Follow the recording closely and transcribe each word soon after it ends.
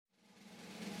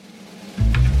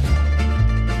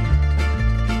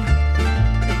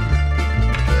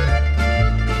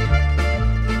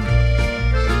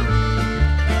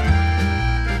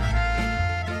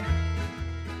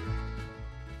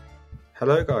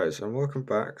Hello, guys, and welcome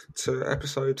back to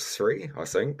episode 3, I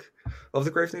think, of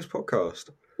the Grave News podcast.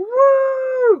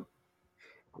 Woo!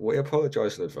 We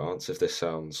apologise in advance if this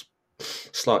sounds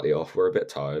slightly off. We're a bit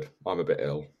tired. I'm a bit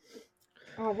ill.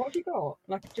 Oh, what have you got?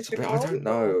 Like It's just a a bit, I cold don't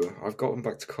or know. I've gotten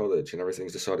back to college and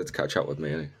everything's decided to catch up with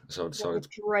me. So I what the decided,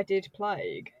 dreaded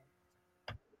plague?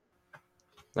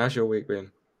 how's your week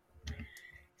been?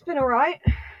 It's been alright.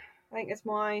 I think it's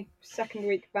my second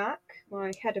week back.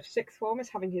 My head of sixth form is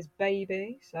having his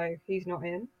baby, so he's not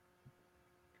in.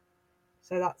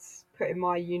 So that's putting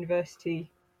my university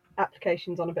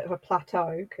applications on a bit of a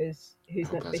plateau because who's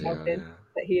Oh, meant to be bloody hell, helping?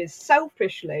 But he is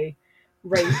selfishly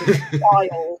raising a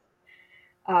child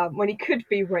when he could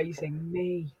be raising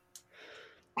me.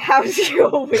 How's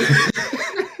your week?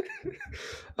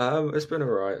 yeah. It's been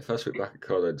alright. First week back at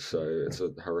college, so it's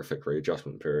a horrific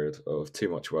readjustment period of too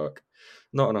much work,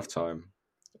 not enough time,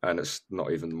 and it's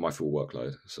not even my full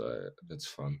workload, so it's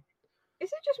fun.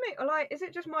 Is it just me, or like, is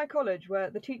it just my college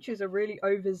where the teachers are really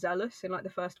overzealous in like the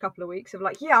first couple of weeks of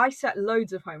like, yeah, I set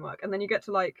loads of homework, and then you get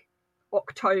to like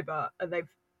October and they've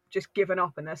just given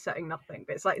up and they're setting nothing.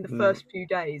 But it's like in the Mm, first few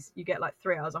days you get like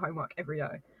 3 hours of homework every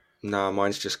day. nah,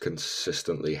 mine's just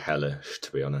consistently hellish,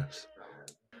 to be honest.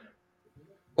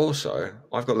 Also,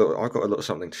 I've got a little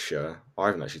something to share. I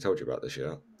haven't actually told you about this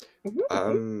yet. Mm-hmm.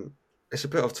 Um, it's a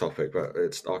bit off topic, but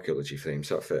it's archaeology themed,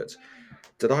 so it fits.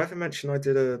 Did I ever mention I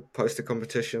did a poster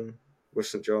competition with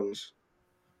St John's?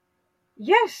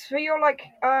 Yes, for your like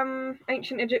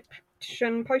ancient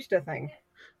Egyptian poster thing.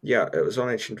 Yeah, it was on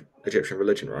ancient Egyptian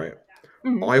religion, right?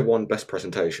 Mm-hmm. I won best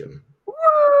presentation,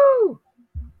 Woo!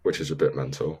 which is a bit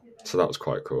mental. So that was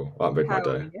quite cool. That made my Hell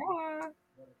day. yeah!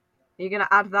 You're gonna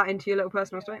add that into your little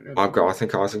personal statement. I've got. I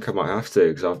think I might have to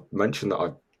because I've mentioned that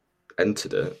I've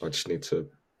entered it. I just need to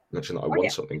mention that I Oh won yeah,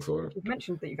 something for it. you've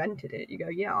mentioned that you've entered it. You go,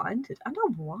 yeah, I entered and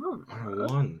I won. I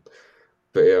won.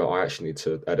 But yeah, I actually need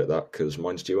to edit that because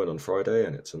mine's due in on Friday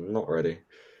and it's not ready.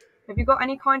 Have you got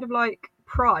any kind of like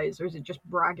prize, or is it just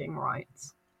bragging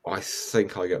rights? I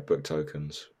think I get book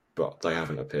tokens, but they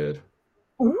haven't appeared.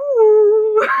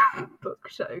 Ooh, book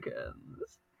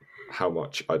tokens. How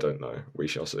much? I don't know. We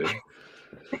shall see.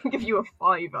 Give you a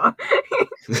fiver.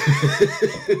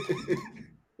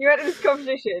 You enter this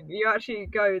competition. You actually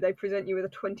go. They present you with a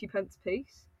 20p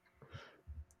piece.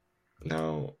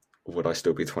 Now, would I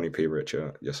still be 20p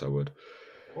richer? Yes, I would.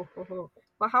 Well,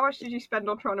 how much did you spend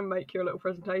on trying to make your little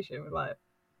presentation with like Oh,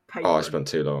 I paper and? spent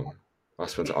too long. I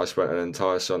spent an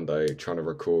entire Sunday trying to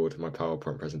record my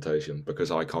PowerPoint presentation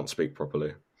because I can't speak properly,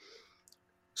 And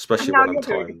especially now when I'm you're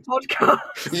doing timed. a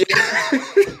podcast.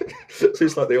 Yeah,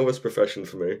 seems like the obvious profession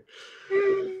for me.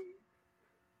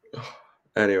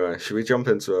 Anyway, should we jump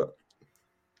into it?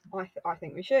 I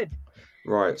think we should.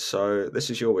 Right, so this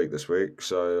is your week this week,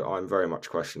 so I'm very much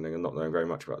questioning and not knowing very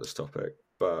much about this topic,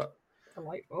 but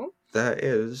Delightful. there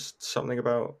is something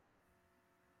about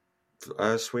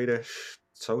Swedish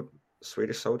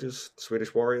Swedish soldiers,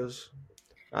 Swedish warriors,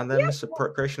 and their Yeah.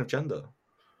 misappropriation of gender.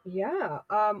 Yeah,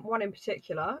 one in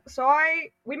particular. So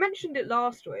we mentioned it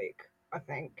last week, I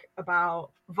think,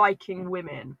 about Viking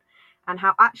women and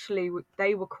how actually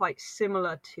they were quite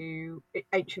similar to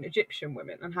ancient Egyptian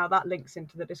women, and how that links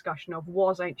into the discussion of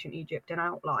was ancient Egypt an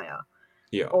outlier,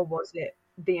 Yeah, or was it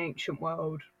the ancient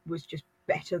world was just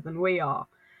better than we are?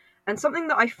 And something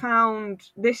that I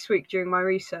found this week during my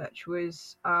research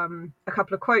was a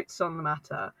couple of quotes on the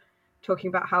matter, talking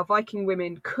about how Viking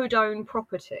women could own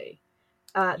property,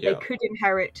 they yeah, could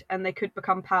inherit, and they could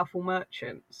become powerful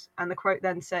merchants. And the quote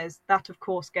then says, that of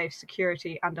course gave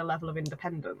security and a level of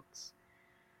independence,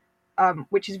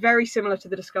 which is very similar to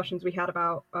the discussions we had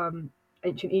about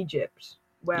ancient Egypt,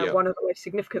 where yeah, one of the most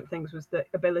significant things was the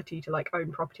ability to like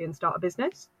own property and start a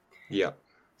business. yeah,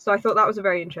 So I thought that was a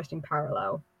very interesting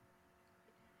parallel.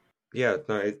 yeah.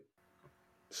 No, it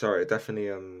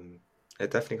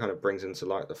definitely kind of brings into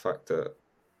light the fact that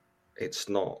it's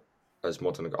not as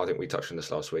modern. I think we touched on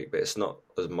this last week, but it's not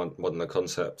as modern a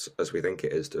concept as we think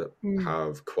it is to Mm.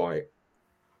 have quite.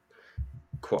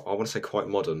 I want to say quite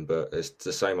modern, but it's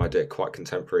the same idea. Quite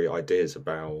contemporary ideas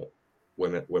about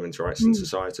women's rights in Mm.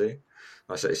 society.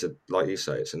 I say like you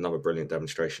say, it's another brilliant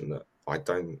demonstration that I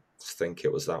don't think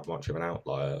it was that much of an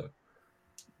outlier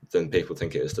than people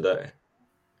think it is today.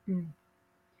 Mm.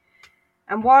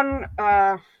 And one,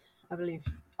 I believe,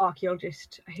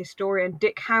 archaeologist, historian,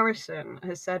 Dick Harrison,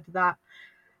 has said that,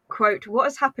 quote, what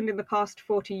has happened in the past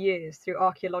 40 years through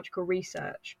archaeological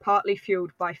research, partly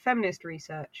fueled by feminist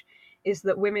research, is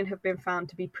that women have been found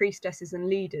to be priestesses and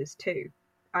leaders too.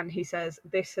 And he says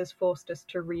this has forced us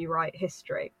to rewrite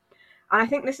history. And I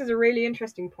think this is a really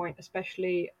interesting point,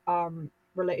 especially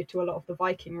related to a lot of the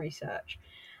Viking research.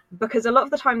 because a lot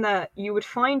of the time there you would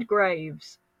find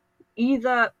graves,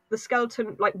 either the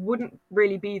skeleton like wouldn't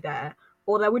really be there,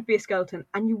 or there would be a skeleton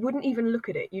and you wouldn't even look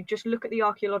at it. You'd just look at the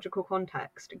archaeological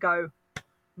context, go,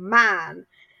 man,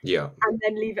 Yeah. and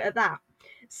then leave it at that.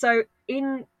 So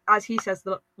in, as he says,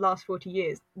 the last 40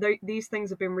 years, these things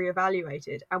have been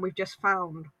reevaluated, and we've just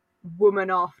found woman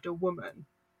after woman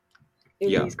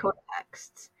in these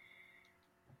contexts.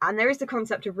 And there is the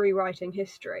concept of rewriting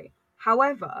history.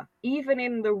 However, even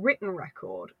in the written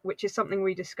record, which is something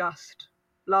we discussed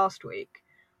last week,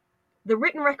 the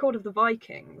written record of the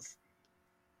Vikings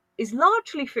is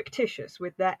largely fictitious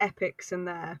with their epics and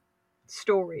their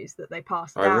stories that they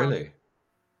pass down. Oh, really?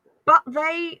 But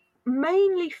they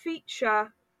mainly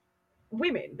feature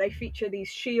women. They feature these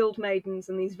shield maidens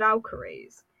and these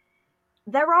Valkyries.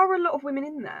 There are a lot of women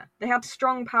in there. They have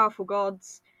strong, powerful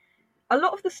gods. A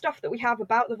lot of the stuff that we have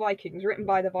about the Vikings, written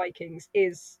by the Vikings,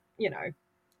 is,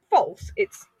 false.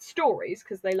 It's stories,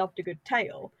 because they loved a good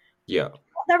tale. Yeah.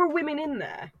 But there are women in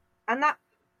there. And that,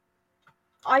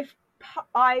 I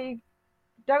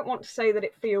don't want to say that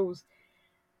it feels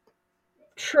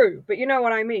true, but you know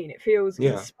what I mean. It feels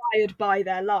inspired by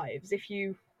their lives. If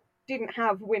you didn't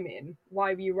have women,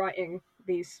 why were you writing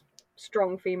these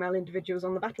strong female individuals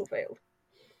on the battlefield?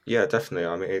 Yeah, definitely.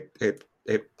 I mean,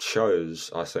 it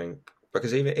shows, I think,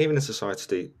 because even in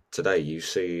society today, you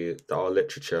see that our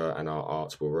literature and our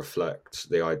arts will reflect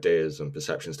the ideas and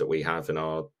perceptions that we have in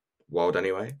our world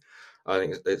anyway. I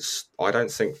think I don't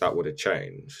think that would have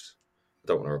changed. I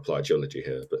don't want to apply geology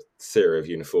here, but theory of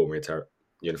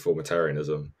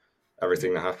uniformitarianism,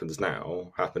 everything that happens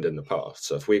now happened in the past.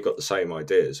 So if we've got the same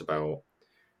ideas about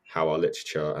how our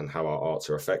literature and how our arts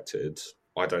are affected,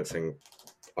 I don't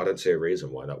see a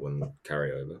reason why that wouldn't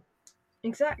carry over.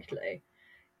 Exactly.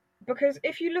 Because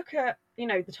if you look at,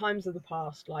 the times of the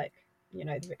past, like,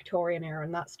 the Victorian era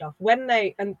and that stuff, and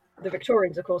the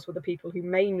Victorians, of course, were the people who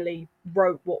mainly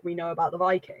wrote what we know about the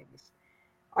Vikings.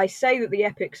 I say that the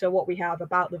epics are what we have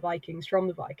about the Vikings from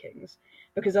the Vikings,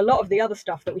 because a lot of the other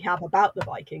stuff that we have about the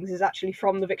Vikings is actually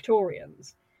from the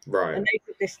Victorians. Right. And they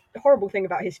did this horrible thing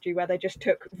about history where they just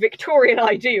took Victorian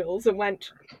ideals and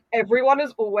went, everyone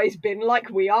has always been like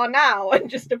we are now, and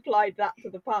just applied that to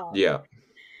the past. Yeah.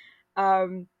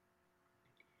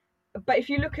 But if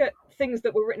you look at things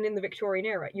that were written in the Victorian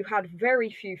era, you had very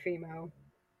few female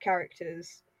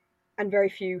characters and very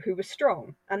few who were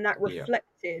strong, and that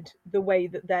reflected the way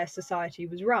that their society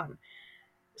was run.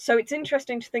 So it's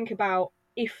interesting to think about,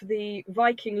 if the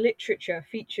Viking literature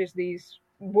features these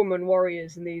woman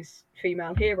warriors and these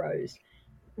female heroes,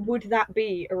 would that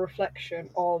be a reflection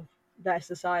of their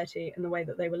society and the way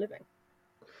that they were living?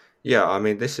 Yeah, I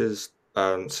mean, this is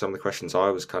some of the questions I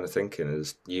was kind of thinking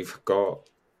is, you've got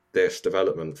this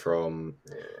development from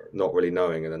not really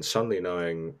knowing and then suddenly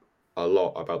knowing a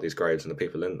lot about these graves and the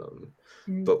people in them.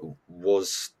 But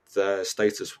was their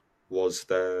status, was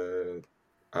their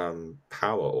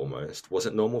power almost, was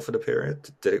it normal for the period?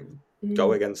 Did it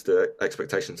go against the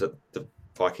expectations that the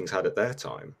Vikings had at their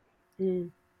time?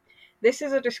 This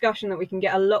is a discussion that we can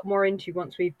get a lot more into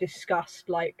once we've discussed,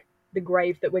 like, the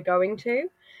grave that we're going to,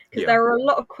 because there are a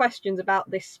lot of questions about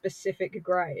this specific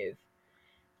grave.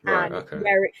 Right, and okay.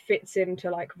 where it fits into,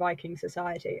 like, Viking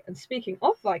society. And speaking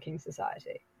of Viking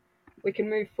society, we can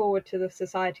move forward to the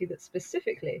society that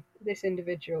specifically this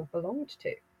individual belonged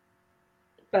to,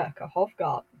 Birka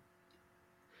Hovgarden.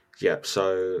 Yep,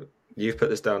 so you've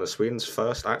put this down as Sweden's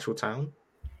first actual town?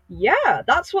 Yeah,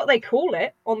 that's what they call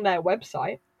it on their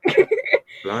website.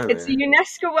 It's a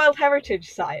UNESCO World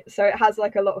Heritage site, so it has,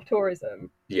 like, a lot of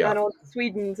tourism. Yeah. And on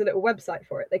Sweden's little website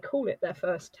for it, they call it their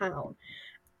first town.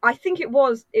 I think it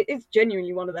is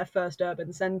genuinely one of their first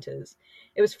urban centres.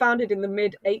 It was founded in the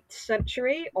mid-8th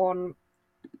century on,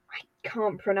 I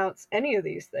can't pronounce any of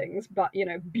these things, but,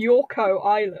 Bjorko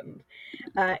Island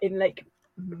in Lake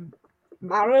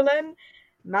Mälaren,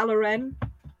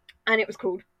 and it was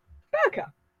called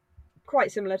Birka.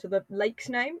 Quite similar to the lake's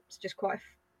name. It's just quite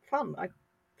fun. I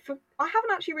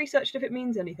haven't actually researched if it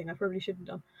means anything. I probably should have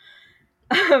done.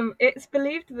 It's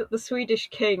believed that the Swedish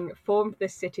king formed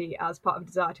this city as part of a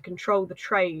desire to control the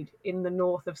trade in the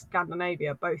north of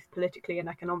Scandinavia, both politically and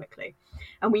economically.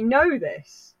 And we know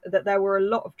that there were a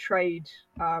lot of trade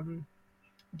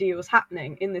deals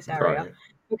happening in this area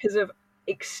because of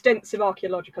extensive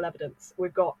archaeological evidence.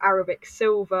 We've got Arabic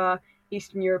silver,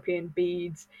 Eastern European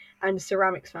beads, and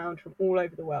ceramics found from all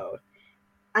over the world.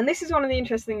 And this is one of the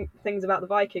interesting things about the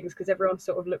Vikings, because everyone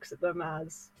sort of looks at them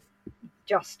as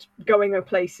just going to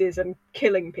places and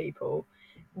killing people.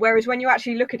 Whereas when you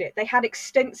actually look at it, they had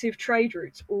extensive trade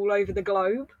routes all over the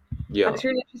globe. Yeah. And it's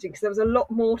really interesting because there was a lot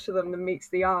more to them than meets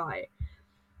the eye.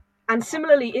 And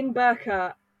similarly, in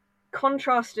Burka,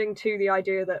 contrasting to the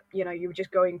idea that, you know, you were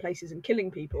just going places and killing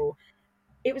people,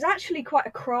 it was actually quite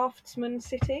a craftsman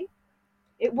city.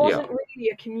 It Yeah. wasn't really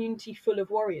a community full of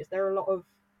warriors. There are a lot of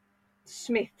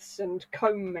smiths and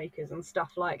comb makers and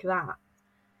stuff like that.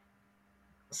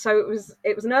 So it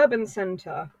was an urban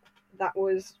centre that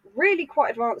was really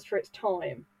quite advanced for its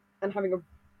time and having a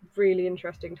really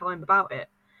interesting time about it.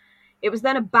 It was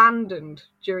then abandoned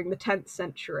during the 10th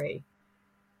century.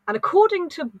 And according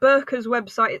to Burka's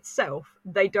website itself,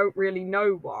 they don't really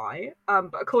know why.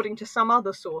 But according to some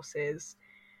other sources,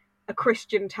 a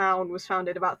Christian town was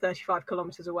founded about 35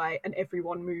 kilometres away and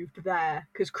everyone moved there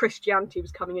because Christianity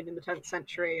was coming in the 10th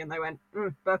century and they went,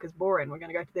 Burka's boring, we're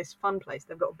going to go to this fun place.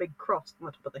 They've got a big cross on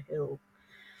the top of the hill.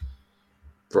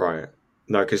 Right.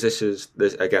 No, because this is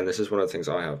one of the things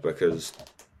I have, because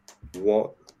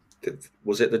what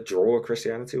was it, the draw of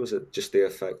Christianity? Was it just the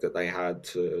effect that they had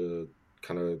to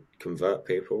kind of convert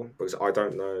people? Because I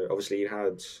don't know. Obviously, you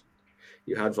had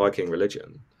Viking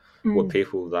religion. Were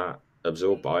people that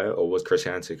absorbed by it, or was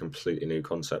Christianity a completely new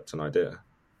concept and idea?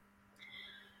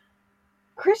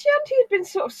 Christianity had been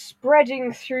sort of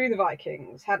spreading through the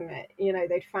Vikings, hadn't it? You know,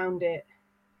 they'd found it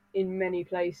in many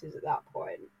places at that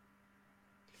point.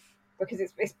 Because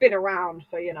it's been around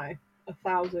for, you know,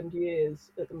 1,000 years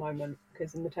at the moment,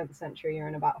 because in the 10th century you're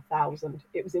in about 1,000.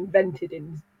 It was invented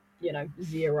in, you know,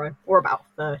 0 or about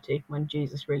 30 when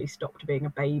Jesus really stopped being a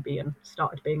baby and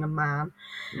started being a man.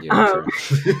 Yeah, true.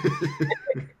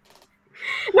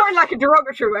 Not in like a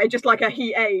derogatory way, just like a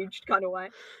he aged kind of way.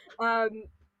 I'm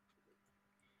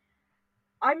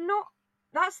not.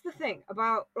 That's the thing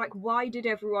about, like, why did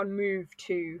everyone move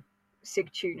to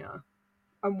Sigtuna?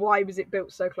 And why was it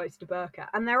built so close to Burka?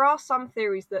 And there are some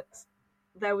theories that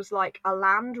there was like a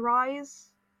land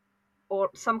rise or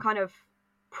some kind of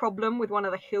problem with one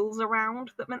of the hills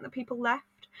around that meant that people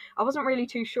left. I wasn't really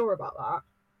too sure about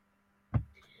that.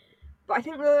 But I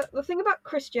think the thing about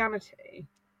Christianity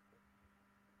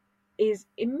is,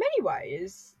 in many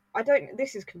ways,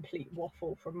 this is complete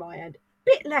waffle from my end,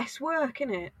 bit less work,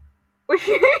 isn't it?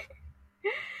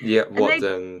 Yeah, what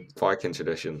then? Viking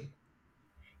tradition.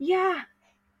 Yeah.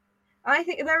 I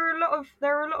think there are a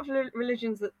lot of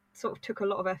religions that sort of took a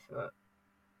lot of effort,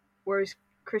 whereas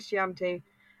Christianity,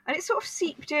 and it sort of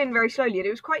seeped in very slowly, and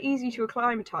it was quite easy to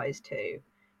acclimatise to,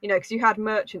 you know, because you had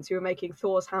merchants who were making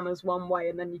Thor's hammers one way,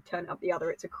 and then you turn it up the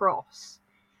other, it's a cross.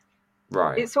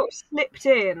 Right. It sort of slipped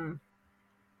in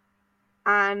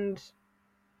and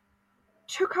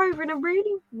took over in a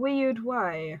really weird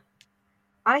way.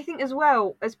 And I think as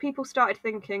well, as people started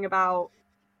thinking about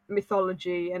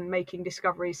mythology and making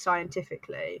discoveries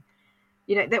scientifically,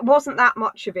 you know, there wasn't that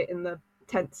much of it in the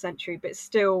 10th century, but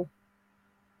still,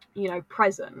 you know,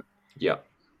 present. Yeah.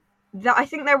 That I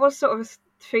think there was sort of a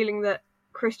feeling that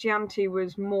Christianity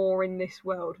was more in this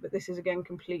world, but this is again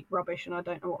complete rubbish, and I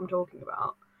don't know what I'm talking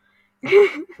about.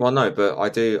 Well, no, but I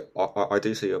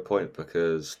do see your point,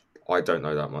 because I don't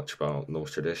know that much about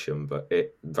Norse tradition, but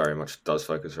it very much does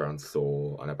focus around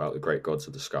Thor and about the great gods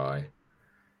of the sky.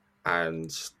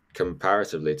 And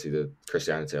comparatively to the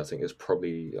Christianity, I think it's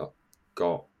probably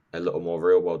got a little more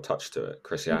real world touch to it,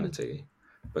 Christianity,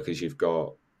 because you've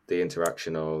got the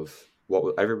interaction of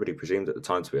what everybody presumed at the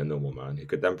time to be a normal man who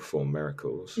could then perform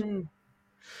miracles. And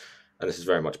this is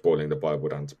very much boiling the Bible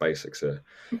down to basics here.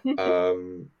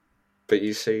 But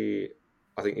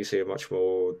I think you see a much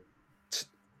more.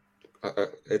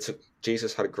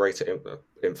 Jesus had a greater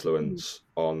influence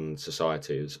on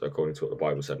societies, according to what the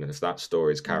Bible said, and if that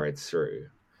story is carried through,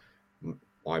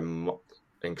 I'm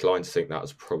inclined to think that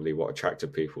was probably what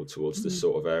attracted people towards this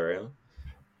sort of area.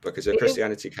 Because if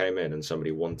Christianity came in and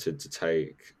somebody wanted to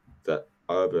take the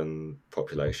urban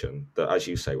population that, as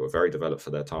you say, were very developed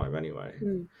for their time anyway,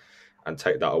 and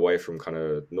take that away from kind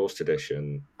of Norse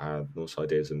tradition and Norse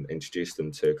ideas and introduce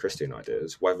them to Christian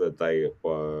ideas, whether they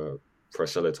were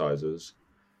proselytizers,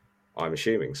 I'm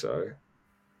assuming so.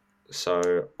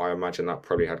 So I imagine that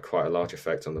probably had quite a large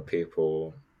effect on the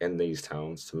people in these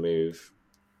towns to move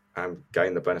and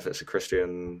gain the benefits of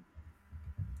Christian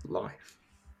life.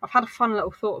 I've had a fun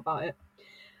little thought about it.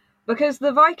 Because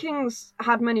the Vikings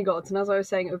had many gods, and as I was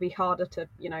saying, it would be harder to,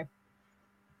 you know,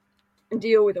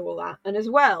 deal with all that. And as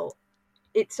well,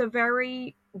 it's a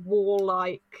very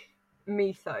warlike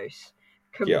mythos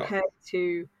compared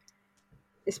to,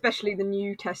 especially the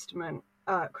New Testament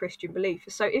Christian belief.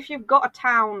 So if you've got a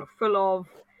town full of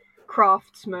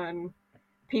craftsmen,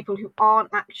 people who aren't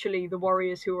actually the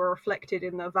warriors who are reflected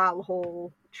in the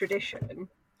Valhall tradition,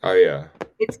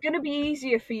 it's going to be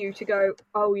easier for you to go,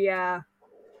 oh yeah,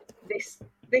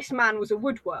 this man was a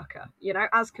woodworker, you know,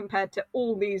 as compared to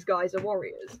all these guys are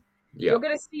warriors. Yeah, you're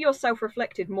going to see yourself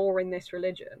reflected more in this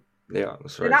religion. yeah,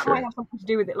 that's So very that true. might have something to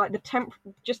do with it, like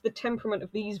just the temperament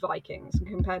of these Vikings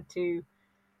compared to,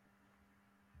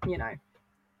 you know,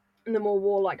 the more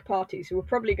warlike parties who were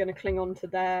probably going to cling on to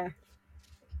their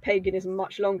paganism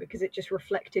much longer because it just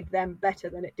reflected them better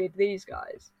than it did these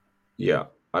guys. Yeah,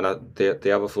 and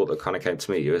the other thought that kind of came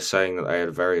to me, you were saying that they had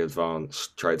a very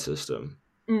advanced trade system.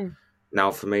 Mm.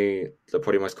 Now, for me, the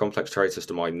probably most complex trade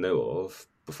system I knew of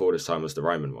before this time was the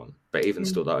Roman one. But even Mm.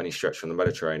 still, that only stretched from the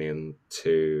Mediterranean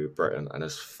to Britain and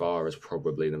as far as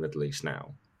probably the Middle East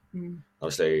now. Mm.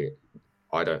 Obviously,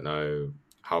 I don't know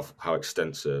how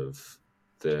extensive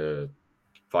the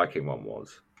Viking one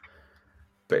was.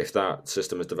 But if that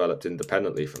system was developed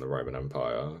independently from the Roman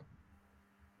Empire,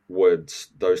 would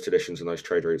those traditions and those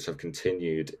trade routes have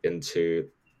continued into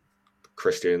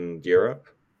Christian Europe?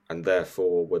 And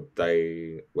therefore, would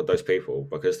those people,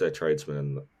 because they're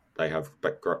tradesmen, they have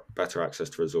better access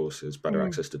to resources, better Mm.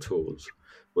 access to tools?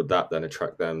 Would that then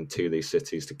attract them to these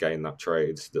cities to gain that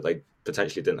trade that they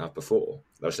potentially didn't have before?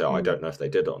 Obviously, I Mm. don't know if they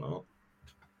did or not.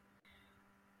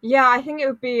 Yeah, I think it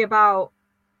would be about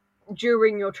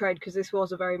during your trade, because this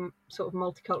was a very sort of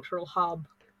multicultural hub.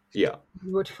 Yeah,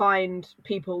 You would find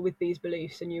people with these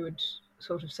beliefs and you would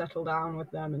sort of settle down with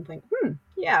them and think,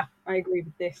 yeah, I agree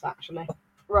with this actually,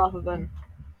 rather than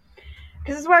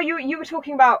because as well you were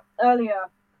talking about earlier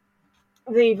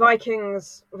the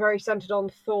Vikings were very centered on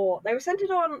Thor. They were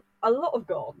centered on a lot of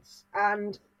gods,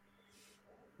 and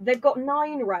they've got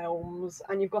 9 realms,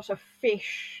 and you've got a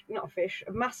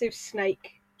massive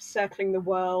snake circling the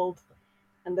world,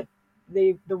 and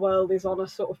the world is on a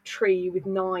sort of tree with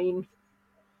 9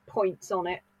 points on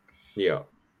it. yeah,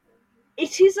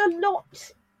 It is a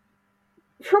lot,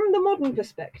 from the modern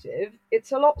perspective,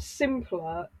 it's a lot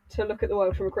simpler to look at the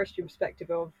world from a Christian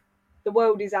perspective of the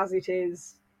world is as it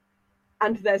is,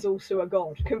 and there's also a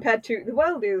god, compared to the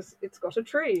world is it's got a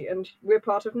tree and we're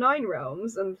part of 9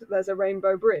 realms and there's a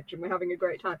rainbow bridge and we're having a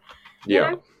great time, you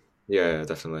yeah, know. yeah,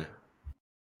 definitely.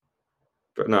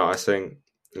 But no, I think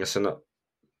it's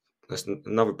that's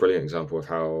another brilliant example of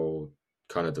how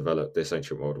kind of developed this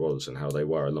ancient world was and how they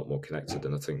were a lot more connected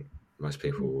than I think most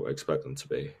people expect them to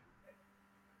be.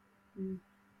 Mm.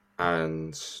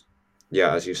 And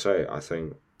yeah, as you say, I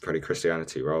think pretty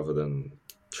Christianity rather than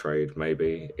trade,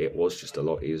 maybe it was just a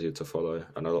lot easier to follow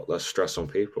and a lot less stress on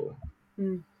people,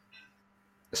 Mm.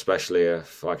 especially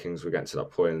if Vikings were getting to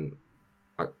that point.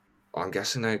 I, I'm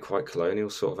guessing they had quite colonial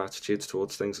sort of attitudes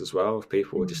towards things as well. If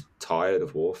people were Mm. just tired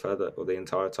of warfare the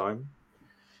entire time,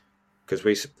 because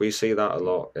we see that a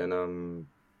lot in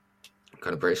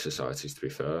kind of British societies. To be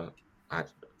fair,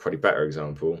 probably better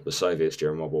example, the Soviets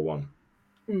during World War One.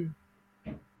 Mm.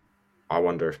 I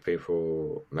wonder if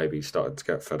people maybe started to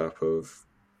get fed up of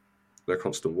their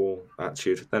constant war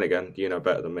attitude. Then again, you know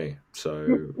better than me,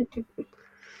 so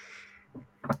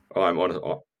I'm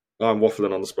on. I'm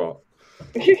waffling on the spot.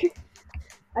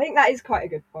 I think that is quite a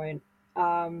good point,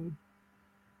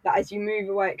 that as you move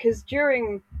away, because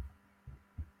during,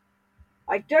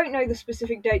 I don't know the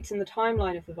specific dates in the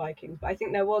timeline of the Vikings, but I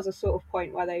think there was a sort of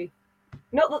point where they,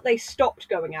 not that they stopped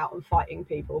going out and fighting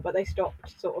people, but they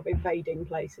stopped sort of invading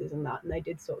places and that, and they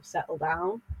did sort of settle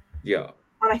down. Yeah,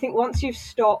 And I think once you've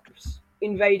stopped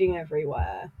invading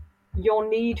everywhere, your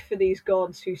need for these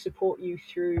gods who support you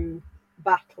through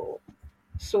battle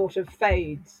sort of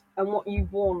fades, and what you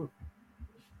want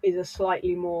is a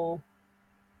slightly more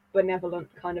benevolent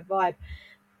kind of vibe.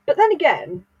 But then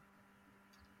again,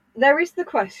 there is the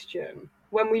question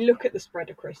when we look at the spread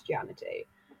of Christianity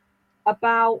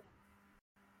about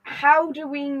how do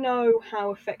we know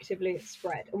how effectively it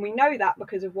spread? And we know that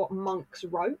because of what monks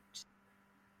wrote.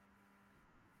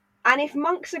 And if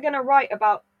monks are going to write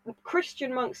about,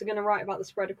 Christian monks are going to write about the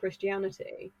spread of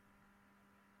Christianity,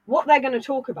 what they're going to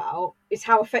talk about is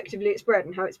how effectively it spread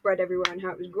and how it spread everywhere and how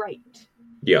it was great.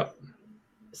 yeah,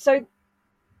 So,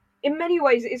 in many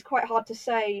ways, it is quite hard to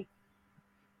say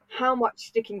how much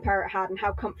sticking power it had and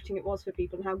how comforting it was for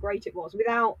people and how great it was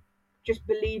without just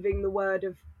believing the word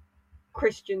of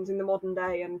Christians in the modern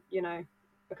day and,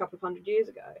 a couple of 100 years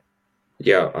ago.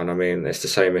 yeah. And I mean, it's the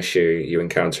same issue you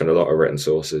encounter in a lot of written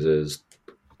sources,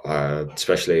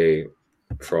 especially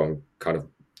from kind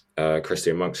of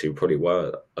Christian monks who probably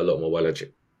were a lot more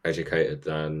educated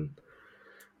than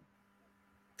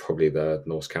probably their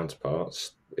Norse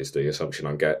counterparts. Is the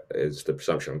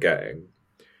presumption I'm getting.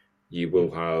 You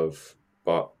will have,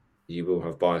 but you will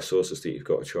have biased sources that you've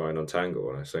got to try and untangle.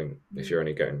 And I think if you're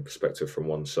only getting perspective from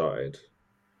one side,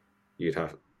 you'd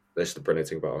have. That's the brilliant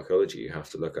thing about archaeology. You have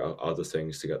to look at other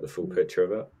things to get the full picture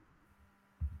of it.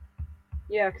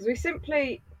 Yeah, because we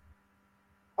simply,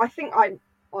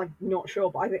 I'm not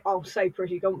sure, but I think I'll say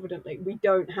pretty confidently, we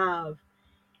don't have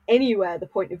anywhere the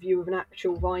point of view of an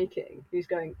actual Viking who's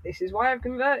going, this is why I've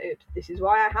converted, this is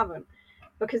why I haven't.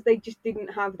 Because they just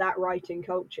didn't have that writing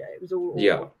culture. It was all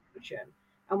oral tradition.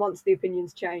 And once the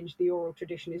opinions changed, the oral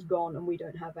tradition is gone and we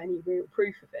don't have any real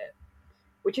proof of it.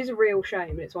 Which is a real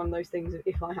shame. It's one of those things that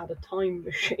if I had a time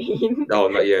machine. Oh,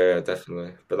 no, yeah,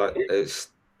 definitely. But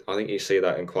I think you see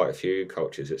that in quite a few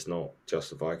cultures. It's not just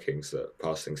the Vikings that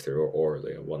pass things through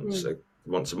orally. And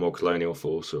once a more colonial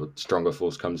force or stronger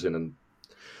force comes in and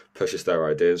pushes their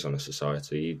ideas on a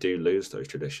society, you do lose those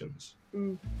traditions.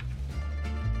 Mm.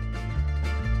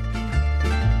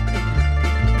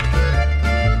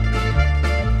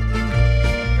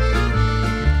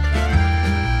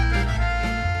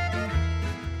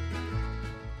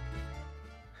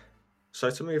 So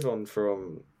to move on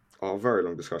from our very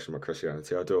long discussion about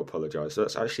Christianity, I do apologise.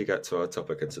 Let's actually get to our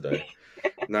topic of today.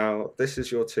 Now, this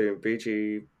is your tune,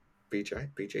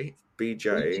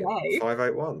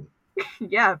 BJ581.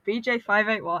 Yeah,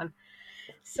 BJ581.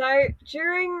 So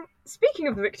speaking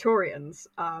of the Victorians,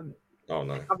 oh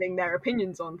no, having their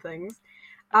opinions on things,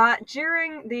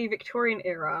 during the Victorian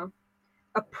era,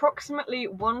 approximately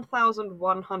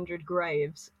 1,100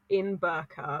 graves in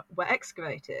Burqa were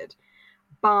excavated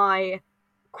by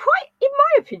in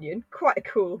my opinion, quite a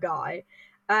cool guy.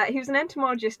 He was an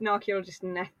entomologist, an archaeologist,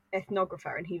 and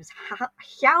ethnographer, and he was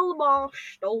Hjalmar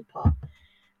Stolper.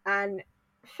 And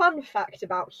fun fact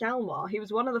about Hjalmar, he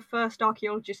was one of the first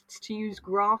archaeologists to use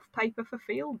graph paper for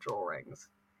field drawings.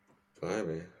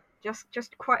 Blimey.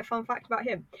 Just quite a fun fact about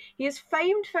him. He is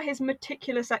famed for his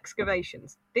meticulous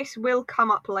excavations. This will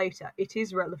come up later. It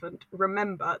is relevant.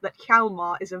 Remember that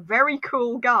Hjalmar is a very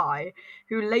cool guy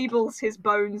who labels his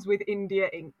bones with India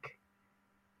ink.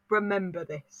 Remember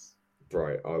this.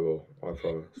 Right, I will. I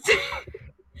promise.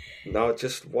 Now,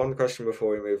 just one question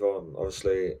before we move on.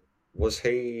 Obviously, was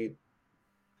he...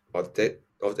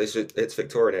 It's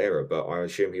Victorian era, but I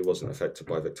assume he wasn't affected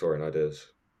by Victorian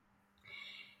ideas.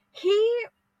 He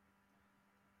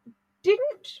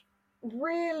didn't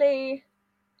really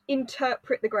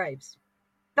interpret the graves.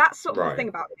 That's sort of the thing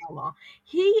about Hjalmar.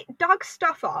 He dug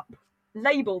stuff up,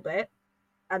 labelled it,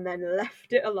 and then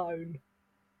left it alone.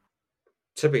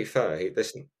 To be fair,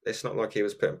 it's not like he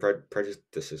was putting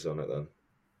prejudices on it then.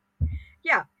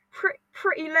 Yeah,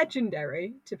 pretty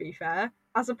legendary, to be fair,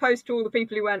 as opposed to all the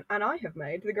people who went, and I have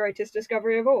made the greatest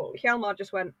discovery of all. Hjalmar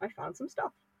just went, I found some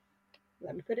stuff.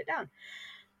 Let me put it down.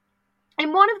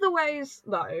 In one of the ways,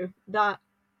 though, that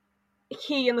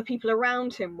he and the people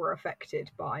around him were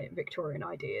affected by Victorian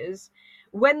ideas,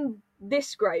 when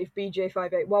this grave,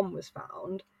 BJ581, was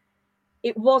found,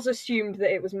 it was assumed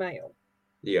that it was male.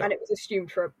 Yeah. And it was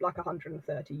assumed for like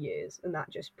 130 years, and that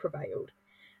just prevailed.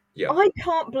 Yeah. I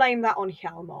can't blame that on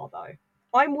Hjalmar, though.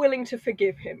 I'm willing to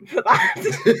forgive him for that.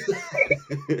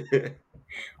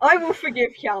 I will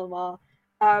forgive Hjalmar.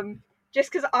 Just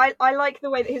because I like the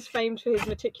way that he's famed for his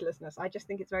meticulousness. I just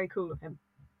think it's very cool of him.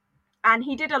 And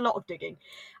he did a lot of digging.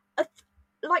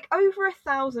 Like, over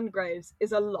 1,000 graves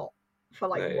is a lot for,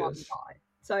 like, one guy.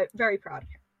 So, very proud of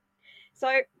him.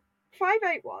 So,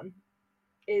 581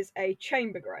 is a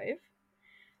chamber grave,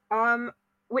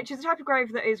 which is a type of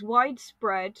grave that is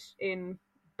widespread in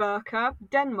Burqa,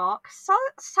 Denmark,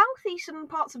 southeastern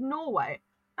parts of Norway,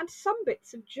 and some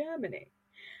bits of Germany.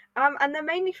 And they're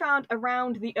mainly found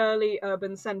around the early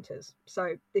urban centres.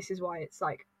 So this is why it's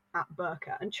like at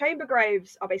Burqa. And chamber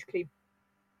graves are basically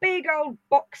big old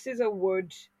boxes of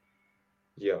wood.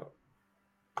 Yeah.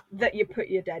 That you put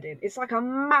your dead in. It's like a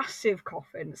massive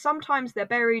coffin. Sometimes they're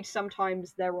buried,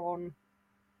 sometimes they're on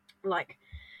like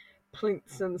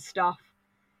plinths and stuff.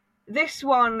 This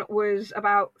one was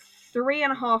about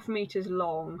 3.5 meters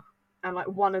long and like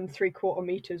 1 3/4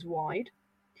 meters wide.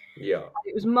 Yeah.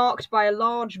 It was marked by a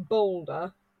large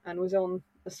boulder and was on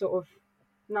a sort of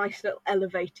nice little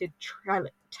elevated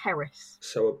terrace.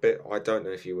 So a bit, I don't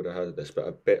know if you would have heard of this, but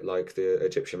a bit like the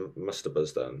Egyptian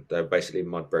mastabas then. They're basically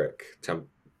mud brick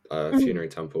funerary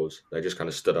temples. They just kind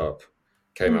of stood up,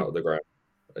 came out of the ground,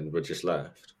 and were just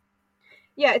left.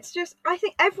 Yeah, it's just, I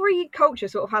think every culture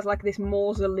sort of has like this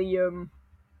mausoleum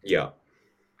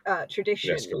tradition.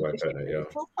 Yes, good way of putting it, yeah.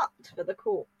 Little hut for the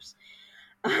corpse.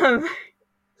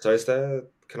 So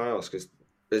can I ask, is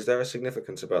there a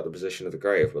significance about the position of the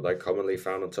grave? Were they commonly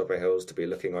found on top of hills to be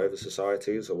looking over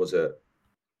societies, or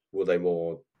were they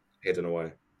more hidden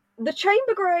away? The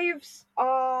chamber graves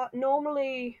are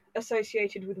normally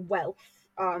associated with wealth,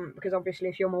 because obviously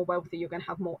if you're more wealthy, you're going to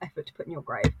have more effort to put in your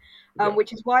grave,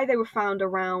 which is why they were found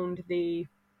around the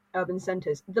urban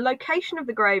centres. The location of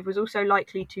the grave was also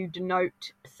likely to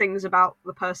denote things about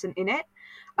the person in it.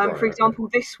 For Right. Okay. example,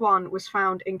 this one was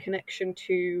found in connection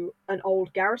to an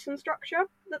old garrison structure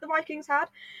that the Vikings had.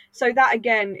 So that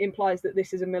again implies that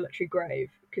this is a military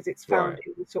grave because it's found Right.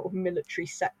 in the sort of military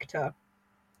sector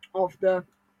of the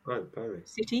Right. Blimey.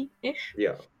 city-ish.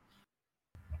 Yeah.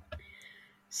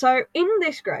 So in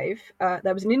this grave,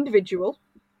 there was an individual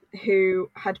who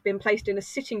had been placed in a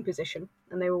sitting position,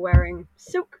 and they were wearing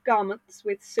silk garments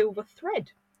with silver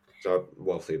thread. So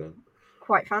wealthy then.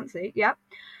 Quite fancy, yeah.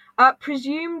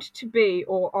 Presumed to be,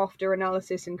 or after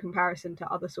analysis in comparison to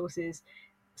other sources,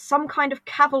 some kind of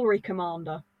cavalry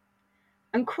commander.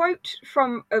 And quote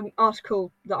from an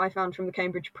article that I found from the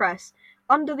Cambridge Press,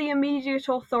 under the immediate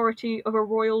authority of a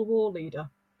royal war leader.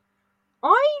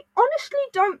 I honestly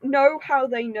don't know how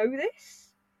they know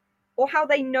this, or how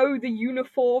they know the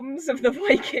uniforms of the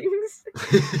Vikings.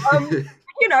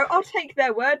 I'll take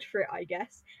their word for it, I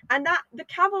guess. And that the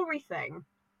cavalry thing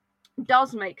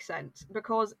does make sense,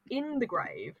 because in the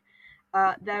grave,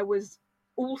 there was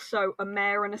also a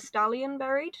mare and a stallion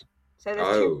buried. So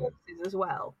there's two Oh. horses as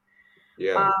well.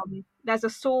 Yeah. There's a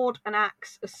sword, an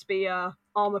axe, a spear,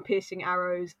 armor-piercing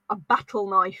arrows, a battle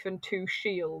knife, and 2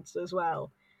 shields as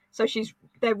well. So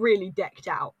they're really decked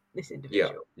out, this Yeah.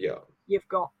 individual. Yeah. You've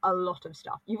got a lot of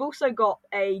stuff. You've also got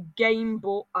a game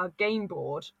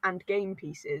board and game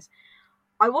pieces.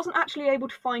 I wasn't actually able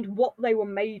to find what they were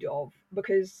made of,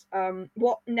 because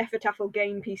what Nefertafel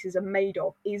game pieces are made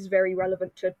of is very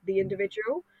relevant to the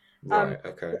individual. Right.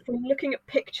 Okay. But from looking at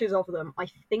pictures of them, I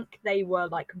think they were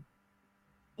like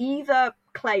either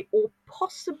clay or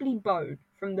possibly bone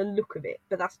from the look of it,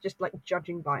 but that's just like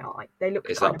judging by eye. They look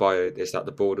Is kind that of... is that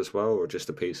the board as well, or just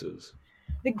the pieces?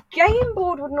 The game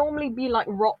board would normally be like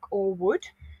rock or wood.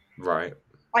 Right.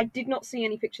 I did not see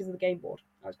any pictures of the game board.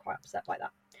 I was quite upset by that.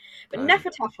 But Oh.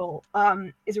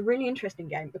 Nefertafel is a really interesting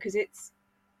game because it's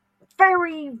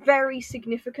very, very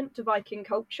significant to Viking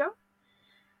culture.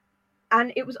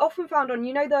 And it was often found on,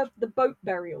 the boat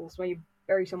burials where you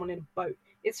bury someone in a boat.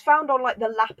 It's found on like the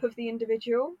lap of the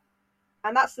individual.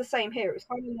 And that's the same here. It was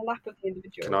found on the lap of the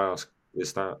individual. Can I ask,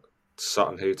 is that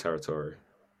Sutton Hoo territory?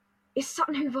 Is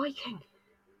Sutton Hoo Viking?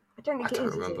 I don't think it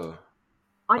is. Remember.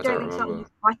 I don't think Sutton Hoo...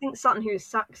 I think Sutton Hoo is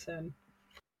Saxon.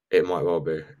 It might well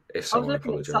be. If so, I was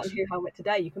looking at the Sutton Hoo helmet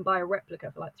today. You can buy a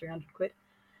replica for like 300 quid.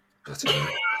 I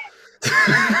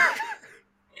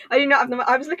do not have them.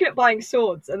 I was looking at buying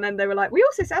swords, and then they were like, "We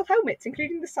also sell helmets,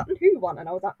 including the Sutton Hoo one." And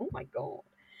I was like, "Oh my god!"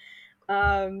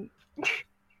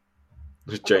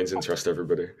 Jane's interest,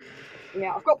 everybody.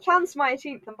 Yeah, I've got plans for my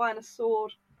 18th. I'm buying a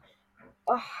sword.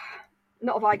 Ugh,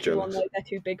 not a Viking one though. They're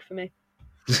too big for me.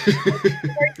 I'm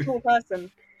a very small person.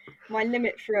 My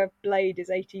limit for a blade is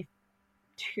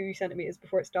 82 centimeters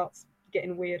before it starts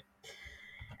getting weird.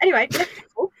 Anyway,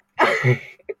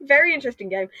 very interesting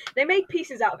game. They made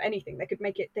pieces out of anything.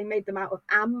 They made them out of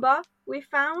amber, we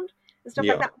found, and stuff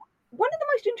like that. One of the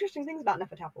most interesting things about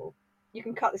Nefertafel, you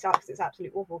can cut this out because it's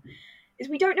absolutely awful, is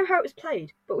we don't know how it was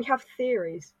played, but we have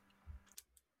theories.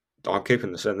 I'm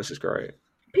keeping this in. This is great.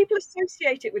 People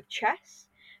associate it with chess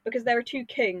because there are 2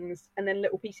 kings and then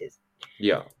little pieces.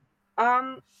 Yeah.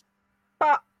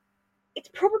 But it's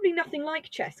probably nothing like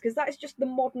chess, because that is just the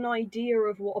modern idea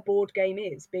of what a board game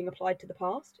is being applied to the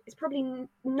past. It's probably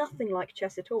nothing like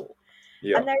chess at all.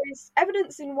 Yeah. And there is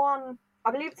evidence in one,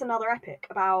 I believe it's another epic,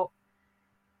 about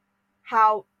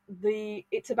how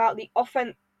it's about the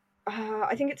offense.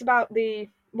 I think it's about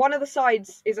one of the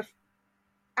sides is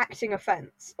acting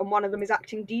offense, and one of them is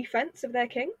acting defense of their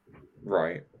king.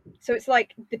 Right. So it's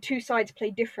like the 2 sides play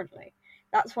differently.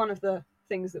 That's one of the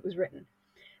things that was written.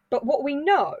 But what we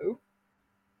know,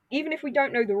 even if we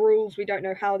don't know the rules, we don't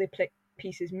know how the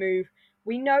pieces move,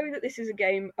 we know that this is a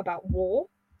game about war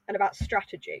and about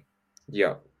strategy.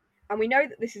 Yeah. And we know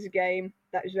that this is a game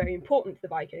that is very important to the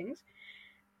Vikings.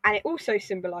 And it also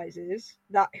symbolises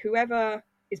that whoever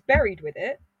is buried with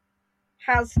it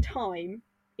has time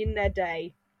in their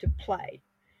day to play.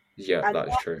 Yeah, and that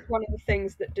is true. One of the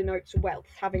things that denotes wealth,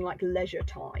 having like leisure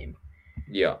time.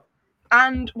 Yeah.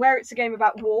 And where it's a game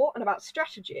about war and about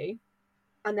strategy,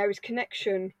 and there is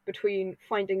connection between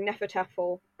finding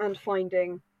Nefertafel and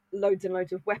finding loads and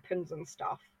loads of weapons and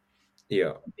stuff.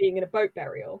 Yeah. Being in a boat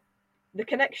burial, the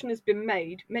connection has been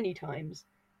made many times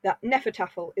that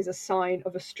Nefertafel is a sign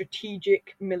of a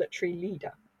strategic military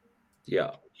leader.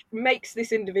 Yeah. Which makes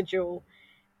this individual,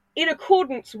 in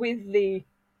accordance with the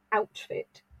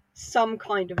outfit, some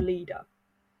kind of leader.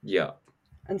 Yeah.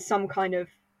 And some kind of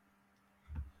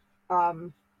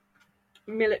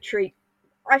military...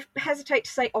 I hesitate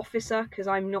to say officer because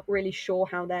I'm not really sure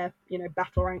how their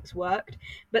battle ranks worked,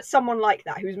 but someone like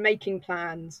that who was making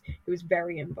plans, who was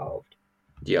very involved.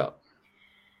 Yeah.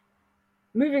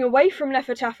 Moving away from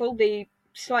Nefertafel, the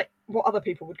what other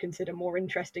people would consider more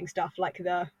interesting stuff, like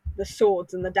the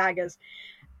swords and the daggers.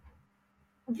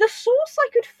 The source I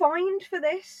could find for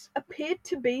this appeared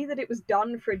to be that it was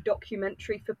done for a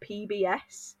documentary for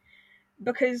PBS,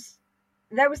 because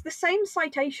there was the same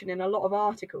citation in a lot of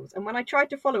articles, and when I tried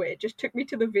to follow it, it just took me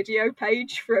to the video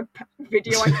page for a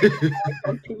video I could find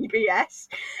on PBS.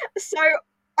 So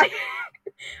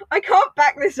I can't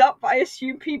back this up, but I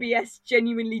assume PBS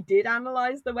genuinely did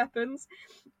analyse the weapons,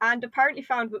 and apparently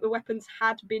found that the weapons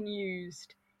had been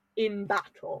used in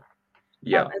battle.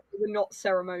 Yeah. And they were not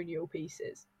ceremonial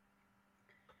pieces.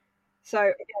 So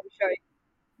again, showing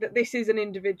that this is an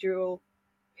individual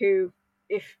who,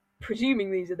 if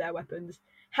presuming these are their weapons,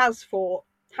 has fought,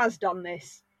 has done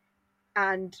this,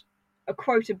 and a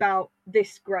quote about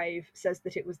this grave says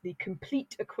that it was the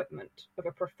complete equipment of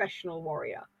a professional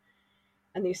warrior.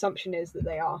 And the assumption is that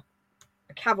they are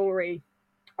a cavalry,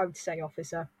 I would say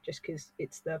officer, just because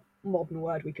it's the modern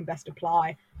word we can best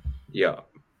apply. Yeah.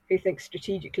 Who thinks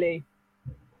strategically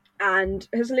and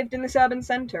has lived in this urban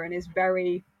centre and is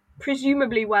very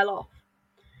presumably well off.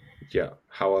 Yeah.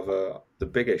 However, the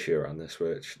big issue around this,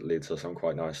 which leads us on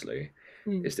quite nicely,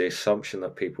 is the assumption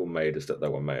that people made is that they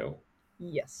were male.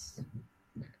 Yes.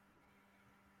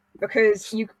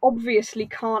 Because you obviously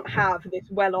can't have this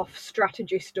well-off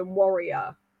strategist and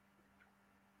warrior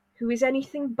who is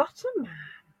anything but a man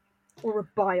or a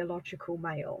biological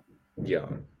male. Yeah.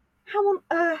 How on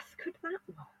earth could that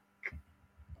work?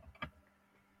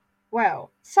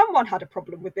 Well, someone had a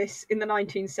problem with this in the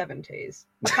 1970s.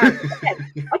 Again,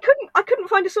 I couldn't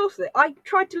find a source of it. I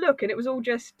tried to look, and it was all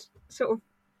just sort of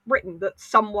written that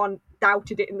someone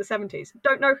doubted it in the 70s.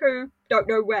 Don't know who, don't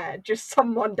know where, just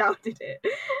someone doubted it.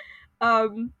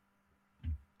 And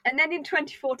then in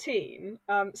 2014,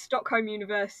 Stockholm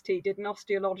University did an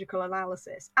osteological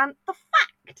analysis, and the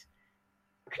fact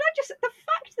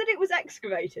that it was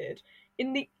excavated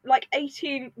in the late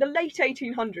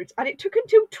 1800s, and it took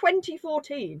until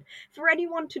 2014 for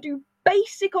anyone to do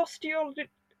basic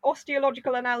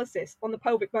osteological analysis on the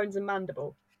pelvic bones and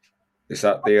mandible. Is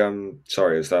that the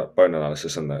is that bone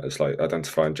analysis, isn't it? It's like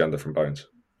identifying gender from bones.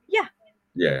 Yeah.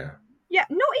 Yeah. Yeah,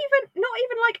 not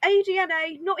even like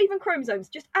aDNA, not even chromosomes,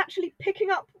 just actually picking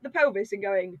up the pelvis and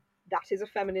going, that is a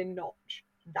feminine notch,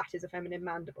 that is a feminine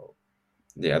mandible.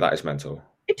 Yeah, that is mental.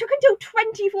 It took until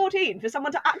 2014 for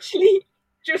someone to actually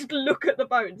just look at the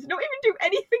bones, not even do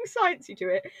anything sciencey to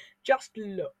it, just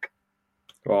look.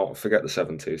 Well, forget the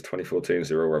 70s. 2014 is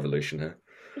the real revolution here.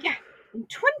 Yeah. In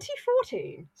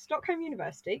 2014, Stockholm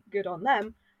University, good on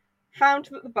them, found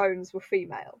that the bones were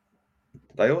female.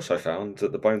 They also found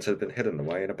that the bones had been hidden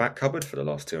away in a back cupboard for the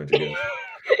last 200 years.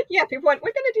 Yeah, people went,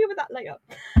 we're going to deal with that later.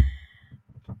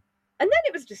 And then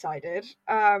it was decided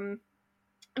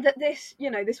that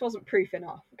this wasn't proof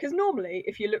enough. Because normally,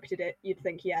 if you looked at it, you'd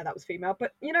think, yeah, that was female.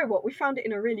 But you know what? We found it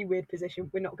in a really weird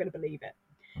position. We're not going to believe it.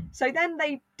 So then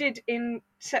they did, in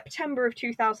September of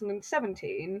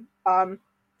 2017, some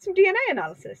DNA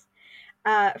analysis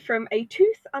from a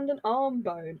tooth and an arm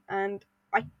bone. And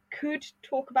I could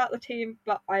talk about the team,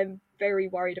 but I'm very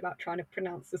worried about trying to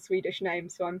pronounce the Swedish name,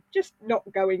 so I'm just not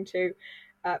going to.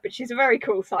 But she's a very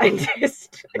cool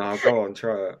scientist. No, go on,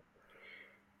 try it.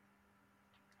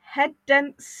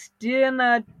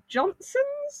 Hedenstierna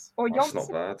Johnsons? Or That's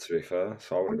Johnson? not bad, to be fair,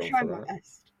 so I would have I'm gone trying for my that.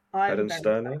 best.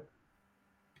 Hedenstierna?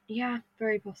 Yeah,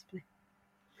 very possibly.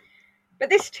 But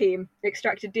this team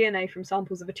extracted DNA from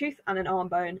samples of a tooth and an arm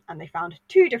bone, and they found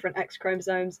 2 different X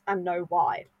chromosomes and no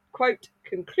Y. Quote,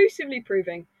 conclusively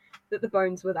proving that the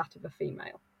bones were that of a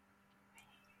female.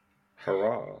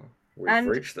 Hurrah. We've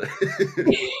reached it.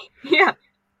 Yeah.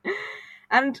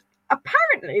 And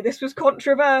apparently this was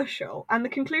controversial, and the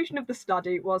conclusion of the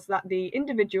study was that the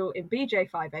individual in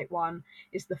BJ581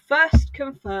 is the first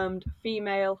confirmed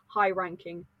female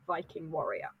high-ranking Viking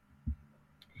warrior.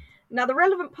 Now, the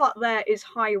relevant part there is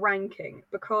high-ranking,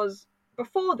 because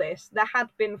before this, there had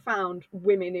been found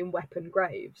women in weapon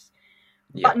graves,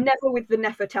 but never with the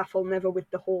Nefertafel, never with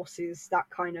the horses, that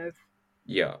kind of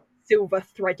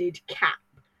silver-threaded cap.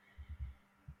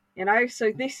 You know,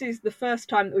 so this is the first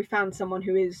time that we found someone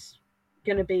who is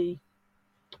going to be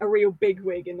a real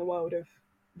bigwig in the world of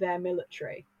their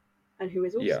military, and who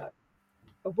is also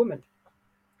a woman.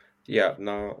 Yeah,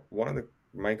 now, one of the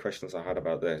main questions I had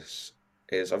about this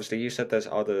is, obviously you said there's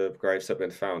other graves that have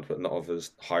been found, but not of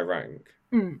as high rank.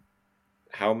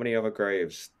 How many other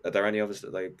graves, are there any others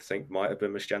that they think might have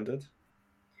been misgendered?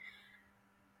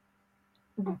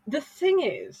 The thing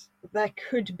is, there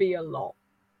could be a lot.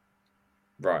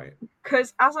 Right.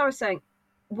 Because, as I was saying,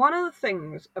 one of the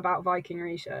things about Viking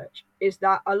research is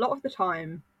that a lot of the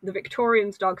time, the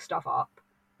Victorians dug stuff up,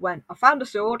 went, I found a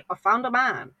sword, I found a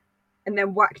man, and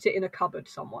then whacked it in a cupboard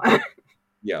somewhere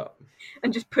Yeah.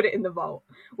 and just put it in the vault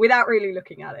without really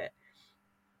looking at it.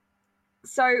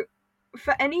 So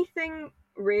for anything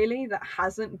really that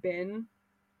hasn't been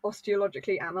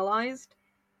osteologically analysed,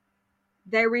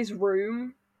 there is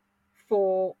room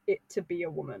for it to be a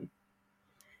woman.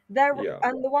 Yeah.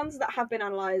 And the ones that have been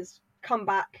analysed come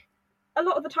back. A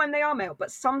lot of the time they are male,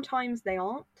 but sometimes they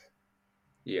aren't.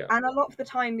 Yeah. And a lot of the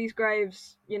time these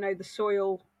graves, the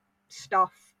soil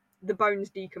stuff, the bones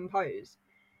decompose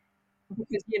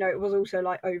because it was also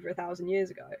like over 1,000 years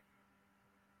ago.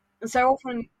 And so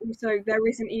often also there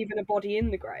isn't even a body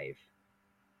in the grave.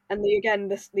 And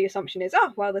the assumption is,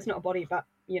 oh well, there's not a body, but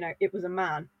it was a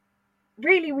man.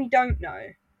 Really, we don't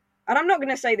know. And I'm not going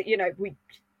to say that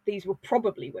these were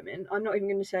probably women. I'm not even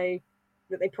going to say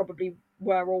that they probably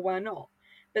were or were not.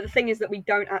 But the thing is that we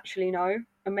don't actually know,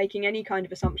 and making any kind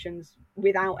of assumptions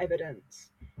without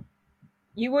evidence,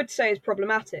 you would say is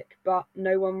problematic, but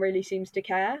no one really seems to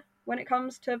care when it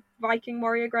comes to Viking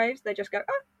warrior graves. They just go,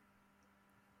 oh,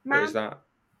 But man.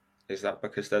 is that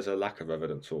because there's a lack of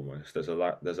evidence almost? There's a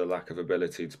lack of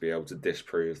ability to be able to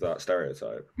disprove that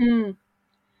stereotype. Mm.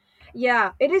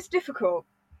 Yeah, it is difficult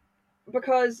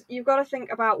because you've got to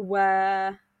think about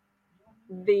where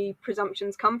the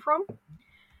presumptions come from.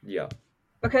 Yeah.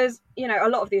 Because a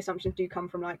lot of the assumptions do come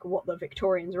from like what the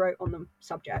Victorians wrote on the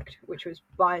subject, which was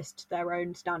biased to their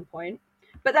own standpoint.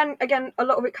 But then again, a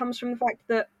lot of it comes from the fact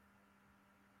that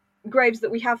graves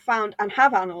that we have found and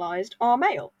have analysed are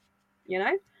male,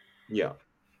 Yeah.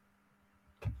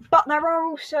 but there are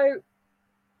also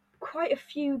quite a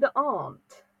few that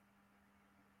aren't,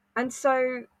 and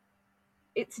so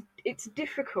it's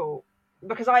difficult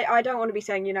because I don't want to be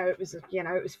saying it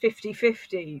was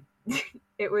 50-50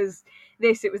 it was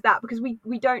this, it was that, because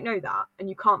we don't know that, and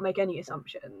you can't make any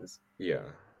assumptions. Yeah.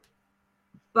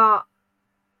 But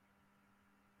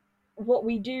what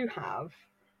we do have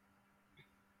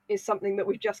is something that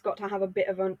we've just got to have a bit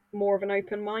of more of an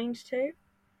open mind to,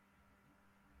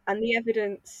 and the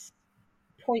evidence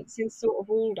points in sort of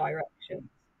all directions.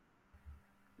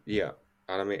 Yeah.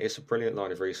 And I mean, it's a brilliant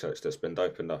line of research that's been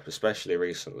opened up, especially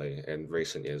recently in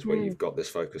recent years, where Mm, you've got this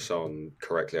focus on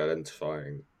correctly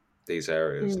identifying these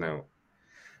areas. mm, Now,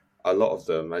 a lot of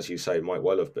them, as you say, might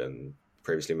well have been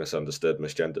previously misunderstood,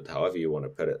 misgendered, however you want to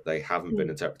put it. They haven't been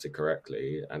mm, interpreted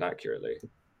correctly and accurately.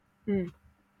 mm,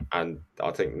 And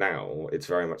I think now it's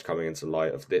very much coming into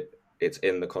light of that. It's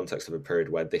in the context of a period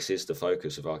where this is the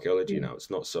focus of archaeology mm, now. It's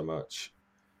not so much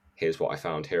here's what I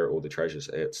found, here are all the treasures.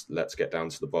 It's let's get down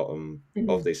to the bottom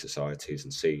of mm, these societies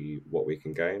and see what we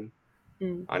can gain.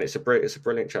 mm, And it's a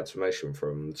brilliant transformation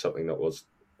from something that was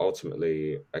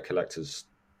ultimately a collector's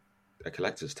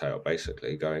tale,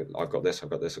 basically going, I've got this, I've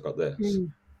got this, I've got this,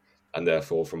 mm, and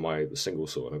therefore from my single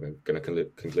sword, I'm going to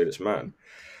conclude it's man.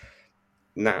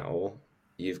 Now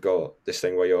you've got this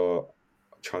thing where you're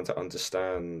trying to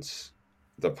understand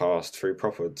the past through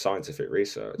proper scientific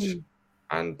research, mm,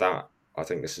 and that, I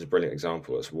think this is a brilliant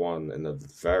example. It's one in a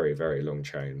very, very long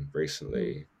chain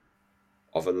mm, recently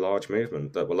of a large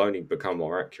movement that will only become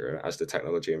more accurate as the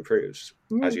technology improves.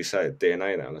 As mm, you said,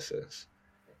 DNA analysis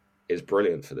is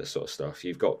brilliant for this sort of stuff.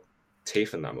 You've got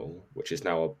teeth enamel, which is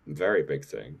now a very big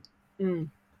thing. mm,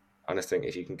 And I think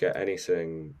if you can get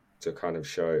anything to kind of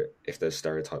show if there's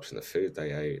stereotypes in the food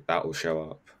they ate, that will show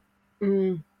up.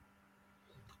 mm.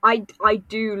 I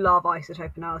do love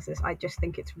isotope analysis. I just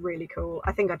think it's really cool.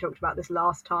 I think I talked about this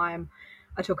last time.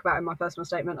 I talk about it in my personal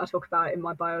statement. I talk about it in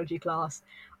my biology class.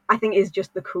 I think it's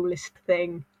just the coolest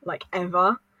thing like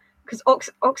ever. Because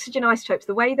oxygen isotopes,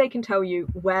 the way they can tell you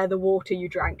where the water you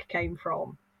drank came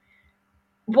from,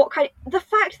 the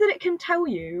fact that it can tell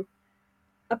you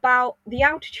about the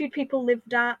altitude people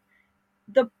lived at,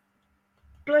 the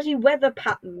bloody weather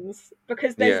patterns,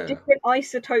 because there's Yeah, different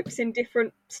isotopes in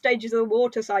different stages of the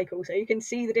water cycle, so you can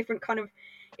see the different kind of,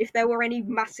 if there were any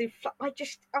massive,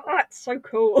 it's so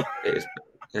cool. it's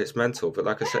it's mental, but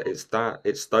like I said,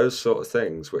 it's those sort of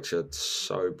things which are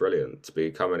so brilliant to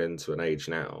be coming into an age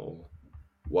now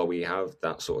while we have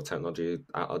that sort of technology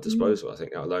at our Mm, disposal. I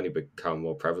think that will only become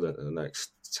more prevalent in the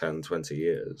next 10, 20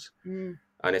 years. mm,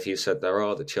 And if you said there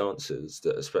are the chances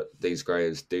that these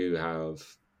graves do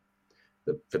have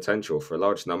the potential for a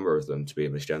large number of them to be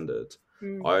misgendered,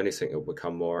 mm, I only think it will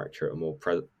become more accurate and more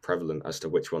prevalent as to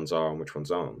which ones are and which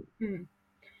ones aren't. mm.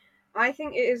 I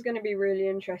think it is going to be really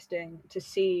interesting to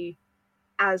see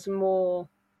as more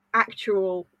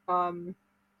actual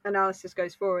analysis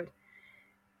goes forward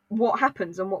what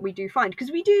happens and what we do find,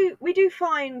 because we do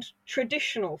find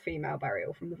traditional female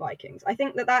burial from the Vikings. I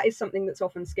think that is something that's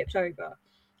often skipped over.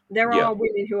 There Yeah, are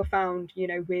women who are found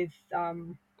with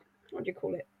what do you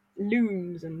call it,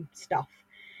 looms and stuff.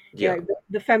 Yeah.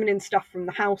 The feminine stuff from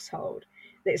the household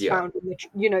that is Yeah. found in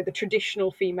the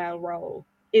traditional female role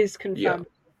is Yeah. confirmed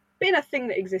been a thing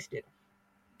that existed.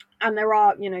 And there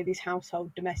are, these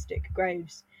household domestic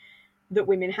graves that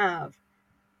women have.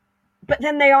 But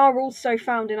then they are also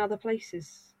found in other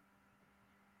places.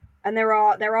 And there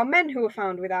are men who are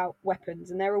found without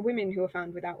weapons, and there are women who are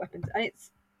found without weapons. And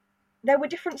there were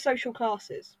different social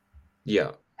classes.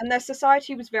 Yeah. And their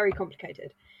society was very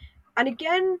complicated. And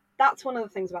again, that's one of the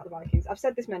things about the Vikings. I've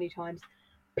said this many times.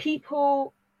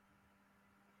 People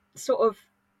sort of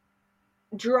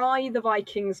dry the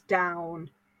Vikings down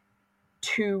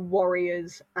to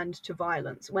warriors and to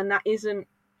violence when that isn't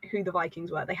who the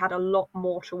Vikings were. They had a lot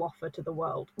more to offer to the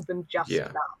world than just Yeah.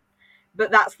 that.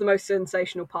 But that's the most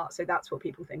sensational part, so that's what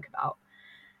people think about.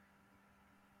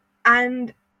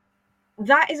 And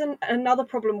that is another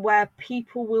problem where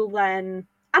people will then,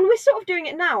 and we're sort of doing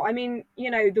it now. I mean,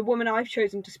 the woman I've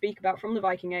chosen to speak about from the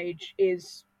Viking Age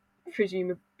is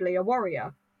presumably a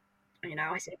warrior.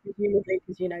 I say presumably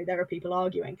because, there are people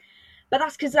arguing. But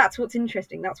that's because that's what's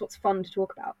interesting. That's what's fun to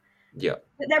talk about. Yeah.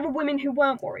 But there were women who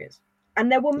weren't warriors.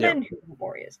 And there were men who weren't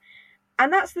warriors.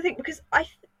 And that's the thing, because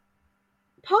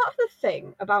part of the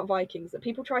thing about Vikings that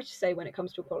people try to say when it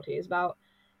comes to equality is about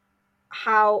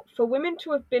how for women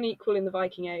to have been equal in the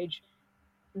Viking Age,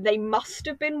 they must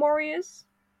have been warriors.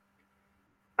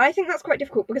 I think that's quite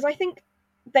difficult because I think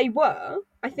they were.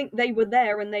 I think they were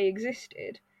there and they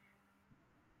existed.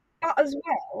 But as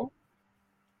well,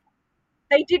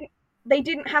 they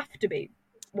didn't have to be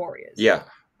warriors. Yeah.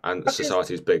 And Because,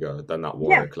 society is bigger than that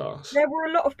warrior class. There were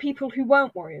a lot of people who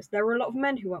weren't warriors. There were a lot of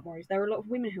men who weren't warriors. There were a lot of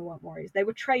women who weren't warriors. They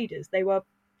were traders. They were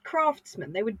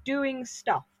craftsmen. They were doing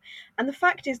stuff. And the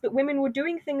fact is that women were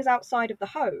doing things outside of the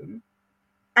home,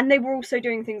 and they were also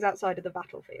doing things outside of the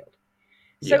battlefield.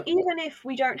 So even if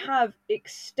we don't have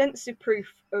extensive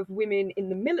proof of women in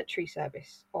the military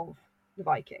service of the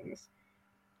Vikings,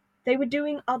 they were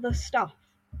doing other stuff,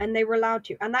 and they were allowed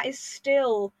to. And that is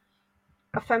still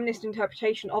a feminist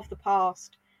interpretation of the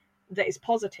past that is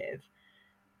positive,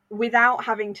 without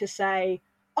having to say,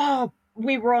 oh,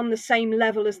 we were on the same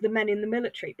level as the men in the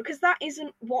military, because that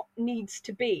isn't what needs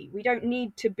to be. We don't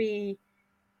need to be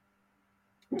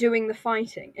doing the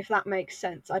fighting, if that makes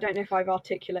sense. I don't know if I've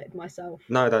articulated myself.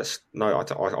 No,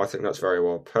 I think that's very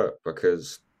well put,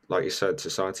 because like you said,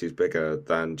 society is bigger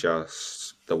than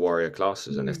just the warrior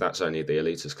classes, and if that's only the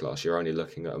elitist class, you're only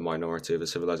looking at a minority of a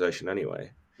civilization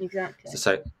anyway. Exactly.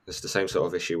 It's the same sort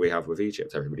of issue we have with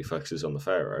Egypt. Everybody focuses on the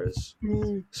pharaohs.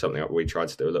 Something that we tried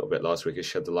to do a little bit last week is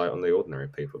shed the light on the ordinary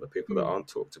people, the people that aren't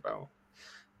talked about.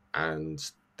 And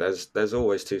there's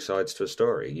always two sides to a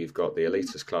story. You've got the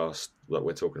elitist class that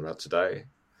we're talking about today,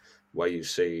 where you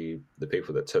see the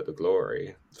people that took the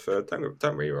glory for, don't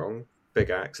get me wrong,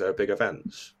 big acts, they're big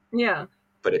events. Yeah.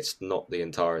 But it's not the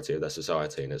entirety of their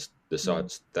society, and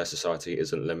their society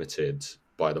isn't limited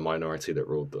by the minority that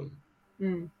ruled them.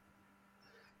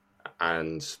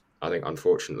 And I think,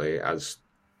 unfortunately, as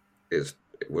is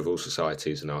with all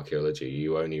societies in archaeology,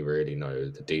 you only really know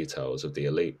the details of the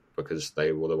elite because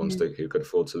they were the ones who could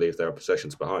afford to leave their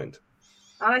possessions behind.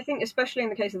 And I think, especially in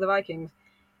the case of the Vikings,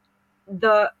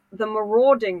 the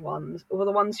marauding ones were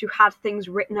the ones who had things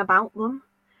written about them,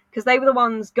 because they were the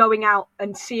ones going out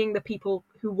and seeing the people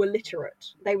who were literate.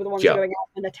 They were the ones going out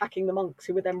and attacking the monks,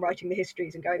 who were then writing the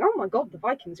histories and going, oh my god, the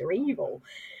Vikings are evil.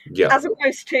 As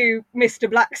opposed to Mr.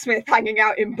 Blacksmith hanging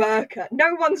out in Burka.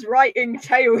 No one's writing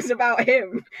tales about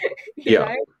him. you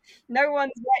know? No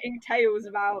one's writing tales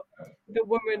about the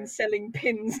woman selling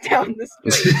pins down the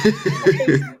street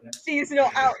because she's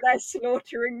not out there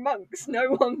slaughtering monks.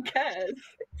 No one cares.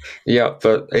 Yeah,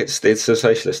 but it's the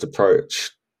socialist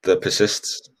approach that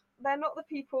persists. They're not the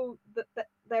people that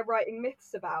they're writing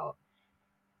myths about.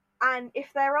 And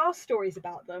if there are stories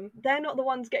about them, they're not the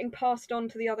ones getting passed on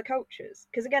to the other cultures.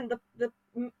 Because again, the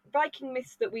Viking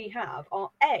myths that we have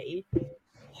are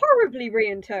horribly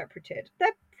reinterpreted. They're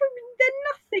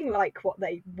nothing like what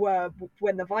they were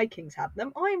when the Vikings had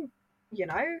them.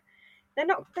 They're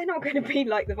not going to be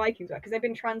like the Vikings were, because they've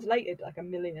been translated like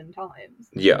 1 million times.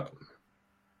 Yeah.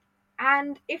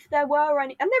 And if there were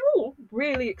any, and they're all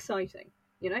really exciting,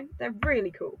 they're really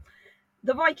cool.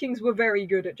 The Vikings were very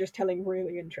good at just telling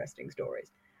really interesting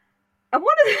stories. And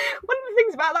one of the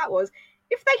things about that was,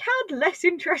 if they had less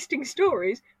interesting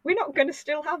stories, we're not going to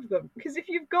still have them. Because if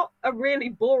you've got a really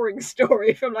boring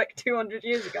story from like 200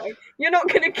 years ago, you're not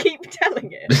going to keep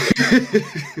telling it.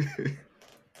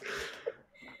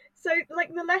 So,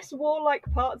 like, the less warlike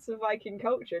parts of Viking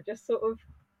culture just sort of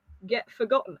get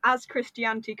forgotten. As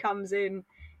Christianity comes in,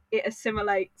 it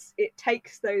assimilates, it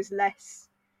takes those less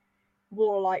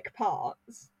warlike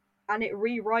parts, and it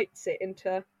rewrites it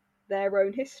into their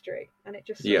own history, and it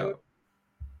just Yeah.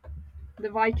 the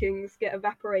Vikings get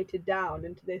evaporated down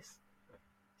into this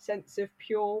sense of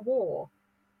pure war.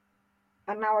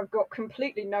 And now I've got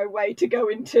completely no way to go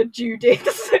into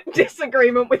Judith's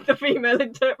disagreement with the female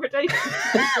interpretation.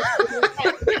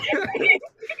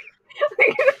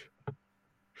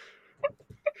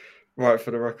 Right,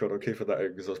 for the record, I'll keep it that in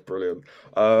because that's brilliant.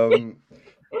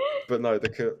 But no,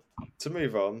 to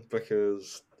move on,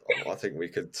 because I think we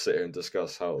could sit here and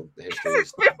discuss how history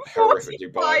is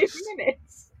horrifically biased.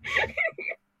 Minutes.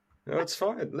 No, it's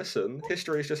fine. Listen,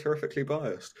 history is just horrifically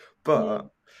biased. But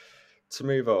to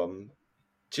move on,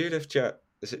 Judith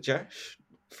is it Jesh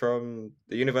from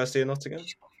the University of Nottingham?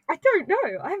 I don't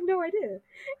know. I have no idea.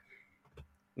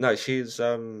 No, she's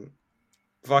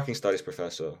Viking Studies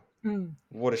professor.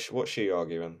 What's she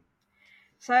arguing?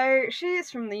 So she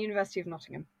is from the University of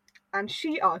Nottingham, and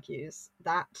she argues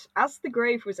that as the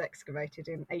grave was excavated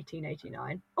in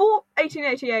 1889, or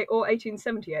 1888, or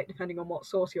 1878, depending on what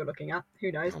source you're looking at,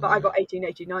 who knows, but I got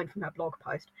 1889 from her blog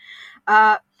post,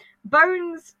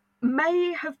 bones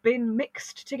may have been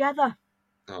mixed together.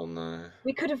 Oh no.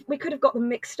 We could have got them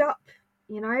mixed up,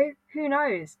 you know? Who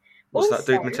knows? Was that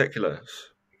dude meticulous?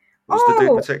 Was the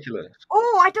dude meticulous?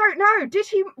 Oh, I don't know. Did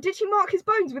he mark his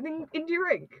bones with India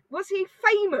ink? Was he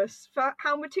famous for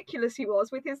how meticulous he was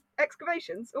with his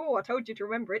excavations? Oh, I told you to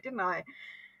remember it, didn't I?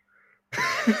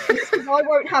 I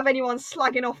won't have anyone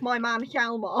slagging off my man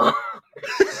Hjalmar.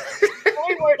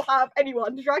 I won't have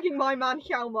anyone dragging my man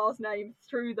Hjalmar's name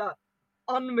through the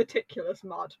unmeticulous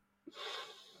mud.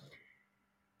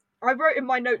 I wrote in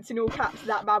my notes in all caps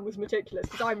that man was meticulous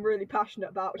because I'm really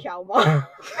passionate about Hjalmar.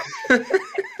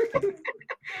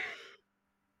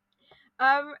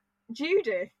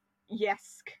 Judith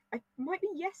Jesk, it might be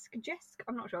Jesk,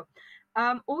 I'm not sure,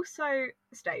 also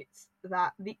states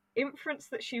that the inference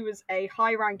that she was a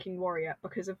high-ranking warrior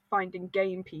because of finding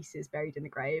game pieces buried in the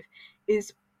grave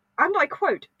is, and I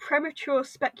quote, premature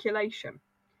speculation,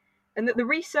 and that the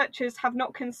researchers have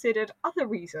not considered other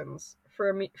reasons for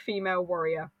a female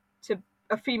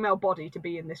body to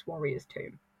be in this warrior's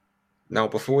tomb. Now,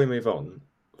 before we move on,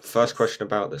 first question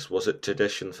about this, was it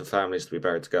tradition for families to be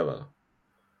buried together?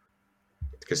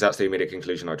 Because that's the immediate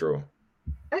conclusion I draw.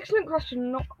 Excellent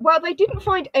question. Well, they didn't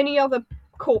find any other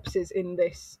corpses in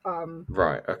this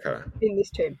right, okay. In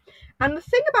this tomb. And the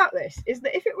thing about this is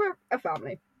that if it were a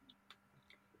family,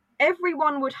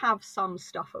 everyone would have some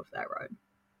stuff of their own.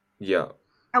 Yeah.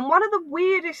 And one of the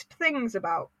weirdest things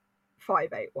about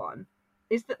 581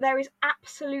 is that there is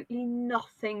absolutely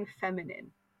nothing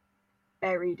feminine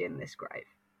buried in this grave.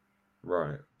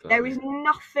 Right. There is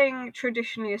nothing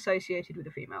traditionally associated with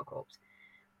a female corpse.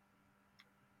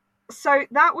 So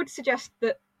that would suggest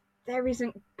that there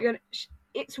isn't gonna...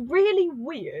 It's really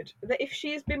weird that if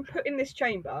she has been put in this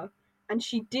chamber and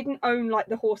she didn't own, like,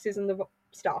 the horses and the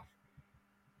stuff,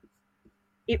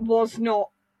 it was not...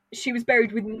 She was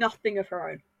buried with nothing of her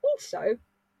own. Also,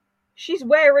 she's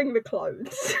wearing the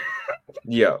clothes.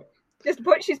 Yeah. Just the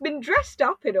point, she's been dressed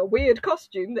up in a weird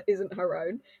costume that isn't her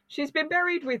own. She's been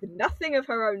buried with nothing of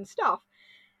her own stuff.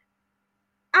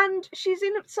 And she's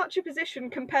in such a position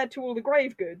compared to all the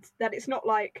grave goods that it's not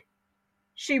like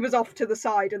she was off to the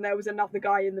side and there was another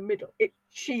guy in the middle.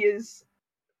 She is...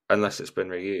 Unless it's been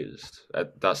reused.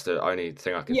 That's the only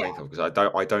thing I can think of, because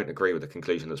I don't agree with the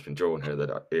conclusion that's been drawn here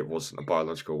that it wasn't a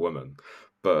biological woman.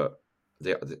 But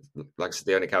the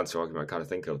only counter argument I kind of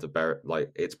think of,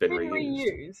 it's been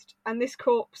reused. And this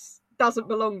corpse doesn't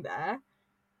belong there.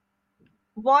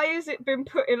 Why has it been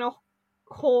put in a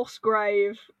horse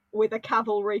grave with a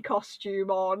cavalry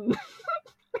costume on?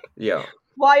 Yeah.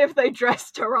 Why have they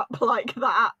dressed her up like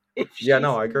that?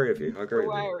 I agree with you.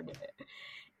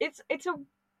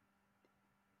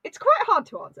 It's quite hard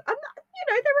to answer. And,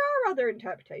 there are other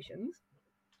interpretations.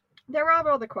 There are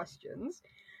other questions.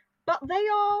 But they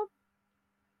are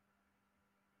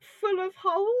full of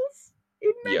holes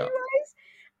in many ways.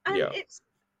 And it's,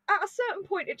 at a certain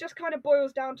point, it just kind of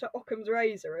boils down to Occam's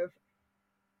razor of,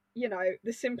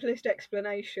 the simplest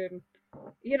explanation.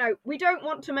 We don't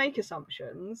want to make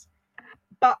assumptions,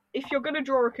 but if you're going to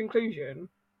draw a conclusion,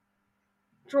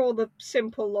 draw the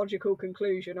simple logical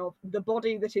conclusion of the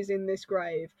body that is in this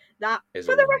grave that,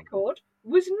 for the record,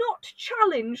 was not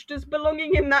challenged as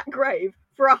belonging in that grave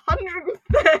for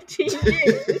 130 years.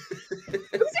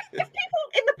 Because if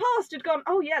people in the past had gone,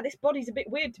 oh yeah, this body's a bit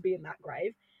weird to be in that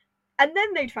grave, and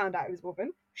then they'd found out it was a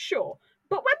woman, sure.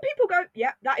 But when people go,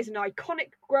 yeah, that is an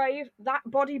iconic grave, that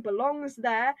body belongs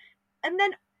there, and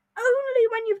then only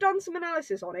when you've done some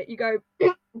analysis on it, you go,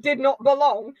 did not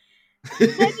belong, then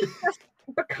it just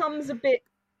becomes a bit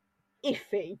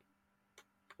iffy,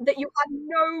 that you had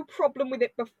no problem with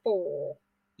it before.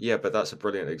 Yeah, but that's a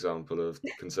brilliant example of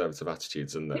conservative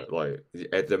attitudes, isn't it? Like,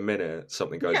 at the minute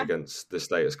something goes Yeah. against the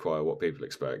status quo, what people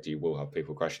expect, you will have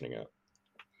people questioning it.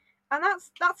 And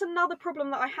that's another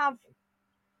problem that I have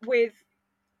with,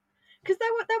 because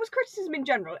there was criticism in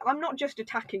general. I'm not just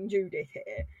attacking Judith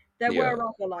here. There Yeah, were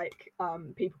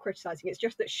other people criticizing. It's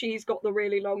just that she's got the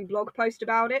really long blog post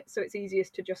about it, so it's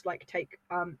easiest to just like take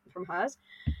from hers.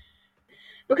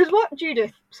 Because what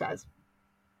Judith says,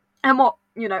 and what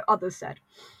others said,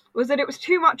 was that it was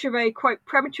too much of a quote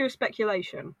premature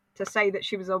speculation to say that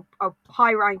she was a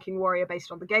high-ranking warrior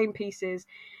based on the game pieces.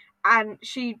 And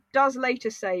she does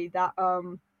later say that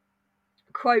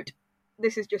quote,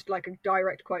 this is just like a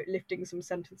direct quote, lifting some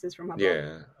sentences from her blog.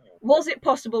 yeah, Was it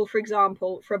possible, for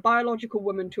example, for a biological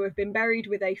woman to have been buried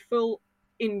with a full,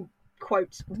 in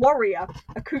quotes, warrior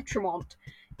accoutrement,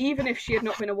 even if she had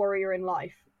not been a warrior in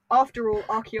life? After all,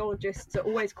 archaeologists are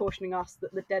always cautioning us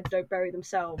that the dead don't bury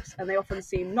themselves, and they often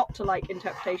seem not to like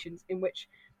interpretations in which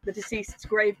the deceased's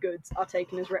grave goods are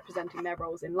taken as representing their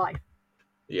roles in life.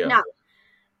 yeah. Now,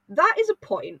 that is a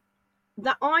point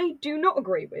that I do not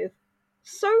agree with,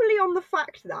 solely on the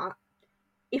fact that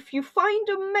if you find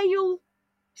a male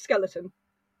skeleton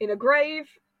in a grave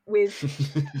with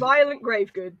violent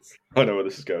grave goods, I know where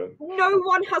this is going. no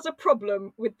one has a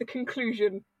problem with the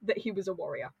conclusion that he was a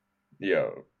warrior. Yeah,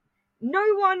 No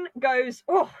one goes,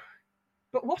 oh,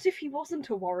 but what if he wasn't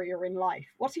a warrior in life?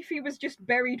 What if he was just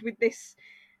buried with this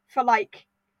for like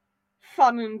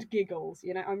fun and giggles?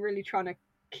 I'm really trying to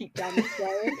keep down the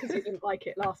swearing because we didn't like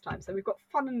it last time. So we've got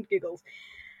fun and giggles.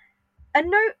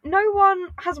 And no one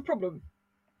has a problem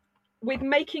with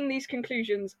making these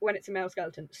conclusions when it's a male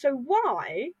skeleton. So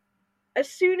why, as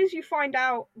soon as you find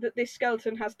out that this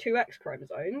skeleton has 2 X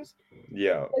chromosomes,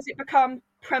 yeah, does it become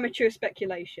premature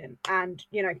speculation and,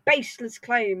 baseless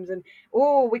claims and,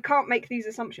 oh, we can't make these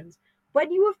assumptions?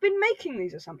 When you have been making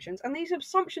these assumptions, and these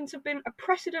assumptions have been a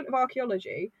precedent of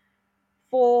archaeology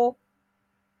for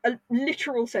a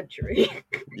literal century.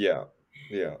 yeah.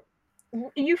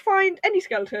 You find any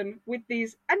skeleton with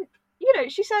these, and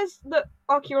she says that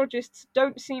archaeologists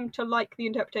don't seem to like the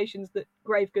interpretations that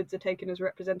grave goods are taken as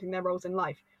representing their roles in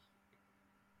life.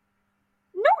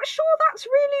 Not sure that's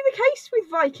really the case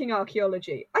with Viking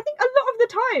archaeology. I think a lot of the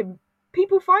time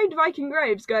people find Viking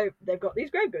graves, go, they've got these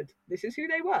grave goods, this is who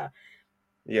they were.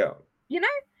 Yeah.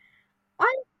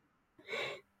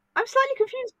 I'm slightly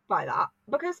confused by that,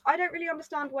 because I don't really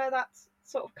understand where that's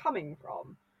sort of coming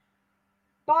from.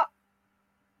 But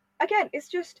again, it's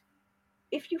just,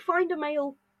 if you find a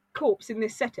male corpse in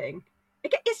this setting,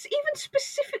 again, it's even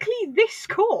specifically this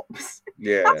corpse.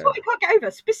 Yeah. That's what I can't get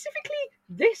over. Specifically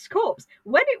this corpse.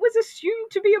 When it was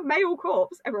assumed to be a male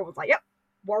corpse, everyone was like, yep,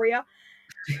 warrior.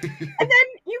 And then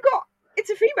you got, it's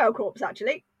a female corpse,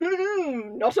 actually.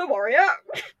 Not a warrior.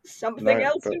 Something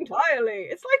else entirely.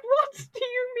 It's like, what do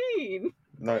you mean?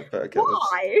 No, but again,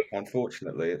 why?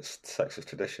 Unfortunately, it's sexist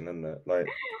tradition, isn't it? Like,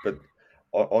 but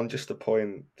on just the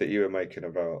point that you were making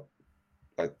about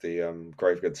like the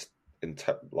grave goods,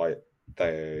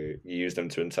 they use them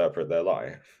to interpret their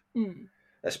life,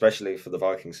 especially for the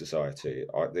Viking society.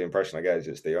 The impression I get is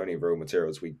it's the only real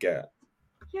materials we get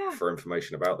for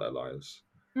information about their lives.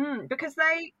 Because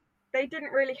they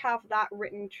didn't really have that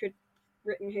written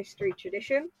history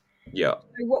tradition. Yeah.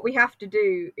 So what we have to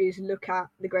do is look at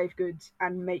the grave goods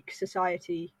and make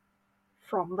society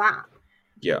from that.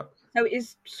 Yeah. So it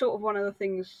is sort of one of the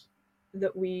things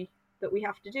that we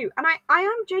have to do. And I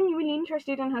am genuinely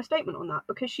interested in her statement on that,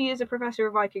 because she is a professor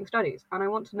of Viking studies, and I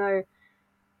want to know,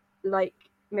 like,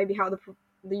 maybe how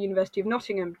the University of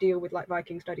Nottingham deal with like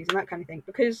Viking studies and that kind of thing.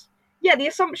 Because the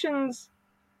assumptions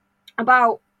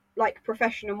about like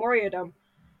profession and warriordom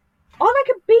are like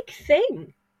a big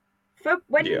thing for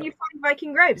when you find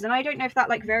Viking graves, and I don't know if that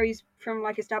like varies from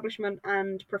like establishment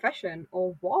and profession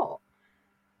or what,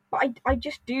 but I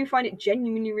just do find it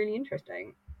genuinely really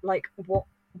interesting, like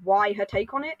why her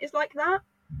take on it is like that,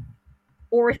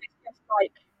 or if it's just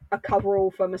like a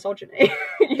coverall for misogyny.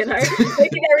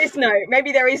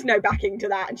 maybe there is no backing to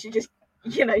that, and she just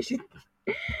she's.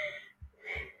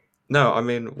 No, I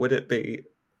mean, would it be?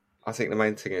 I think the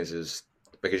main thing is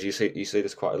because you see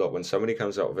this quite a lot when somebody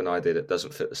comes up with an idea that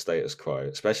doesn't fit the status quo,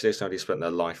 especially if somebody spent their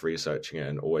life researching it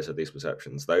and always had these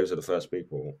perceptions. Those are the first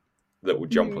people that will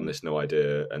jump on this new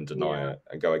idea and deny it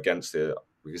and go against it,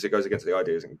 because it goes against the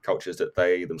ideas and cultures that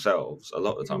they themselves a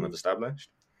lot of the time have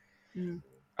established. And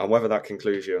whether that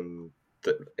conclusion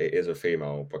that it is a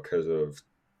female because of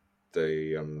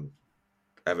the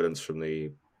evidence from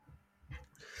the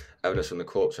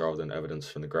corpse rather than evidence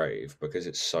from the grave, because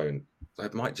it's so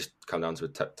it might just come down to a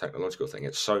technological thing.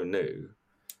 It's so new.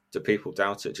 Do people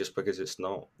doubt it just because it's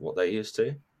not what they're used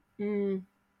to? Mm.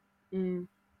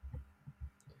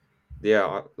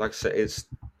 Yeah, like I said,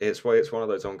 it's one of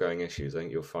those ongoing issues. I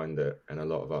think you'll find it in a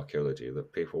lot of archaeology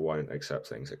that people won't accept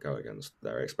things that go against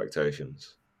their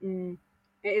expectations. It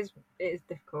is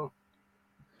difficult.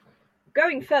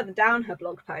 Going further down her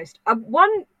blog post,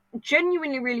 one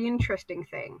genuinely really interesting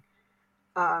thing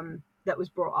that was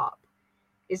brought up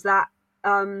is that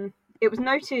it was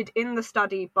noted in the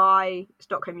study by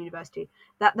Stockholm University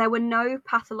that there were no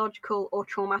pathological or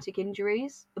traumatic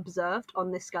injuries observed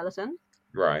on this skeleton.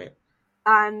 Right.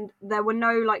 And there were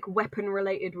no like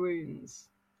weapon-related wounds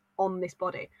on this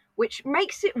body, which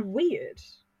makes it weird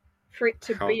for it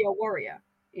to How be a warrior,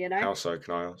 you know? how so?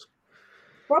 Can I ask?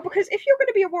 Well, because if you're going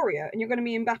to be a warrior and you're going to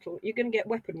be in battle, you're going to get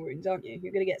weapon wounds, aren't you?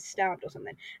 You're going to get stabbed or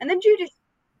something. And then Judith,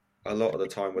 A lot of the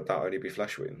time, would that only be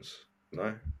flesh wounds?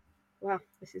 No. wow,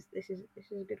 this is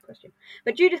a good question.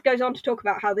 But Judith goes on to talk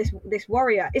about how this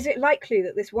warrior, is it likely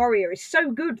that this warrior is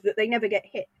so good that they never get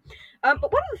hit? But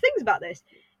one of the things about this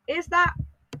is that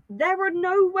there are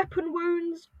no weapon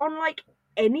wounds on like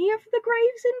any of the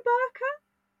graves in Burka,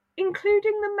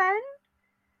 including the men.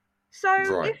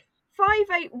 So Right. if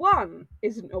 581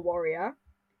 isn't a warrior,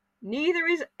 neither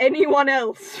is anyone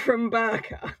else from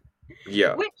Burka.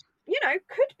 Yeah. Which,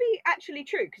 could be actually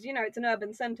true, because, it's an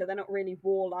urban centre, they're not really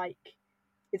warlike.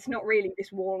 It's not really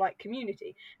this warlike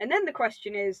community. And then the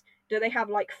question is, do they have,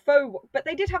 like, but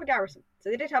they did have a garrison. So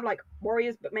they did have, like,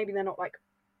 warriors, but maybe they're not, like,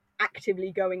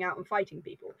 actively going out and fighting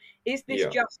people. Is this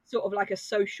just sort of like a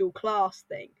social class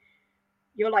thing?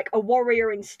 You're, like, a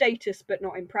warrior in status, but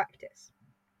not in practice.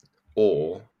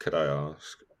 Or, could I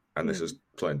ask, and this is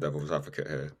playing devil's advocate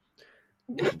here,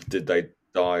 did they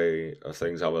die of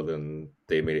things other than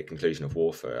the immediate conclusion of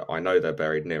warfare? I know they're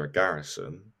buried near a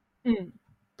garrison,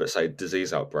 but say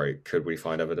disease outbreak, could we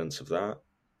find evidence of that?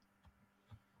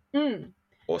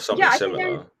 Or something similar?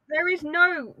 Think there is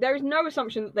no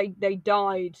assumption that they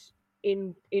died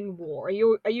in war. Are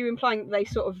you implying that they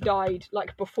sort of died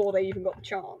like before they even got the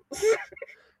chance?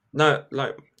 No,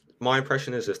 like my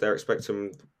impression is if they're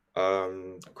expecting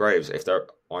graves,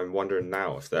 I'm wondering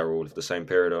now if they're all of the same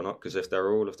period or not. Because if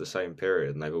they're all of the same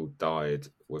period and they've all died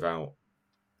without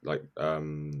like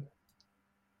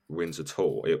wins at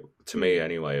all, to me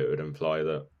anyway, it would imply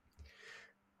that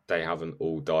they haven't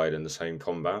all died in the same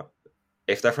combat.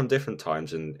 If they're from different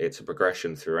times and it's a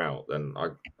progression throughout, then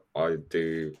I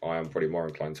am probably more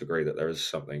inclined to agree that there is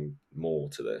something more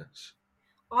to this.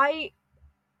 I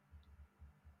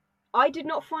did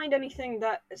not find anything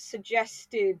that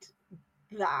suggested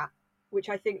that, which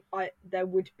I think there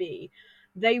would be.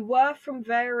 They were from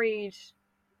varied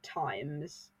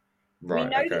times. Right. We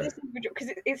know that this individual,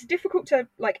 because it's difficult to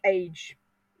like age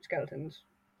skeletons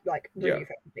like really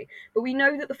effectively, but we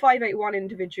know that the 581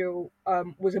 individual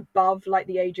was above like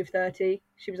the age of 30.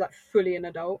 She was like fully an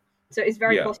adult, so it's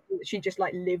very possible that she just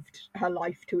like lived her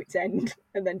life to its end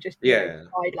and then just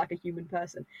died like a human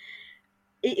person.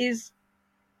 It is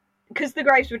because the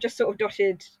graves were just sort of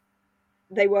dotted.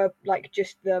 They were like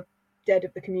just the dead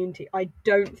of the community. I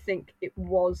don't think it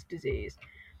was disease.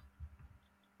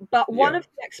 But one of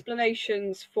the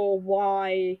explanations for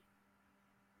why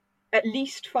at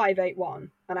least 581,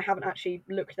 and I haven't actually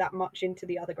looked that much into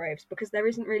the other graves because there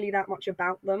isn't really that much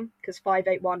about them, because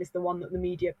 581 is the one that the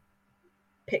media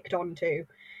picked onto.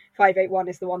 581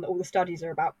 is the one that all the studies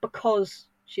are about because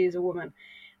she is a woman.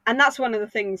 And that's one of the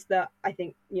things that I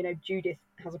think, Judith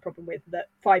has a problem with, that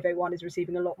 581 is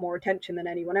receiving a lot more attention than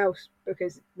anyone else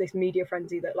because this media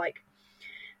frenzy that, like,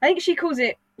 I think she calls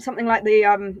it something like the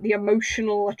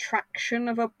emotional attraction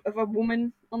of a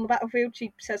woman on the battlefield.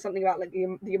 She says something about like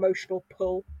the emotional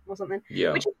pull or something,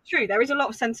 which is true. There is a lot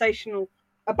of sensational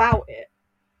about it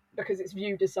because it's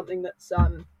viewed as something that's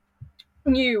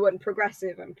new and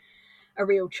progressive and a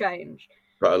real change.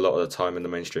 But a lot of the time in the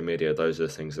mainstream media, those are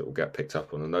the things that will get picked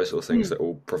up on, and those are the things that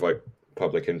will provoke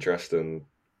public interest and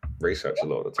research a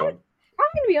lot of the time. I'm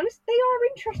going to be honest; they are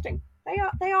interesting.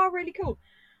 They are really cool.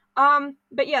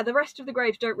 But yeah, the rest of the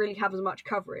graves don't really have as much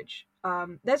coverage.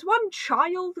 There's one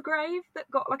child grave that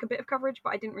got like a bit of coverage,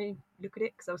 but I didn't really look at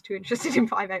it because I was too interested in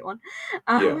 581.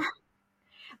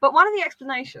 But one of the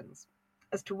explanations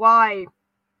as to why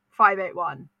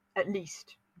 581 at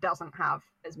least doesn't have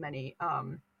as many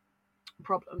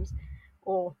problems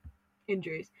or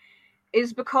injuries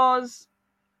is because,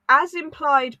 as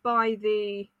implied by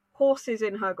the horses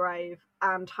in her grave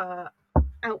and her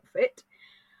outfit,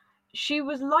 she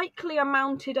was likely a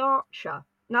mounted archer.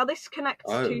 Now, this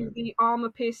connects to the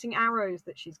armor-piercing arrows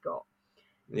that she's got.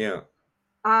 Yeah.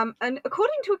 And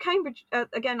according to a Cambridge,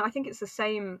 again, I think it's the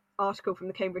same article from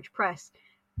the Cambridge Press,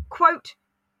 quote,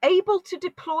 able to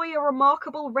deploy a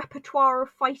remarkable repertoire of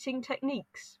fighting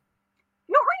techniques.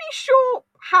 Not really sure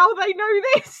how they know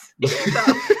this either.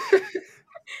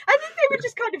 I think they were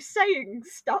just kind of saying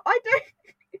stuff. I don't.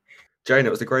 Jane,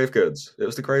 it was the grave goods. It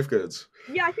was the grave goods.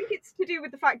 Yeah, I think it's to do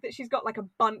with the fact that she's got like a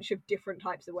bunch of different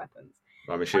types of weapons.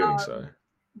 I'm assuming so.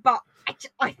 But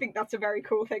I think that's a very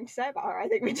cool thing to say about her. I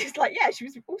think we're just like, yeah, she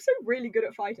was also really good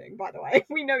at fighting, by the way.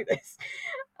 We know this.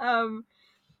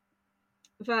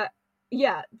 But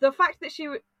yeah, the fact that she,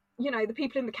 the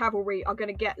people in the cavalry are going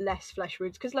to get less flesh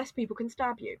wounds because less people can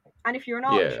stab you. And if you're an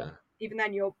archer, even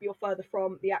then you're further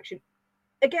from the action.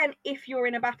 Again, if you're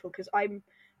in a battle, because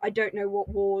I don't know what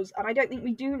wars, and I don't think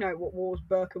we do know what wars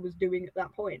Burka was doing at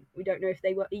that point. We don't know if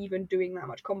they were even doing that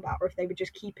much combat, or if they were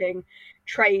just keeping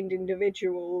trained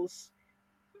individuals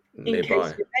in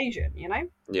case of invasion,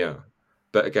 Yeah.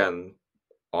 But again,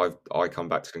 I come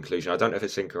back to the conclusion. I don't know if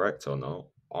it's incorrect or not.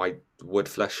 Would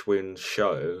flesh wounds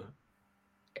show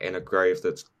in a grave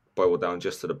that's boiled down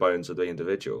just to the bones of the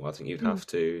individual? I think you'd have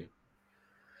to.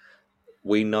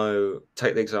 We know.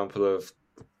 Take the example of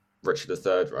Richard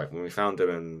III, right? When we found him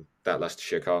in that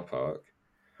Leicestershire car park,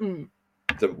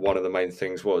 one of the main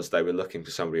things was they were looking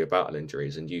for somebody with battle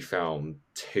injuries, and you found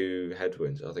 2 head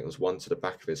wounds. I think it was one to the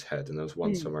back of his head, and there was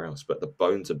one somewhere else. But the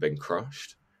bones had been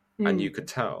crushed, and you could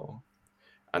tell,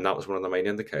 and that was one of the main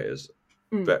indicators.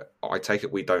 But I take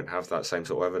it we don't have that same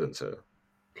sort of evidence here.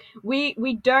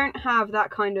 We don't have that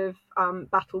kind of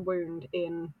battle wound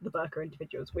in the Burka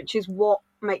individuals, which is what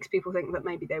makes people think that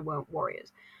maybe they weren't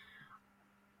warriors.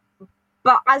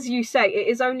 But as you say, it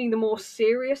is only the more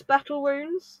serious battle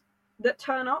wounds that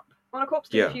turn up on a corpse.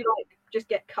 Because if you just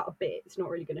get cut a bit, it's not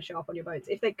really going to show up on your bones.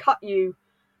 If they cut you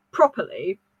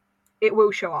properly, it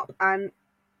will show up. And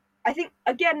I think,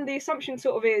 again, the assumption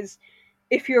sort of is,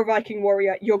 if you're a Viking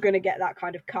warrior, you're going to get that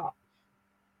kind of cut.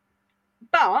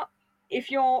 But if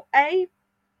you're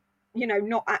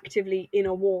not actively in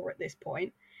a war at this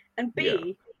point, and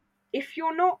B, if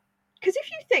you're not, because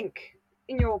if you think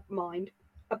in your mind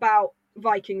about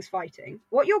Vikings fighting,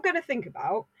 what you're going to think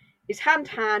about is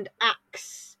hand-to-hand,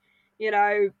 axe,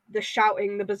 the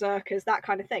shouting, the berserkers, that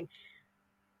kind of thing.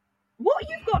 What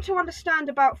you've got to understand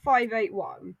about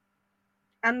 581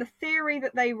 and the theory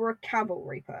that they were a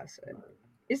cavalry person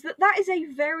is that is a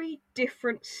very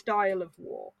different style of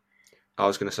war. I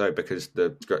was going to say, because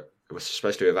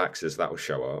especially with axes, that will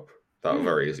show up. That will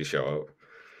very easily show up.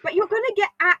 But you're going to get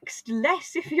axed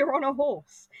less if you're on a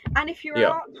horse, and if you're an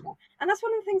archer. And that's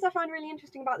one of the things I find really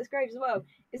interesting about this grave as well,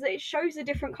 is that it shows a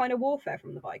different kind of warfare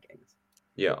from the Vikings.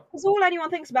 Yeah. Because all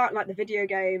anyone thinks about, like the video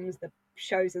games, the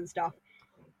shows and stuff,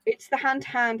 it's the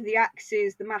hand-to-hand, the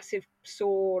axes, the massive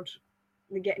sword,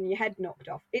 the getting your head knocked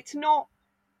off. It's not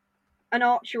an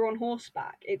archer on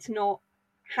horseback. It's not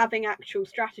having actual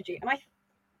strategy. And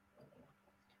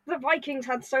the Vikings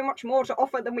had so much more to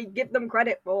offer than we give them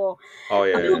credit for. Oh,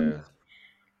 yeah.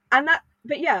 And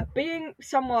being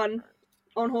someone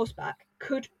on horseback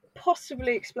could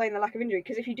possibly explain the lack of injury,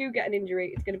 because if you do get an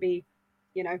injury, it's going to be,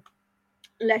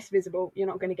 less visible. You're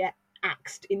not going to get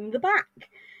axed in the back,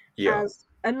 as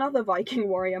another Viking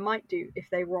warrior might do if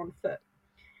they were on foot.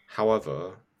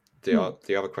 However,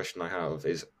 the other question I have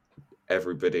is,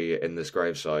 everybody in this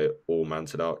gravesite all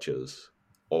mounted archers,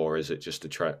 or is it just a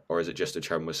trend? Or is it just a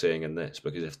trend we're seeing in this?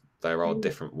 Because if there are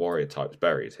different warrior types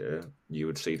buried here, you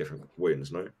would see different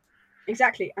wounds, no?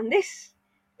 Exactly, and this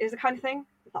is the kind of thing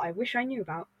that I wish I knew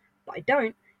about, but I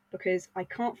don't, because I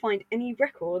can't find any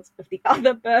records of the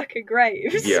other Burka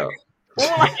graves. Yeah.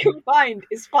 All I can find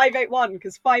is 581,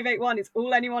 because 581 is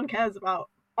all anyone cares about.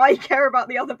 I care about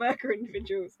the other Burka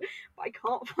individuals, but I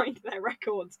can't find their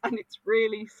records, and it's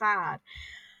really sad.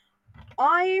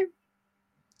 I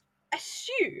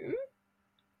assume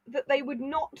that they would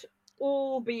not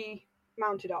all be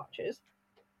mounted archers.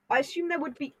 I assume there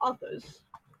would be others.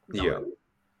 No. Yeah.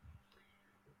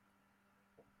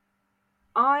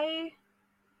 I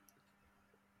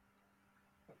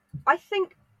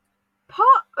think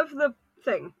part of the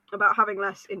thing about having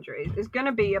less injuries is going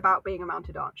to be about being a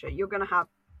mounted archer. You're going to have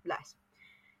less.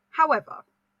 However,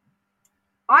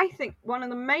 I think one of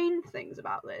the main things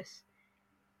about this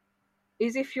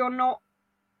is if you're not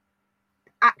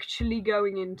actually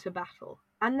going into battle.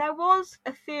 And there was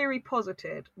a theory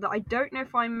posited that I don't know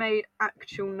if I made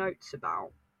actual notes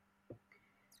about,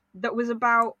 that was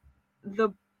about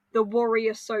the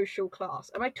warrior social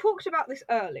class. And I talked about this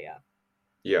earlier.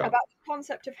 Yeah. About the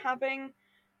concept of having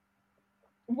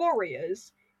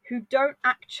warriors who don't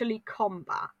actually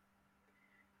combat.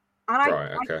 And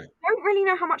I don't really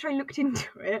know how much I looked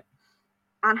into it,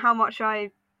 and how much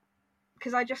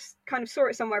because I just kind of saw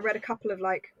it somewhere, read a couple of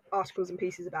like articles and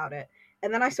pieces about it,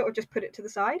 and then I sort of just put it to the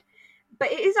side.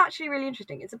 But it is actually really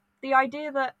interesting. It's the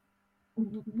idea that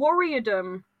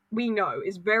warriordom, we know,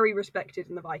 is very respected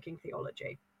in the Viking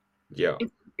theology. Yeah.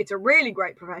 It's a really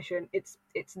great profession. It's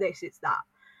this, it's that.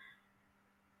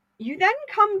 You then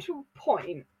come to a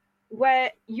point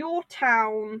where your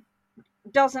town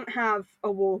doesn't have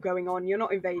a war going on, you're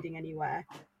not invading anywhere,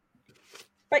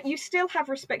 but you still have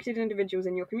respected individuals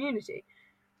in your community.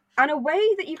 And a way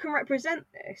that you can represent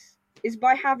this is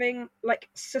by having like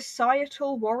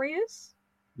societal warriors.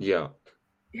 Yeah.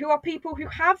 Who are people who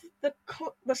have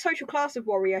the social class of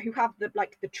warrior, who have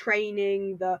the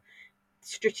training, the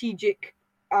strategic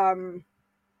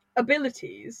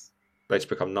abilities. They just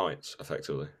become knights,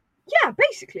 effectively. Yeah,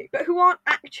 basically, but who aren't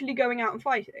actually going out and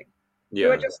fighting. Yeah.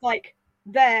 Who are just like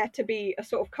there to be a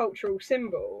sort of cultural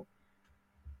symbol,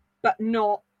 but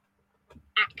not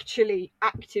actually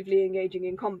actively engaging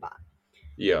in combat.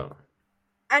 Yeah.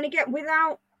 And again,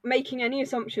 without making any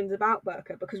assumptions about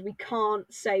Burka, because we can't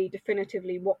say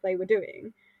definitively what they were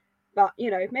doing, but, you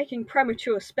know, making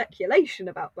premature speculation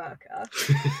about Burka,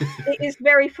 it is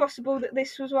very possible that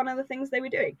this was one of the things they were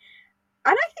doing.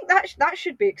 And I think that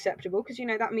should be acceptable, because, you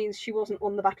know, that means she wasn't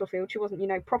on the battlefield, she wasn't, you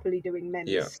know, properly doing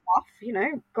men's stuff, you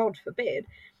know, God forbid.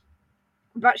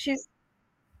 But she's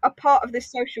a part of this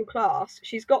social class,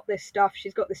 she's got this stuff,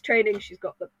 she's got this training, she's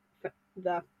got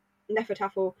the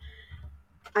Nefertafel,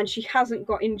 and she hasn't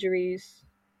got injuries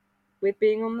with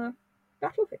being on the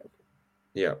battlefield.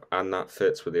 Yeah, and that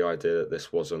fits with the idea that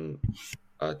this wasn't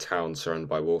a town surrounded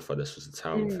by warfare, this was a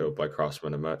town filled by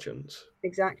craftsmen and merchants.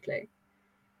 Exactly.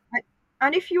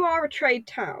 And if you are a trade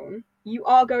town, you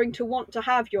are going to want to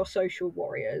have your social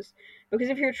warriors, because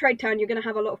if you're a trade town, you're going to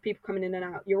have a lot of people coming in and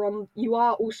out. You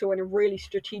are also in a really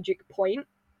strategic point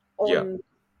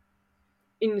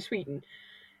in Sweden.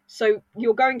 So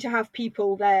you're going to have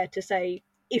people there to say,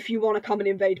 if you want to come and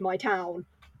invade my town,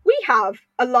 we have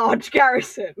a large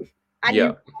garrison,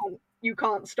 and you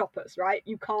can't stop us, right?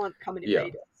 You can't come and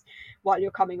invade us while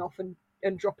you're coming off and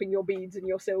dropping your beads and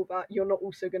your silver. You're not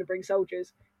also going to bring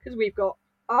soldiers, because we've got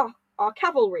our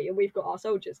cavalry and we've got our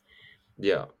soldiers.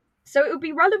 Yeah. So it would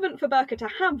be relevant for Burka to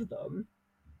have them,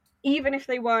 even if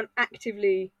they weren't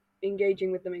actively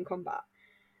engaging with them in combat.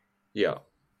 Yeah.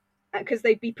 Because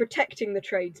they'd be protecting the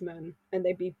tradesmen, and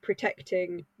they'd be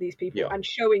protecting these people and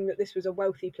showing that this was a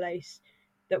wealthy place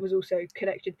that was also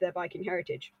connected to their Viking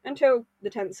heritage, until the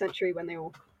 10th century, when they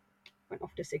all went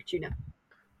off to Sigtuna.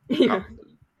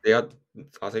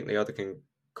 I think the other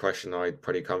question I'd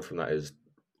probably come from that is,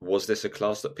 was this a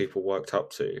class that people worked up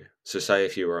to? So say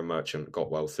if you were a merchant, got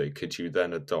wealthy, could you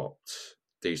then adopt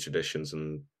these traditions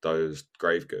and those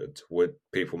grave goods? Would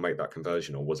people make that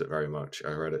conversion, or was it very much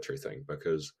a hereditary thing?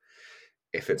 Because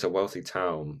if it's a wealthy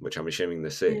town, which I'm assuming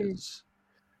this is,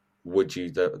 would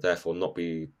you therefore not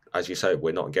be, as you say,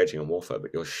 we're not engaging in warfare,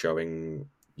 but you're showing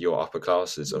your upper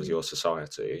classes of your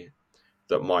society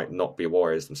that might not be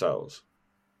warriors themselves?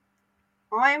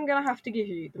 I am going to have to give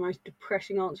you the most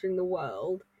depressing answer in the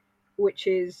world, which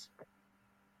is,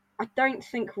 I don't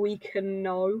think we can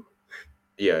know.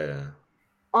 Yeah.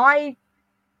 I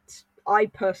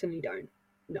personally don't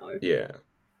know. Yeah.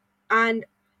 And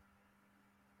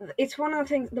it's one of the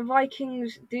things, the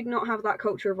Vikings did not have that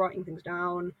culture of writing things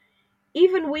down.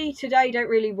 Even we today don't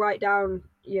really write down,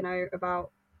 you know,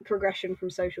 about progression from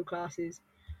social classes.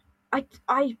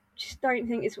 I just don't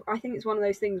think I think it's one of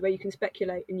those things where you can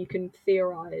speculate and you can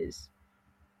theorize.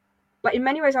 But in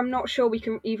many ways, I'm not sure we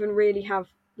can even really have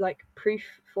like proof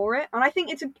for it. And I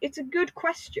think it's a good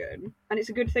question, and it's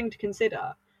a good thing to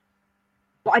consider.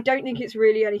 But I don't think it's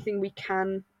really anything we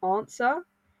can answer.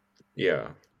 Yeah.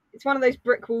 It's one of those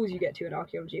brick walls you get to in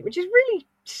archaeology, which is really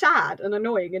sad and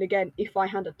annoying. And again, if I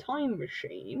had a time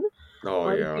machine, I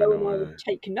would go and I would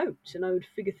take notes and I would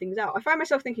figure things out. I find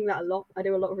myself thinking that a lot. I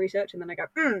do a lot of research and then I go,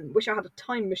 wish I had a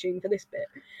time machine for this bit.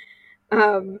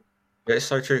 It's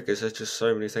so true, because there's just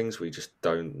so many things we just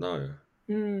don't know.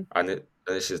 And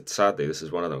this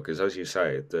is one of them, because as you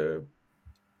say,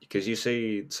 because you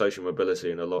see social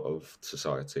mobility in a lot of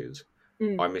societies.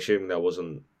 I'm assuming there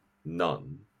wasn't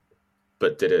none,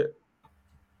 but did it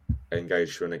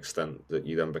engage to an extent that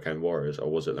you then became warriors, or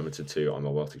was it limited to, I'm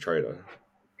a wealthy trader?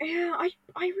 Yeah, I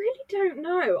really don't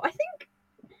know. I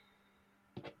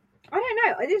don't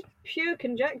know. It is pure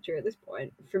conjecture at this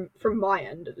point, from my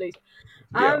end at least.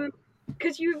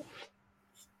 Because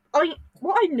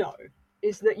what I know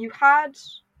is that you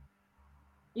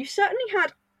certainly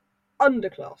had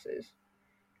underclasses,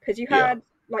 because you had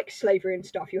like slavery and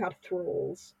stuff. You had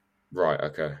thralls. Right.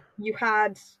 Okay. You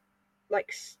had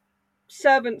like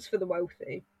servants for the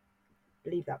wealthy. I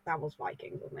believe that was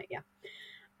Vikings, wasn't it? Yeah.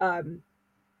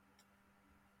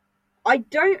 I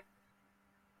don't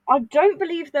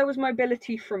believe there was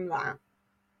mobility from that.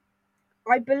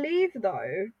 I believe,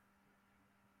 though,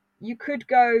 you could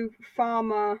go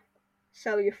farmer,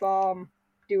 sell your farm,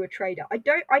 do a trader. I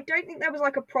don't think there was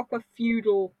like a proper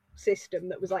feudal system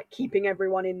that was like keeping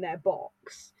everyone in their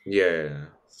box. Yeah.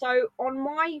 So on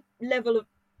my level of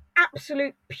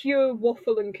absolute pure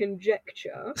waffle and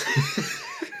conjecture,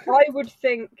 I would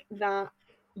think that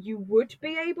you would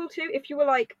be able to, if you were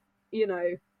like,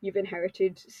 you've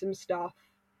inherited some stuff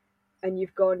and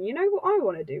you've gone, you know what I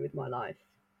want to do with my life?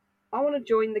 I want to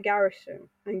join the garrison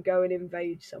and go and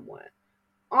invade somewhere.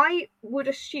 I would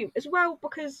assume as well,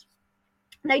 because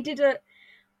they did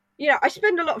I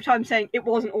spend a lot of time saying it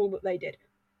wasn't all that they did.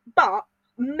 But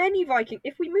many Viking,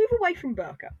 if we move away from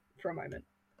Burka for a moment,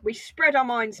 we spread our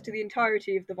minds to the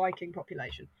entirety of the Viking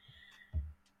population.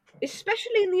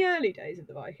 Especially in the early days of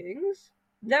the Vikings,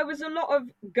 there was a lot of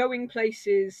going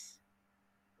places,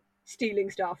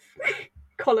 stealing stuff,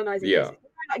 colonizing places.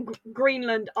 Like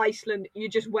Greenland, Iceland, you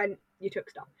just went, you took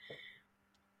stuff.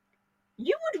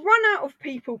 You would run out of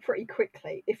people pretty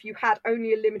quickly if you had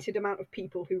only a limited amount of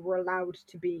people who were allowed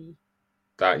to be.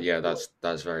 That's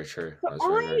very true. So That's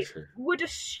very, very true. I would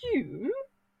assume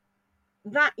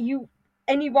that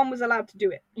anyone was allowed to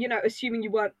do it. Assuming you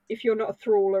weren't, if you're not a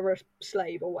thrall or a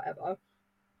slave or whatever.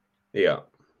 Yeah.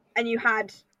 And you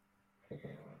had,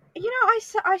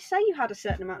 I say you had a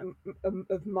certain amount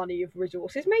of money, of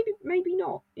resources. Maybe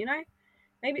not.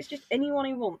 Maybe it's just anyone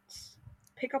who wants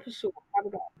pick up a sword, have a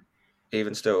go.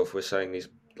 Even still, if we're saying these,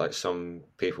 like, some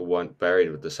people weren't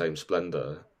buried with the same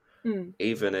splendor,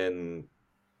 even in,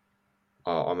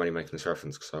 I'm only making this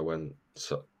reference because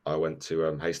I went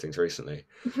to Hastings recently.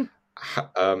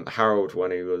 Harold,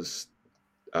 when he was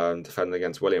defending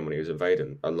against William when he was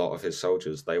invading, a lot of his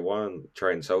soldiers, they weren't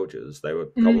trained soldiers; they were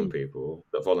common people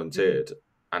that volunteered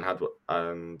and had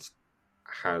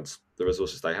the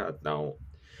resources they had. Now,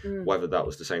 whether that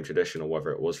was the same tradition or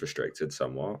whether it was restricted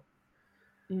somewhat,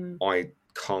 I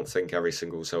can't think every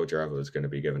single soldier ever is going to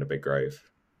be given a big grave.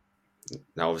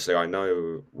 Now, obviously, I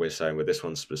know we're saying with this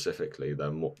one specifically,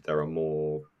 they're more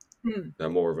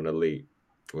of an elite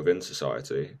within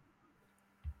society.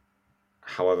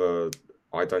 However,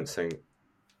 I don't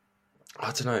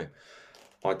know.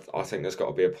 I think there's got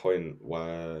to be a point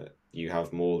where you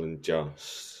have more than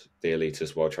just the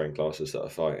elitist, well-trained classes that are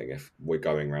fighting if we're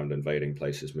going around invading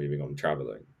places, moving on,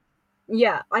 traveling.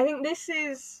 Yeah, I think this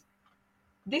is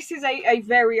a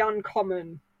very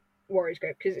uncommon warrior's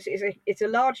grave, because it's a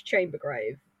large chamber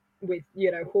grave with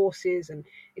horses, and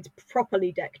it's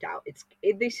properly decked out.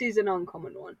 This is an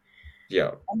uncommon one.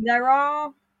 Yeah, and there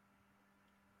are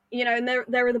and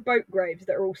there are the boat graves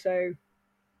that are also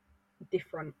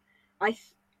different.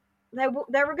 There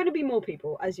are going to be more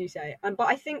people, as you say, but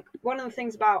I think one of the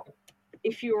things about,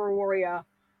 if you're a warrior,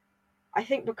 I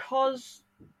think, because,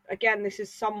 again, this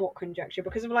is somewhat conjecture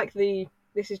because of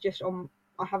this is just on.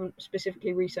 I haven't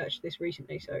specifically researched this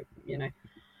recently, so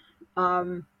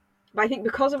but I think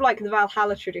because of the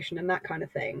Valhalla tradition and that kind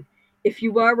of thing, if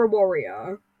you were a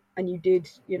warrior and you did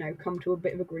come to a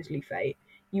bit of a grisly fate,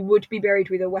 you would be buried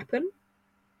with a weapon.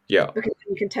 Yeah. Because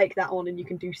you can take that on and you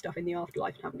can do stuff in the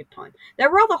afterlife and have a good time. There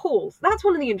are other halls. That's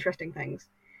one of the interesting things.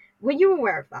 Were you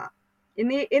aware of that? In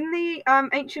the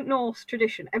ancient Norse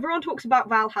tradition, everyone talks about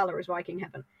Valhalla as Viking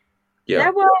heaven. Yeah.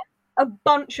 There were a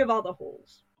bunch of other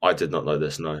halls. I did not know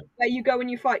this, no. Where you go and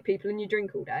you fight people and you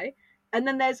drink all day. And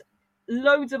then there's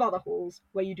loads of other halls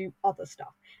where you do other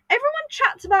stuff. Everyone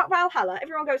chats about Valhalla.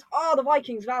 Everyone goes, oh, the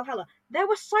Vikings, Valhalla. There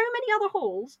were so many other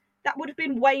halls that would have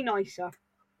been way nicer.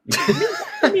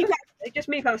 Just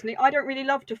me personally, I don't really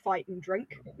love to fight and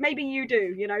drink. Maybe you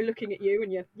do, looking at you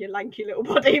and your lanky little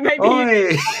body.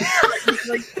 Maybe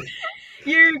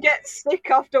you get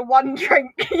sick after one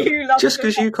drink. You love just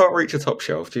because you can't reach a top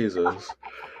shelf, Jesus.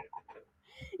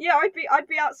 Yeah, I'd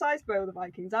be outsized by all the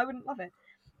Vikings. I wouldn't love it.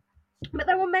 But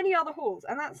there were many other halls,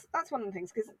 and that's one of the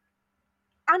things.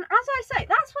 And as I say,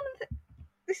 that's one of the.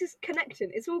 This is connecting.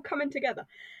 It's all coming together.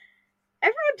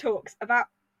 Everyone talks about,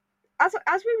 as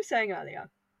we were saying earlier,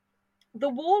 the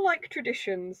warlike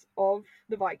traditions of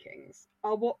the Vikings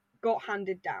are what got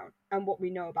handed down and what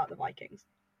we know about the Vikings.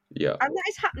 Yeah. And that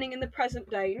is happening in the present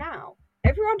day now.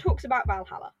 Everyone talks about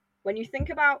Valhalla. When you think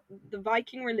about the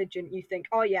Viking religion, you think,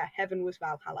 oh yeah, heaven was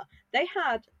Valhalla. They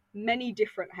had many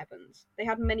different heavens. They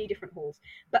had many different halls.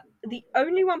 But the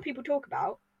only one people talk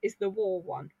about is the war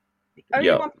one. The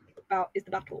only one people talk about is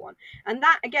the battle one. And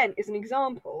that, again, is an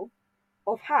example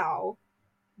of how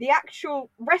the actual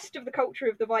rest of the culture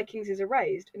of the Vikings is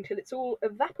erased until it's all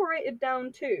evaporated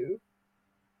down to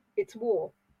it's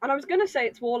war. And I was going to say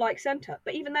it's warlike centre,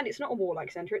 but even then it's not a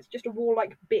warlike centre, it's just a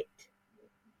warlike bit.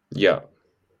 Yeah.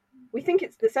 We think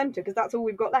it's the centre because that's all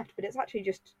we've got left, but it's actually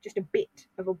just a bit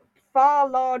of a far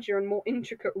larger and more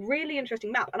intricate, really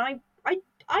interesting map. And I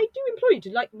do implore you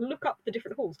to like look up the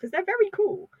different halls because they're very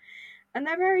cool and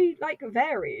they're very like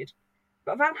varied.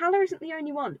 But Valhalla isn't the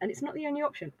only one, and it's not the only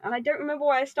option. And I don't remember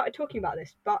why I started talking about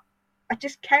this, but I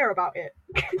just care about it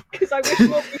because I wish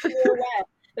more people were aware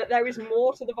that there is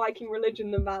more to the Viking religion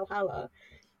than Valhalla,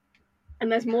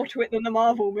 and there's more to it than the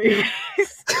Marvel movies.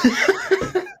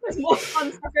 There's more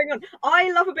fun stuff going on.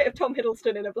 I love a bit of Tom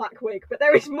Hiddleston in a black wig, but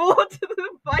there is more to the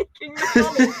Viking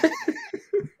mythology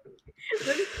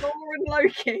than Thor and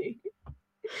Loki.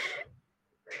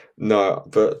 No,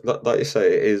 but like you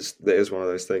say, it is one of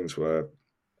those things where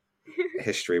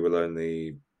history will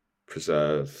only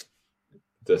preserve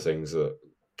the things that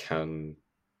can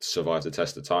survive the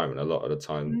test of time, and a lot of the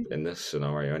time in this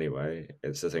scenario anyway,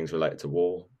 it's the things related to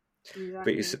war.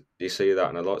 Exactly. But you see that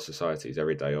in a lot of societies,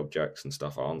 everyday objects and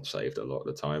stuff aren't saved a lot of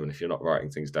the time, and if you're not writing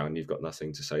things down, you've got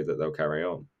nothing to say that they'll carry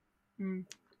on.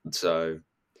 So,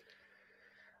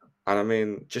 and I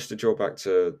mean, just to draw back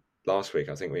to last week,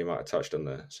 I think we might have touched on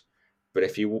this, but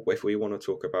if we want to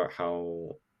talk about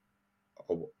how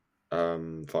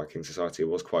Viking society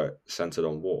was quite centered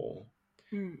on war,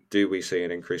 do we see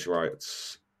an increased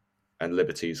rights and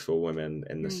liberties for women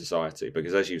in the society?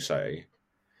 Because as you say,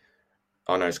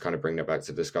 I know it's kind of bringing it back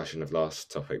to the discussion of last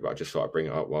topic, but I just thought I'd bring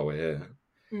it up while we're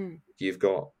here. You've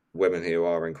got women who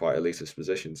are in quite elitist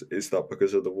positions. Is that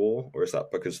because of the war, or is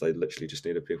that because they literally just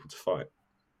needed people to fight?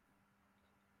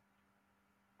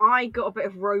 I got a bit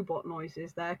of robot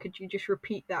noises there. Could you just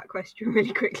repeat that question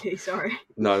really quickly? Sorry.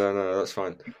 No, that's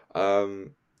fine.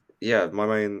 Yeah, my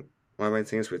main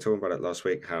thing is we were talking about it last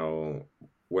week, how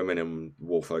women in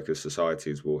war-focused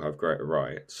societies will have greater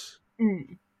rights.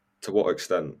 To what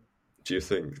extent do you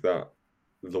think that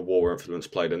the war influence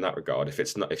played in that regard?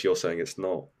 If you're saying it's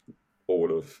not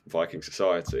all of Viking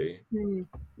society,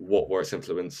 what were its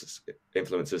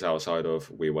influences outside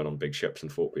of we went on big ships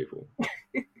and fought people?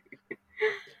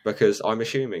 Because I'm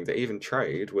assuming that even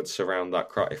trade would surround that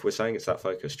craft. If we're saying it's that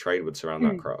focus, trade would surround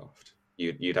that craft.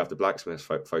 You'd have the blacksmiths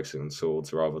focusing on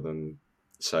swords rather than,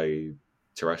 say,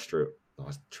 terrestrial,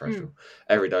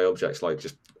 everyday objects like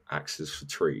just axes for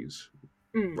trees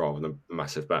rather than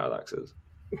massive battle axes.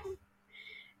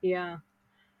 Yeah.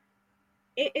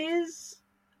 It is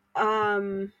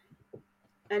an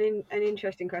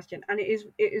interesting question, and it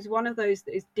is one of those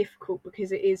that is difficult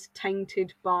because it is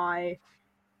tainted by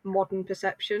modern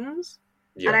perceptions.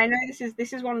 And I know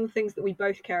this is one of the things that we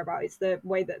both care about. It's the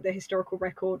way that the historical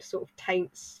record sort of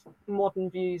taints modern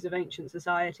views of ancient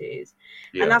societies.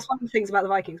 And that's one of the things about the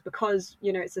Vikings, because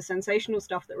it's the sensational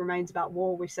stuff that remains about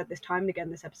war. We've said this time and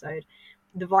again this episode.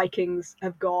 The Vikings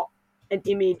have got an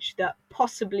image that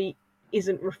possibly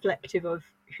isn't reflective of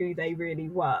who they really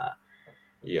were.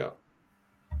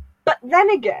 But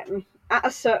then again, at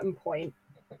a certain point,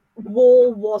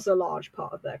 war was a large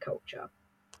part of their culture.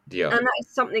 And that is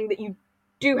something that you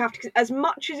do have to, as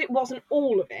much as it wasn't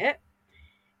all of it,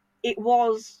 it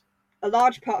was a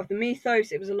large part of the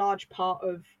mythos. It was a large part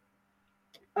of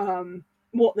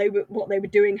what they were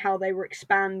doing, how they were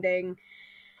expanding.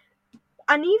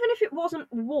 And even if it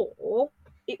wasn't war,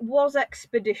 it was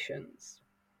expeditions.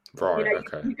 Right,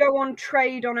 okay. You go on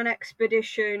trade on an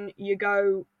expedition, you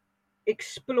go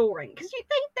exploring, because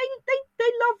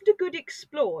they loved a good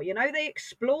explore. They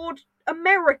explored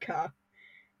America.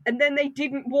 And then they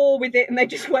didn't war with it, and they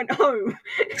just went home.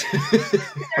 It's a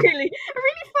really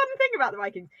fun thing about the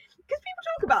Vikings, because people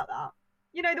talk about that.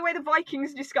 The way the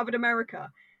Vikings discovered America,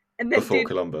 and then before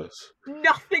Columbus,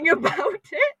 nothing about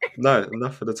it. No,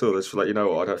 nothing at all. It's just like, you know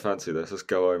what? I don't fancy this. Let's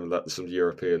go home and let some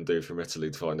European dude from Italy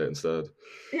to find it instead.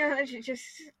 Yeah, I think because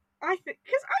I like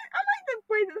the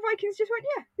way that the Vikings just went.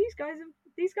 Yeah, these guys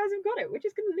have got it. We're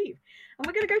just going to leave, and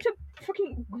we're going to go to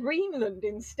fucking Greenland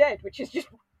instead, which is just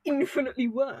infinitely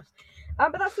worse.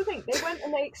 But that's the thing. They went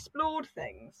and they explored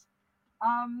things.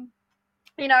 And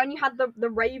you had the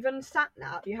Raven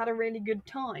Sat-Nav. You had a really good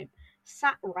time.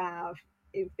 Sat-Rav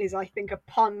is I think a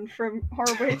pun from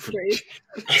Horrible Histories.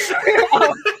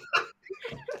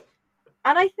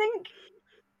 And I think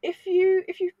if you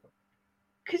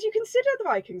because you consider the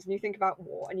Vikings and you think about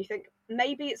war and you think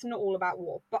maybe it's not all about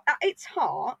war, but at its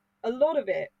heart, a lot of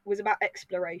it was about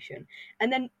exploration.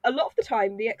 And then a lot of the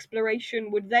time, the exploration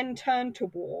would then turn to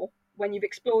war. When you've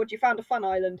explored, you found a fun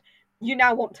island, you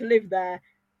now want to live there.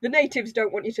 The natives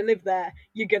don't want you to live there.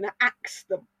 You're going to axe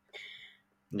them.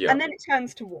 And then it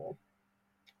turns to war.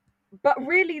 But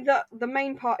really, the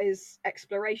main part is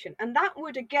exploration, and that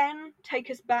would again take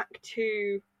us back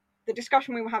to the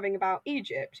discussion we were having about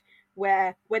Egypt,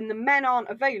 where when the men aren't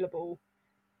available,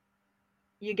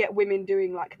 you get women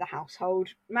doing like the household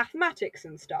mathematics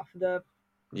and stuff,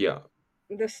 Yeah.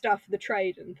 the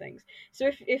trade and things.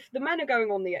 So if the men are going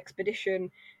on the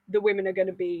expedition, the women are going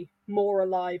to be more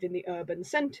alive in the urban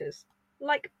centres,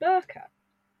 like Burqa.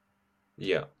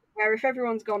 Yeah. Where if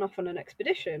everyone's gone off on an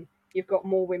expedition, you've got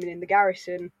more women in the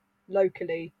garrison,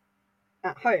 locally,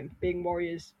 at home, being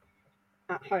warriors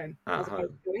at home, At as opposed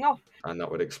home. to going off. And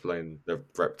that would explain the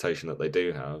reputation that they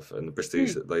do have and the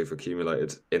prestige Mm. that they've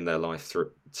accumulated in their life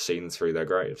seen through their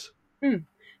graves. Mm.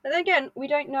 But then again, we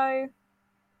don't know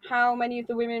how many of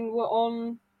the women were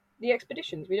on the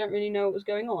expeditions. We don't really know what was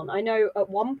going on. I know at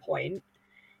one point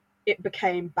it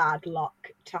became bad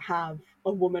luck to have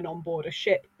a woman on board a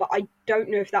ship, but I don't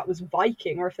know if that was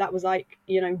Viking or if that was like,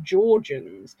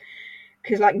 Georgians.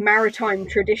 Because like maritime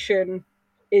tradition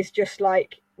is just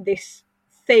like this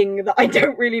thing that I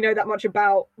don't really know that much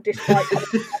about, despite coming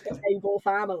from like a naval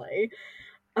family.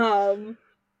 And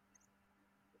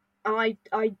I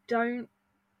don't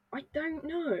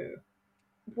know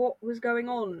what was going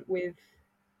on with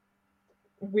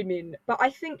women, but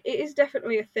I think it is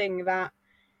definitely a thing that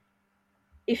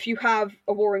if you have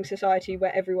a warring society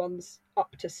where everyone's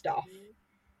up to stuff,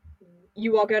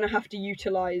 you are going to have to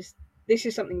utilize. This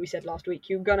is something we said last week.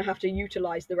 You're going to have to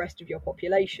utilize the rest of your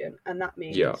population, and that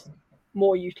Yeah. means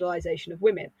more utilization of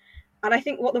women. And I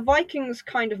think what the Vikings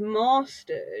kind of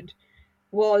mastered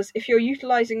was if you're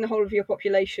utilizing the whole of your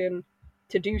population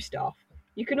to do stuff,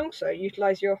 you can also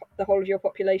utilize the whole of your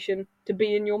population to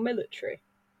be in your military.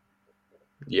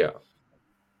 Yeah.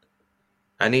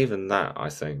 And even that, I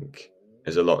think,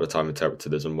 is a lot of the time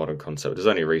interpreted as a modern concept. It's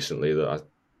only recently that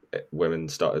women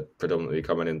started predominantly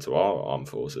coming into our armed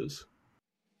forces.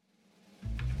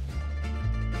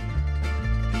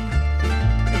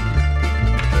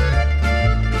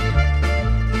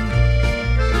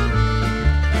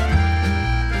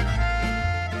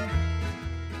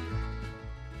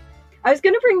 I was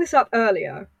going to bring this up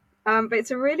earlier, but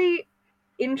it's a really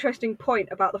interesting point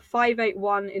about the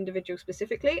 581 individual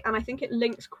specifically, and I think it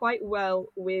links quite well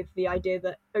with the idea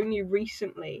that only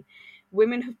recently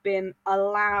women have been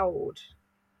allowed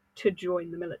to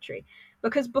join the military.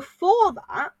 Because before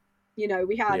that,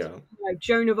 we had Yeah.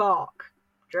 Joan of Arc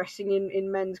dressing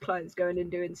in men's clothes, going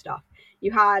and doing stuff.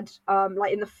 You had,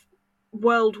 like in the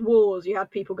World Wars, you had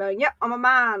people going, yep, I'm a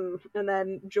man, and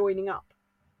then joining up.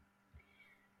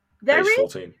 There Age is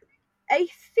 14. a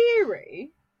theory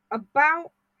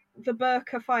about the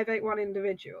Burqa 581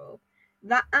 individual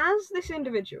that as this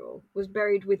individual was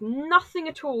buried with nothing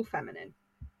at all feminine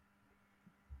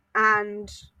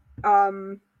and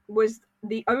was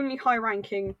the only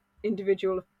high-ranking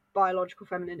individual of biological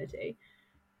femininity,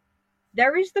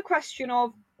 there is the question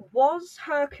of, was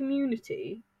her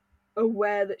community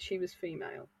aware that she was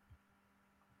female?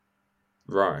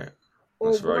 Right.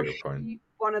 Or That's a very was good point. she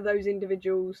one of those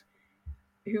individuals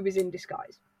who was in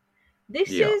disguise?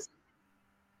 This Yeah. is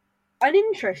an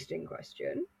interesting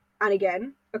question, and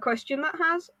again, a question that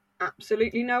has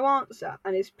absolutely no answer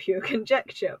and is pure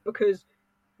conjecture because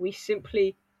we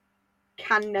simply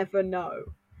can never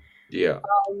know. Yeah.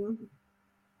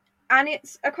 And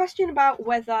it's a question about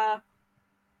whether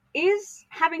is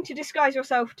having to disguise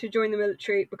yourself to join the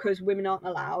military because women aren't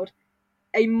allowed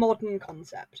a modern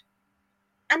concept?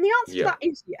 And the answer to Yeah. that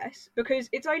is yes, because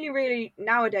it's only really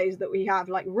nowadays that we have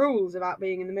like rules about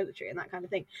being in the military and that kind of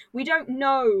thing. We don't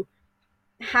know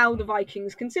how the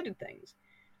Vikings considered things.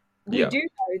 We Yeah. do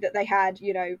know that they had,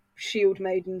 shield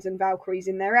maidens and Valkyries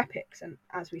in their epics, and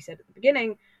as we said at the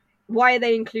beginning, why are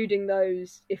they including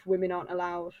those if women aren't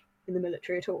allowed in the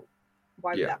military at all?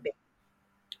 Why would Yeah. that be?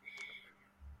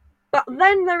 But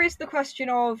then there is the question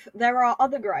of there are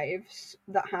other graves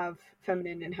that have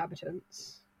feminine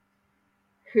inhabitants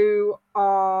who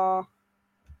are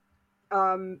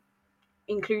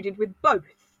included with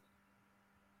both,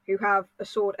 who have a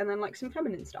sword and then like some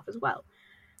feminine stuff as well.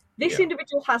 This Yeah.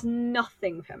 individual has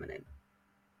nothing feminine,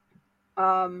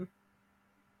 and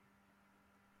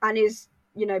is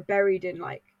buried in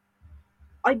like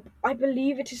I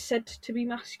believe it is said to be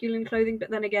masculine clothing, but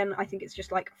then again I think it's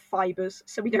just like fibers,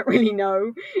 so we don't really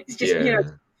know. It's just Yeah.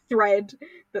 thread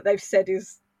that they've said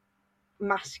is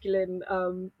masculine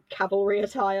cavalry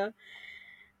attire.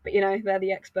 But they're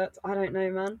the experts. I don't know,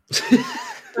 man.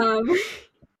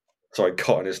 Sorry,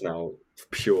 cotton is now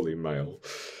purely male.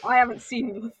 I haven't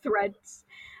seen the threads.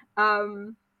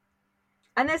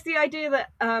 And there's the idea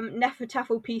that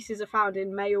Nefertafel pieces are found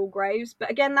in male graves,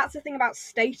 but again, that's the thing about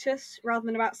status rather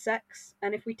than about sex.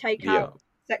 And if we take Yeah. out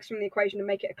sex from the equation and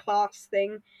make it a class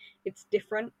thing, it's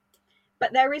different.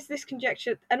 But there is this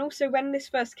conjecture, and also when this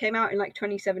first came out in like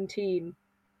 2017,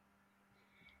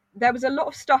 there was a lot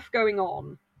of stuff going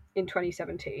on in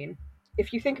 2017.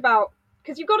 If you think about,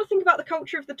 because you've got to think about the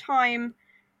culture of the time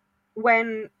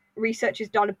when research is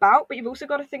done about, but you've also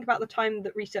got to think about the time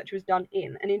that research was done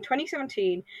in. And in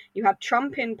 2017, you had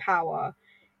Trump in power,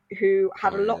 who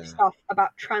had a lot of stuff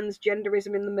about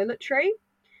transgenderism in the military.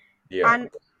 Yeah. And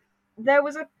there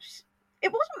was it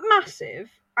wasn't massive,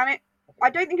 and I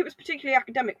don't think it was particularly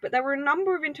academic, but there were a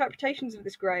number of interpretations of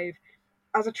this grave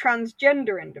as a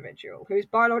transgender individual who is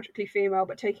biologically female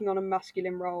but taking on a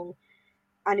masculine role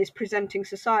and is presenting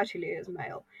societally as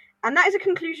male. And that is a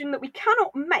conclusion that we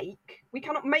cannot make. We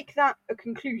cannot make that a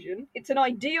conclusion. It's an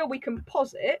idea we can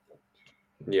posit.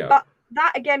 Yeah. But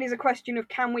that, again, is a question of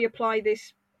can we apply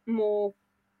this more...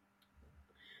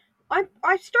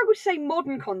 I struggle to say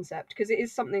modern concept, because it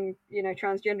is something,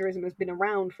 transgenderism has been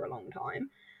around for a long time.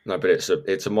 No, but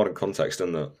it's a modern context,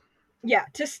 isn't it? Yeah,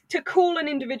 to call an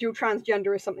individual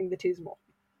transgender is something that is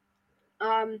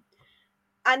modern.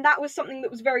 And that was something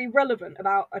that was very relevant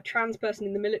about a trans person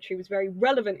in the military, was very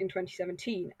relevant in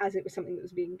 2017 as it was something that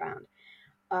was being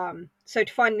banned. So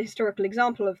to find an historical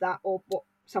example of that, or what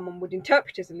someone would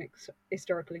interpret as an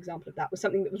historical example of that, was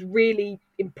something that was really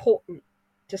important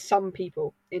to some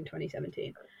people in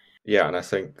 2017. Yeah, and I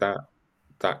think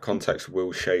that context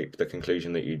will shape the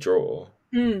conclusion that you draw,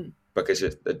 because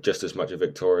it's just as much a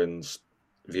Victorian's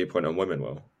viewpoint on women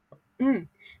will.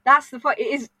 That's the point.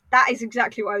 That is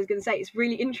exactly what I was going to say. It's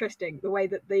really interesting the way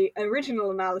that the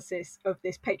original analysis of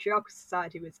this patriarchal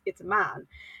society was it's a man,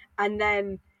 and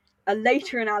then a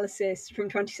later analysis from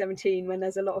 2017, when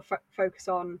there's a lot of focus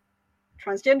on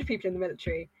transgender people in the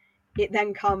military, it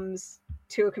then comes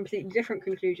to a completely different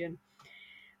conclusion.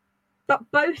 But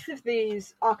both of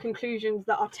these are conclusions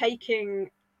that are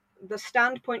taking the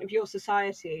standpoint of your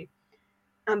society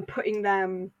and putting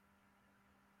them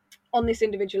on this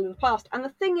individual in the past. And the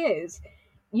thing is,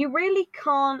 you really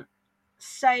can't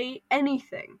say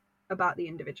anything about the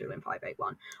individual in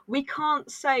 581. We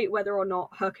can't say whether or not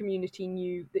her community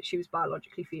knew that she was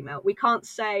biologically female. We can't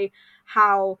say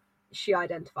how she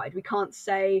identified. We can't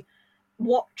say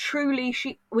what truly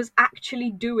she was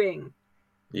actually doing.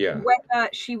 Yeah. Whether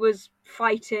she was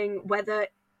fighting, whether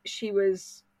she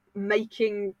was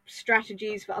making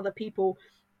strategies for other people,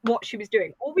 what she was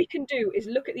doing. All we can do is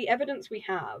look at the evidence we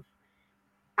have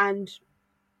and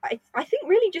I think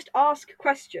really just ask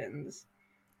questions.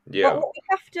 Yeah. But what we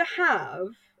have to have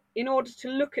in order to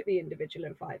look at the individual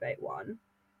in 581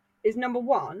 is, number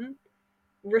one,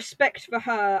 respect for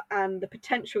her and the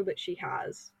potential that she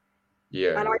has.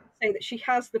 Yeah. And I would say that she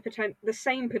has the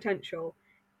same potential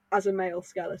as a male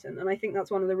skeleton. And I think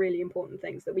that's one of the really important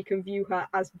things, that we can view her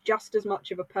as just as much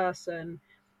of a person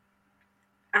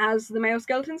as the male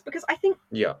skeletons. Because I think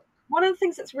one of the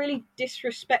things that's really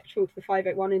disrespectful to the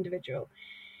 581 individual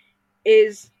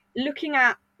is looking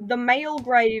at the male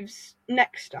graves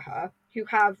next to her, who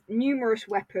have numerous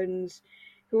weapons,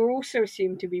 who are also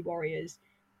assumed to be warriors,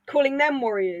 calling them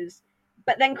warriors,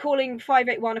 but then calling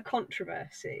 581 a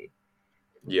controversy.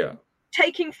 Yeah.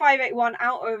 Taking 581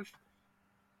 out of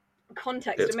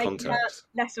context It's and making context.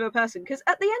 her less of a person. Because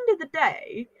at the end of the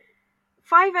day,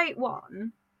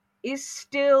 581 is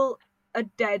still a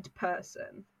dead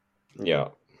person. Yeah.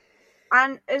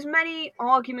 And as many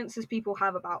arguments as people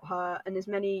have about her, and as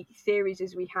many theories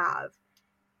as we have,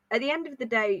 at the end of the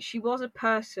day, she was a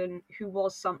person who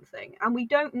was something. And we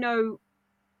don't know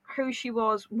who she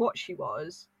was, what she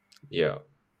was. Yeah.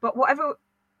 But whatever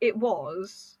it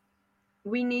was,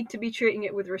 we need to be treating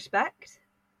it with respect.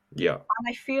 Yeah. And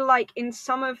I feel like in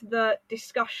some of the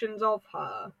discussions of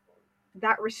her,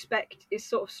 that respect is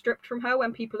sort of stripped from her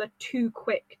when people are too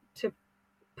quick to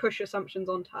push assumptions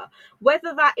onto her.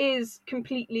 Whether that is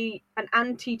completely an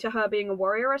anti to her being a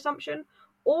warrior assumption,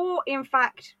 or in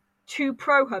fact too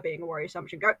pro her being a warrior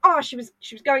assumption, go, oh, she was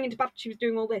going into battle, she was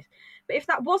doing all this. But if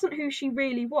that wasn't who she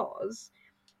really was,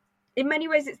 in many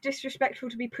ways it's disrespectful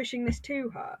to be pushing this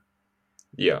to her.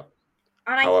 Yeah.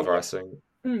 And However, I think...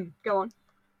 go on.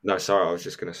 No, sorry, I was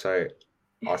just going to say,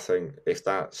 I think if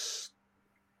that's...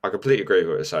 I completely agree with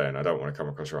what you're saying. I don't want to come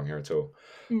across wrong here at all.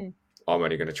 I'm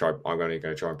only going to try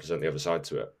and present the other side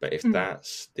to it. But if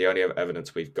that's the only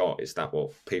evidence we've got, is that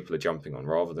what people are jumping on,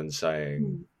 rather than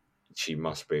saying she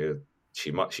must be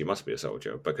a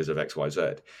soldier because of X, Y, Z?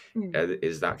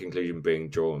 Is that conclusion being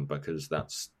drawn because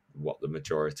that's what the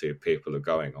majority of people are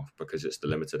going off, because it's the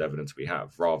limited evidence we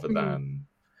have, rather than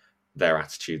their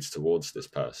attitudes towards this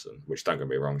person, which, don't get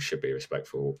me wrong, should be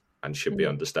respectful and should be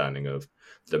understanding of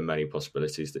the many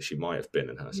possibilities that she might have been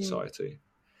in her society.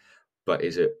 but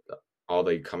are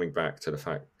they coming back to the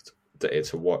fact that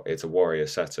it's a warrior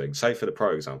setting? Say for the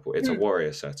pro example, it's a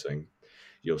warrior setting.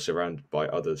 You're surrounded by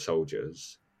other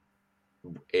soldiers.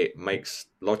 It makes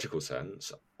logical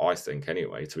sense, I think,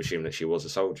 anyway, to assume that she was a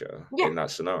soldier in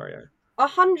that scenario.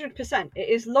 100%. It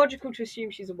is logical to assume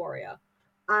she's a warrior,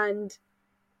 and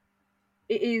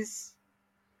it is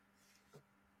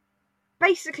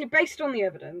basically based on the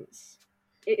evidence.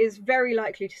 It is very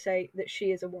likely to say that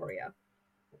she is a warrior,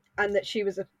 and that she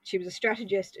was a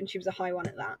strategist, and she was a high one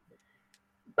at that.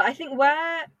 But I think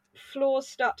where flaws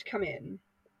start to come in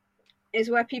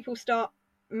is where people start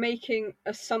making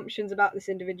assumptions about this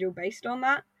individual based on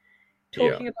that.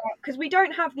 Talking about, because we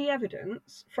don't have the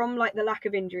evidence from like the lack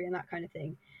of injury and that kind of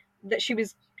thing, that she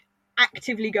was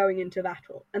actively going into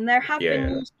battle. And there have been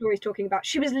news stories talking about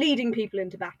she was leading people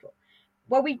into battle.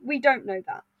 Well, we don't know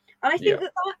that. And I think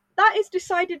that is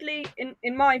decidedly,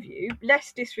 in my view,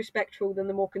 less disrespectful than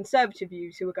the more conservative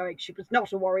views who are going, she was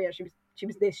not a warrior, she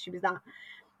was this, she was that.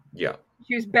 Yeah.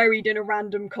 She was buried in a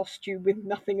random costume with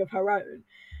nothing of her own.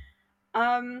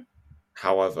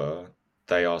 However,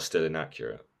 they are still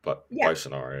inaccurate, but both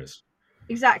scenarios.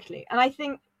 Exactly. And I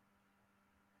think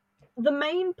the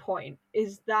main point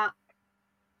is that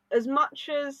as much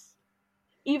as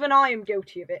even I am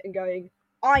guilty of it and going,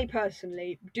 I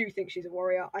personally do think she's a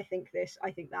warrior, I think this,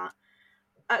 I think that,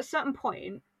 at a certain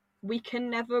point, we can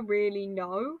never really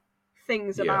know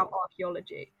things about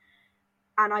archaeology.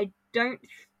 And I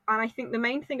think the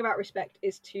main thing about respect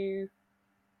is to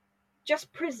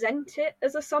just present it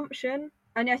as assumption.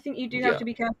 And I think you do have to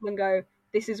be careful and go,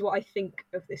 this is what I think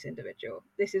of this individual.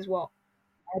 This is what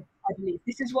I believe.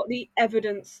 This is what the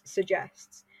evidence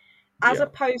suggests. As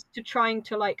opposed to trying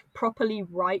to like properly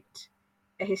write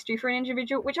a history for an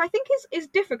individual, which I think is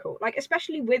difficult, like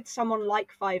especially with someone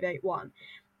like 581.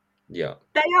 Yeah.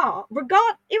 They are,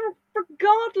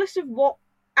 regardless of what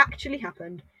actually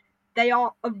happened, they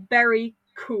are a very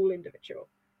cool individual.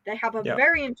 They have a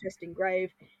very interesting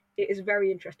grave. It is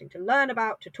very interesting to learn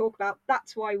about, to talk about.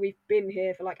 That's why we've been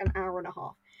here for like an hour and a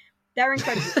half. They're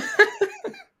incredible.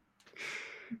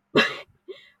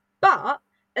 But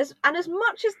as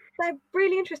much as they're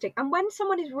really interesting, and when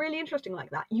someone is really interesting like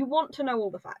that, you want to know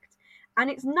all the facts. And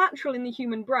it's natural in the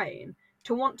human brain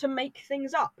to want to make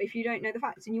things up if you don't know the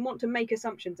facts, and you want to make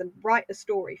assumptions and write a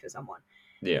story for someone.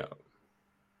 Yeah.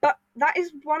 But that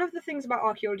is one of the things about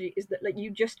archaeology, is that like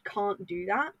you just can't do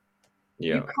that.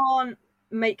 Yeah. You can't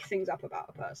make things up about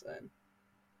a person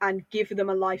and give them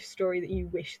a life story that you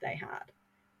wish they had.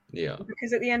 Yeah.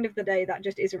 Because at the end of the day, that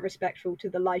just isn't respectful to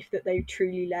the life that they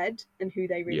truly led and who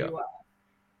they really were.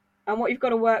 And what you've got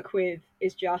to work with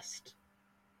is just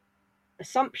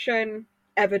assumption,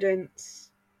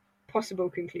 evidence, possible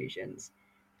conclusions.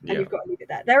 And you've got to leave it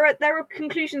there. There are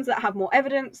conclusions that have more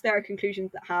evidence, there are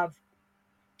conclusions that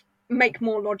make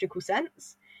more logical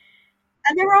sense.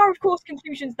 And there are, of course,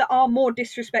 conclusions that are more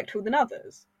disrespectful than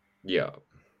others. Yeah.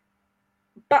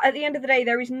 But at the end of the day,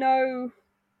 there is no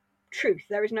truth,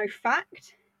 there is no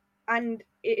fact, and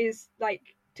it is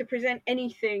like to present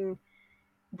anything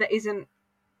that isn't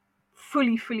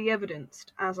fully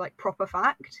evidenced as like proper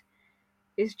fact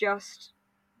is just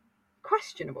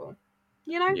questionable,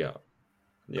 you know?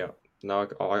 Yeah. No,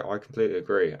 I completely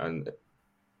agree, and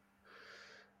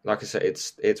like I said,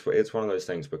 it's one of those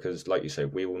things, because, like you say,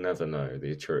 we will never know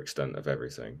the true extent of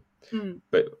everything.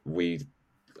 But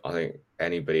I think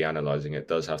anybody analysing it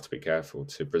does have to be careful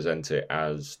to present it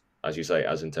as you say,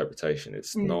 as interpretation.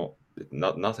 It's not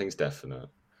nothing's definite,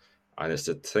 and it's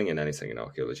the thing in anything in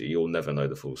archaeology. You'll never know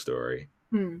the full story.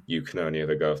 You can only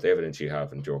ever go off the evidence you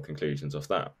have and draw conclusions off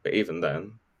that. But even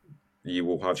then, you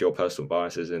will have your personal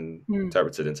biases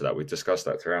interpreted into that. We've discussed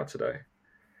that throughout today.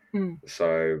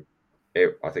 So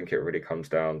I think it really comes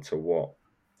down to what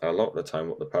a lot of the time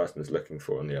what the person is looking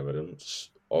for in the evidence,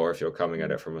 or if you're coming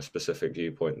at it from a specific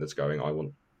viewpoint that's going, I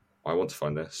want to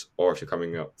find this, or if you're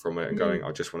coming up from it and going,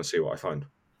 I just want to see what I find.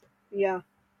 Yeah,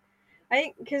 I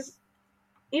think because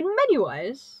in many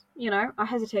ways, I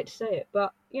hesitate to say it,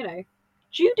 but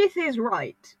Judith is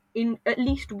right in at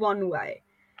least one way.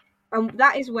 And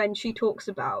that is when she talks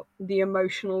about the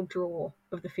emotional draw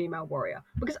of the female warrior.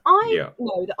 Because I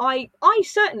know that I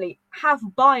certainly have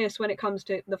bias when it comes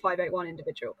to the 581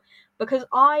 individual. Because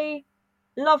I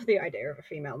love the idea of a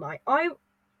female knight.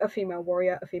 A female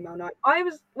warrior, a female knight.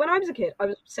 When I was a kid, I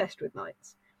was obsessed with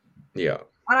knights. Yeah.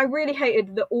 And I really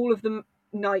hated that all of the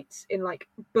knights in like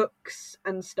books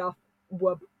and stuff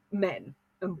were men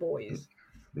and boys.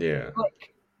 Yeah.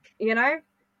 Like,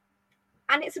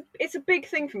 and it's a big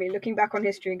thing for me looking back on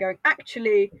history and going,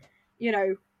 actually,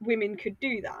 women could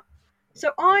do that.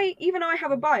 So I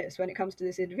have a bias when it comes to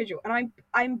this individual, and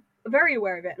I'm very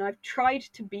aware of it, and I've tried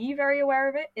to be very aware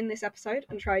of it in this episode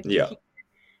and tried to Yeah. keep.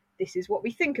 This is what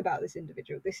we think about this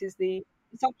individual. This is the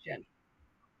assumption,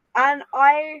 and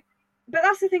but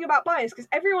that's the thing about bias, because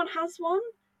everyone has one,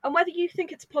 and whether you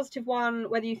think it's a positive one,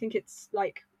 whether you think it's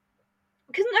like,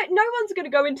 because no one's going to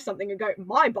go into something and go,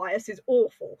 my bias is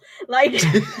awful. Like,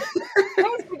 no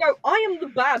one's going to go, I am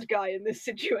the bad guy in this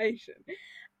situation.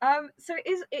 So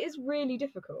it is really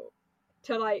difficult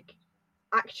to like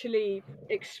actually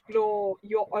explore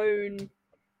your own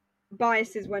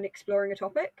biases when exploring a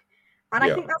topic. And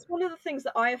I think that's one of the things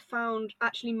that I have found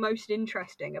actually most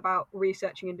interesting about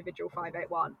researching Individual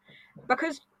 581,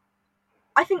 because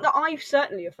I think that I've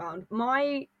certainly have found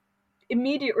my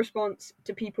immediate response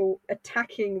to people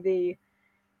attacking the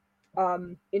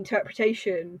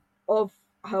interpretation of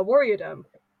her warriordom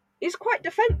is quite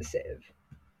defensive,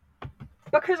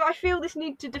 because I feel this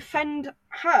need to defend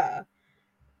her.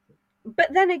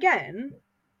 But then again,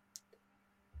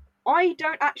 I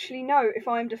don't actually know if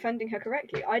I'm defending her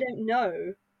correctly. I don't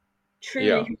know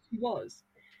truly who she was.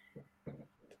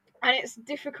 And it's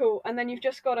difficult, and then you've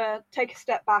just got to take a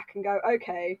step back and go,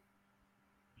 okay,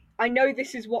 I know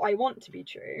this is what I want to be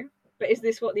true, but is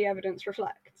this what the evidence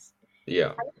reflects? Yeah.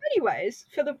 And in many ways,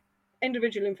 for the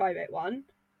individual in 581,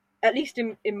 at least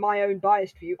in my own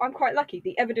biased view, I'm quite lucky.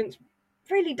 The evidence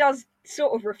really does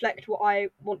sort of reflect what I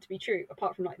want to be true,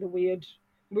 apart from like the weird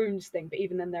wounds thing. But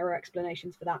even then, there are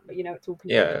explanations for that. But you know, it's all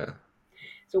conjecture.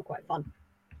 It's all quite fun.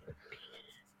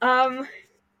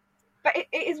 But it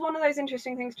is one of those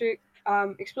interesting things to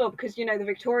explore, because you know the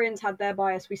Victorians had their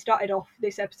bias. We started off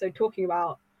this episode talking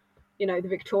about, you know, the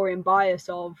Victorian bias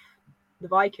of the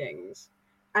Vikings,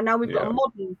 and now we've got a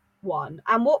modern one.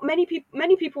 And what many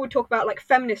people would talk about, like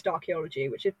feminist archaeology,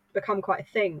 which has become quite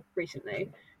a thing recently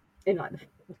in like the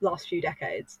last few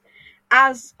decades,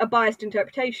 as a biased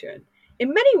interpretation.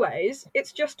 In many ways,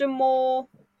 it's just a more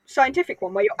scientific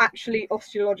one where you're actually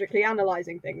osteologically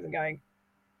analysing things and going,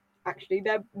 actually,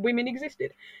 women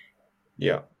existed.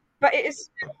 Yeah. But it is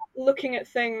looking at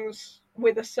things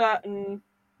with a certain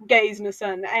gaze and a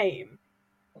certain aim.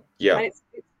 Yeah. And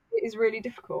it is really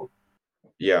difficult.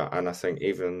 Yeah, and I think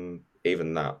even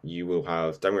that, you will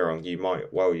have, don't get me wrong, you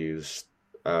might well use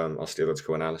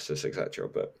osteological analysis, etc.,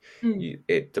 but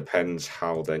it depends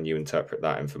how then you interpret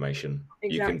that information.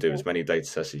 Exactly. You can do as many data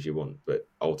sets as you want, but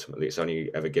ultimately it's only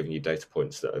ever giving you data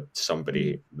points that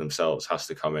somebody themselves has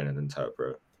to come in and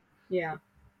interpret. Yeah.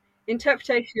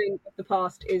 Interpretation of the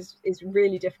past is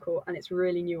really difficult, and it's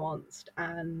really nuanced,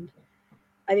 and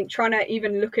I think trying to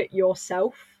even look at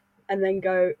yourself and then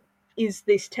go, is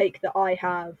this take that I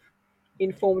have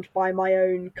informed by my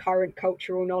own current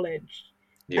cultural knowledge?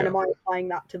 And am I applying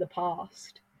that to the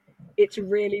past? It's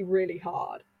really, really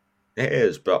hard. It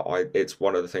is, but it's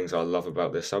one of the things I love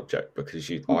about this subject, because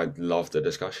I love the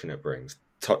discussion it brings.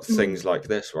 Things like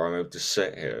this, where I'm able to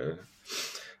sit here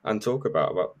and talk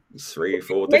about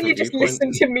 3-4 different just viewpoints.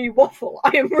 Listen to me waffle.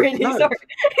 I am really sorry.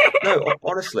 No,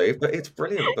 honestly, but it's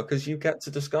brilliant, because you get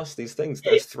to discuss these things.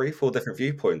 There's 3-4 different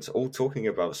viewpoints, all talking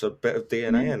about a bit of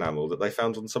DNA enamel that they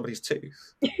found on somebody's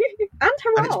tooth, and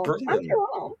her and arm, it's brilliant,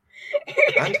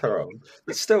 and her arm.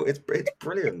 But still, it's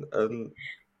brilliant. And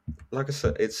like I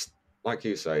said, it's like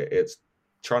you say, it's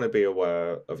trying to be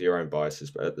aware of your own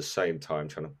biases, but at the same time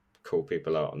trying to call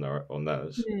people out on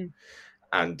theirs,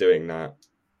 and doing that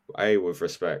with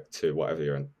respect to whatever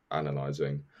you're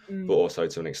analysing, but also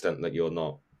to an extent that you're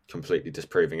not completely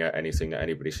disproving anything that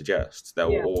anybody suggests. There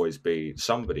will always be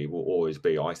somebody will always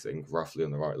be, I think, roughly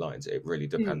on the right lines. It really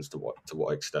depends to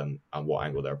what extent and what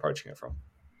angle they're approaching it from.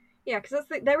 Yeah, because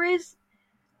there is.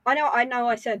 I know.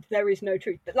 I said there is no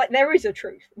truth, but like there is a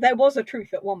truth. There was a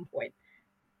truth at one point,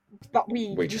 but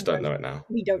we just don't know it now.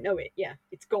 We don't know it. Yeah,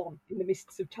 it's gone in the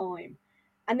mists of time,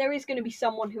 and there is going to be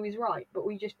someone who is right, but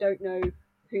we just don't know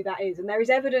who that is. And there is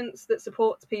evidence that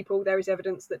supports people. There is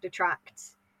evidence that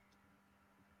detracts.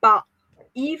 But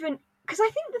even because I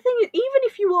think the thing is, even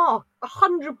if you are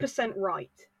 100% right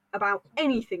about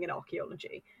anything in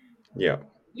archaeology,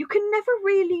 you can never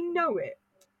really know it,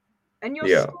 and you're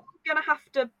still going to have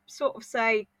to sort of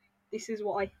say, this is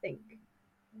what I think.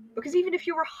 Because even if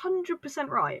you're 100%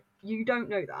 right, you don't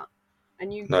know that.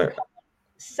 And you can't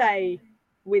say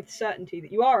with certainty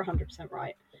that you are 100%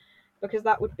 right, because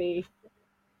that would be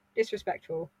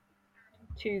disrespectful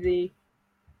to the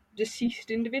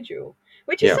deceased individual.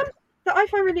 Which is something that I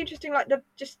find really interesting. Like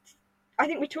I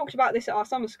think we talked about this at our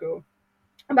summer school,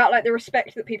 about like the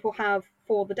respect that people have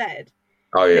for the dead.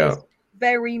 Oh yeah. It's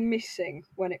very missing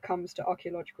when it comes to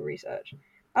archaeological research.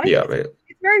 And I think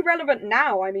it's very relevant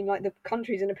now. I mean, like the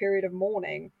country's in a period of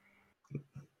mourning.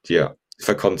 Yeah.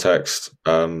 For context,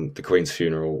 the Queen's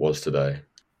funeral was today.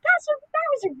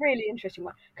 was a really interesting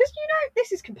one because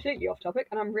this is completely off topic,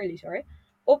 and I'm really sorry.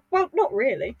 Or well, not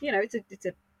really. It's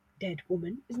a dead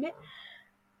woman, isn't it?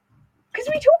 Because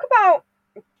we talk about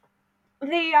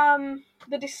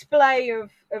the display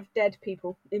of dead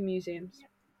people in museums.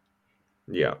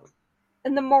 Yeah.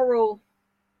 And the moral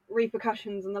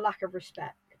repercussions and the lack of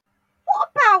respect. What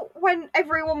about when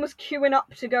everyone was queuing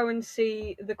up to go and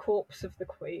see the corpse of the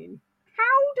Queen?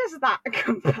 How does that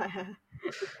compare?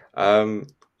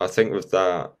 I think with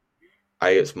that,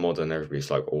 it's modern.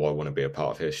 Everybody's like, "Oh, I want to be a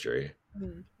part of history,"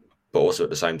 but also at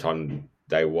the same time,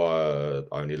 they were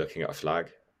only looking at a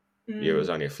flag. It was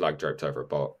only a flag draped over a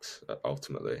box,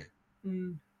 ultimately.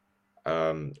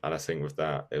 And I think with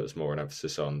that, it was more an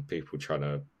emphasis on people trying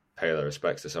to pay their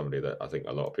respects to somebody that I think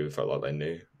a lot of people felt like they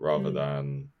knew, rather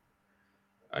than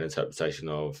an interpretation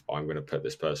of, I'm going to put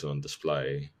this person on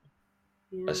display,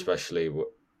 especially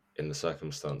in the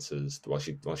circumstances while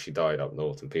she died up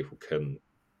north and people couldn't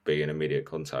be in immediate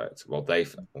contact. Well, they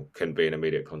couldn't be in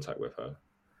immediate contact with her.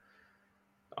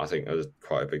 I think it was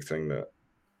quite a big thing that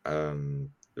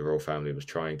the royal family was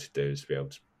trying to do, is to be able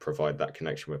to provide that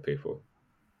connection with people.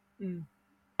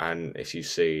 And if you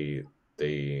see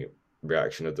the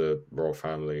reaction of the royal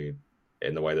family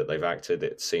in the way that they've acted,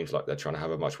 it seems like they're trying to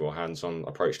have a much more hands-on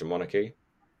approach to monarchy.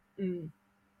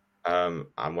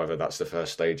 And whether that's the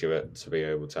first stage of it, to be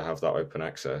able to have that open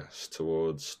access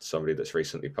towards somebody that's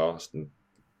recently passed and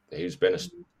he's been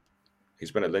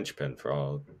a linchpin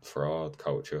for our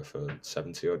culture for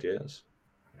 70 odd years.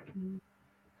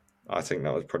 I think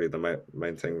that was probably the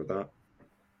main thing with that.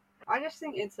 I just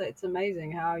think it's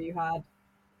amazing how you had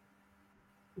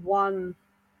one.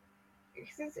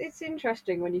 It's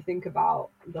interesting when you think about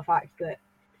the fact that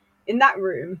in that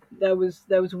room there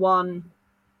was one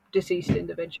deceased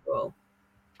individual,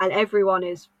 and everyone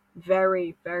is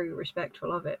very, very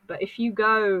respectful of it. But if you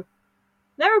go,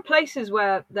 there are places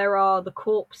where there are the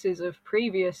corpses of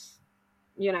previous,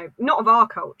 not of our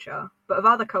culture, but of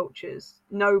other cultures,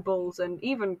 nobles and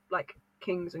even like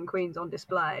kings and queens on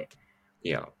display.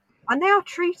 Yeah. And they are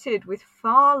treated with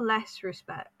far less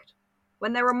respect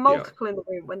when there are multiple in the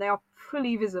room, when they are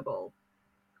fully visible,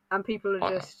 and people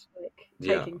are just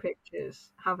taking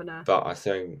pictures, having a. But I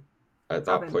think at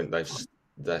that point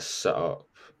they're set up.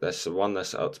 They're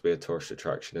set up to be a tourist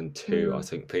attraction, and two, I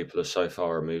think people are so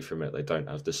far removed from it, they don't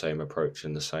have the same approach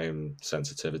and the same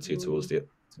sensitivity towards it.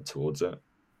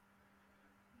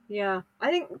 Yeah,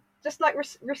 I think just like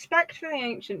respect for the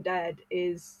ancient dead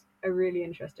is a really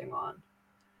interesting one.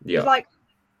 Yeah, like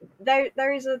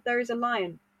there is a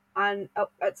line, and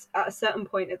at a certain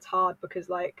point it's hard because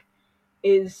like,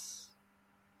 is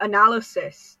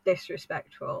analysis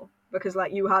disrespectful? Because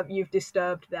like you've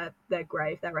disturbed their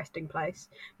grave, their resting place.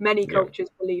 Many cultures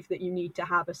believe that you need to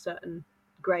have a certain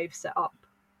grave set up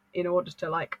in order to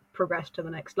like progress to the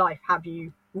next life. Have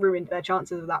you ruined their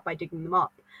chances of that by digging them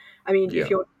up? I mean,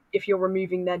 if you're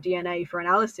removing their DNA for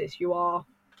analysis, you are,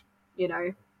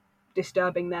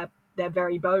 disturbing their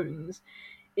very bones.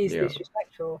 Is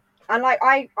disrespectful. And like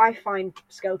I find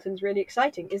skeletons really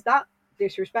exciting. Is that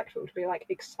disrespectful to be like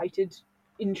excited,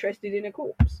 interested in a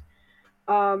corpse?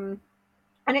 And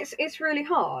it's really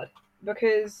hard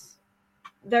because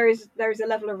there is a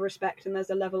level of respect and there's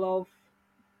a level of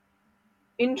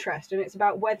interest, and it's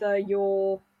about whether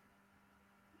your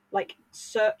like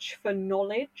search for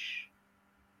knowledge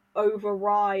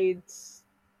overrides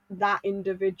that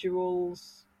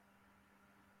individual's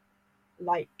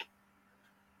like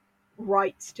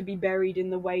rights to be buried in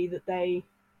the way that they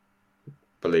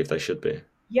believe they should be.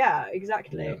 Yeah,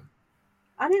 exactly. Yeah.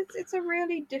 And it's a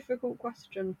really difficult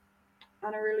question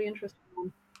and a really interesting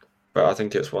one. But I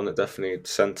think it's one that definitely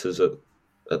centres at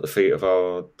the feet of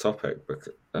our topic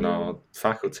and our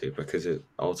faculty, because it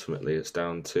ultimately it's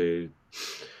down to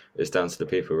the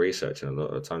people researching a lot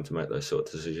of the time to make those sort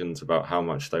of decisions about how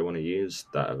much they want to use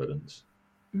that evidence.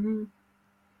 And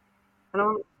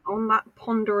on that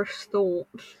ponderous thought,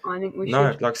 I think we should.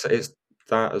 No, like I said,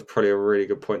 that is probably a really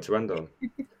good point to end on.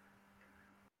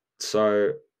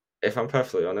 So, if I'm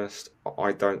perfectly honest,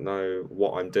 I don't know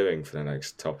what I'm doing for the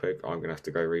next topic. I'm going to have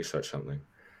to go research something.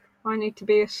 I need to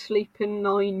be asleep in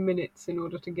 9 minutes in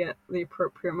order to get the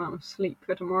appropriate amount of sleep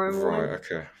for tomorrow morning. Right,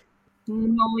 okay.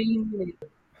 9 minutes.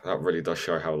 That really does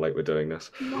show how late we're doing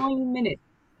this. 9 minutes.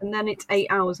 And then it's 8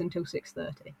 hours until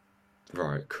 6:30.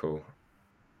 Right, cool.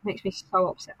 Makes me so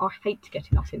upset. I hate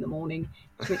getting up in the morning.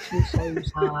 It makes me so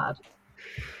sad.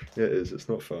 Yeah, it is. It's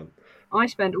not fun. I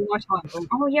spend all my time going,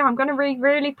 oh yeah, I'm going to be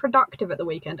really productive at the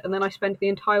weekend. And then I spend the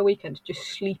entire weekend just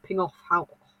sleeping off how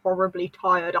horribly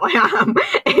tired I am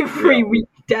every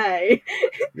weekday.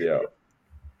 Yeah.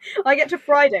 I get to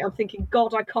Friday, I'm thinking,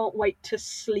 God, I can't wait to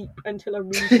sleep until a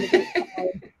reasonable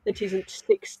time that isn't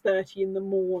 6:30 in the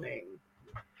morning.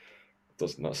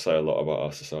 Does not say a lot about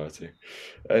our society.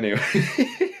 Anyway.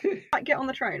 I get on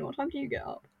the train. What time do you get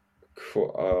up?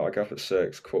 I get up at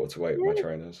 6, 7:45, my Yeah.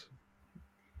 train is.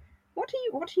 What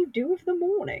do you do with the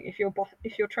morning if your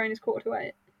train is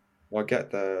 7:45? Well, I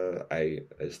get there 8.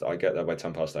 I get there by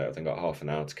 8:10. I think I got half an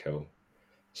hour to kill.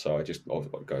 So I just go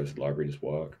to the library, just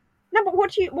work. No, but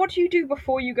what do you do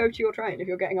before you go to your train if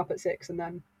you're getting up at 6 and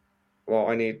then? Well,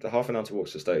 I need half an hour to walk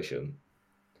to the station.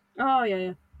 Oh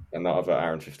yeah. And that other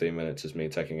hour and 15 minutes is me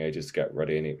taking ages to get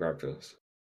ready and eat breakfast.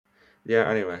 Yeah,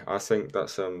 anyway, I think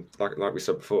that's like we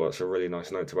said before, that's a really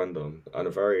nice note to end on, and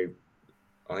a very,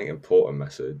 I think, important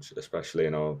message, especially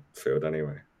in our field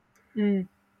anyway. Mm.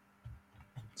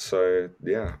 So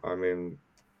yeah, I mean,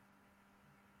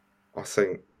 I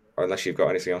think unless you've got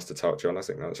anything else to touch on, I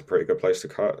think that's a pretty good place to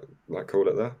call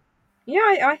it there.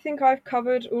 Yeah, I think I've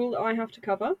covered all that I have to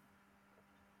cover.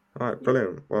 All right,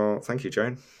 brilliant. Well, thank you,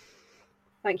 Jane.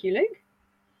 Thank you, Luke.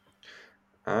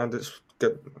 And it's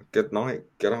good night,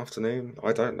 good afternoon.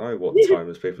 I don't know what the time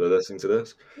is people are listening to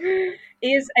this.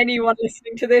 Is anyone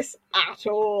listening to this at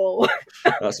all?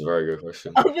 That's a very good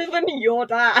question. Other than your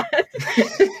dad.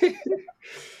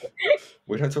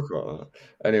 We don't talk about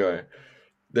that. Anyway,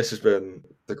 this has been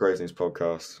the Grave News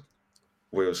Podcast.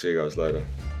 We will see you guys later.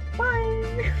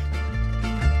 Bye.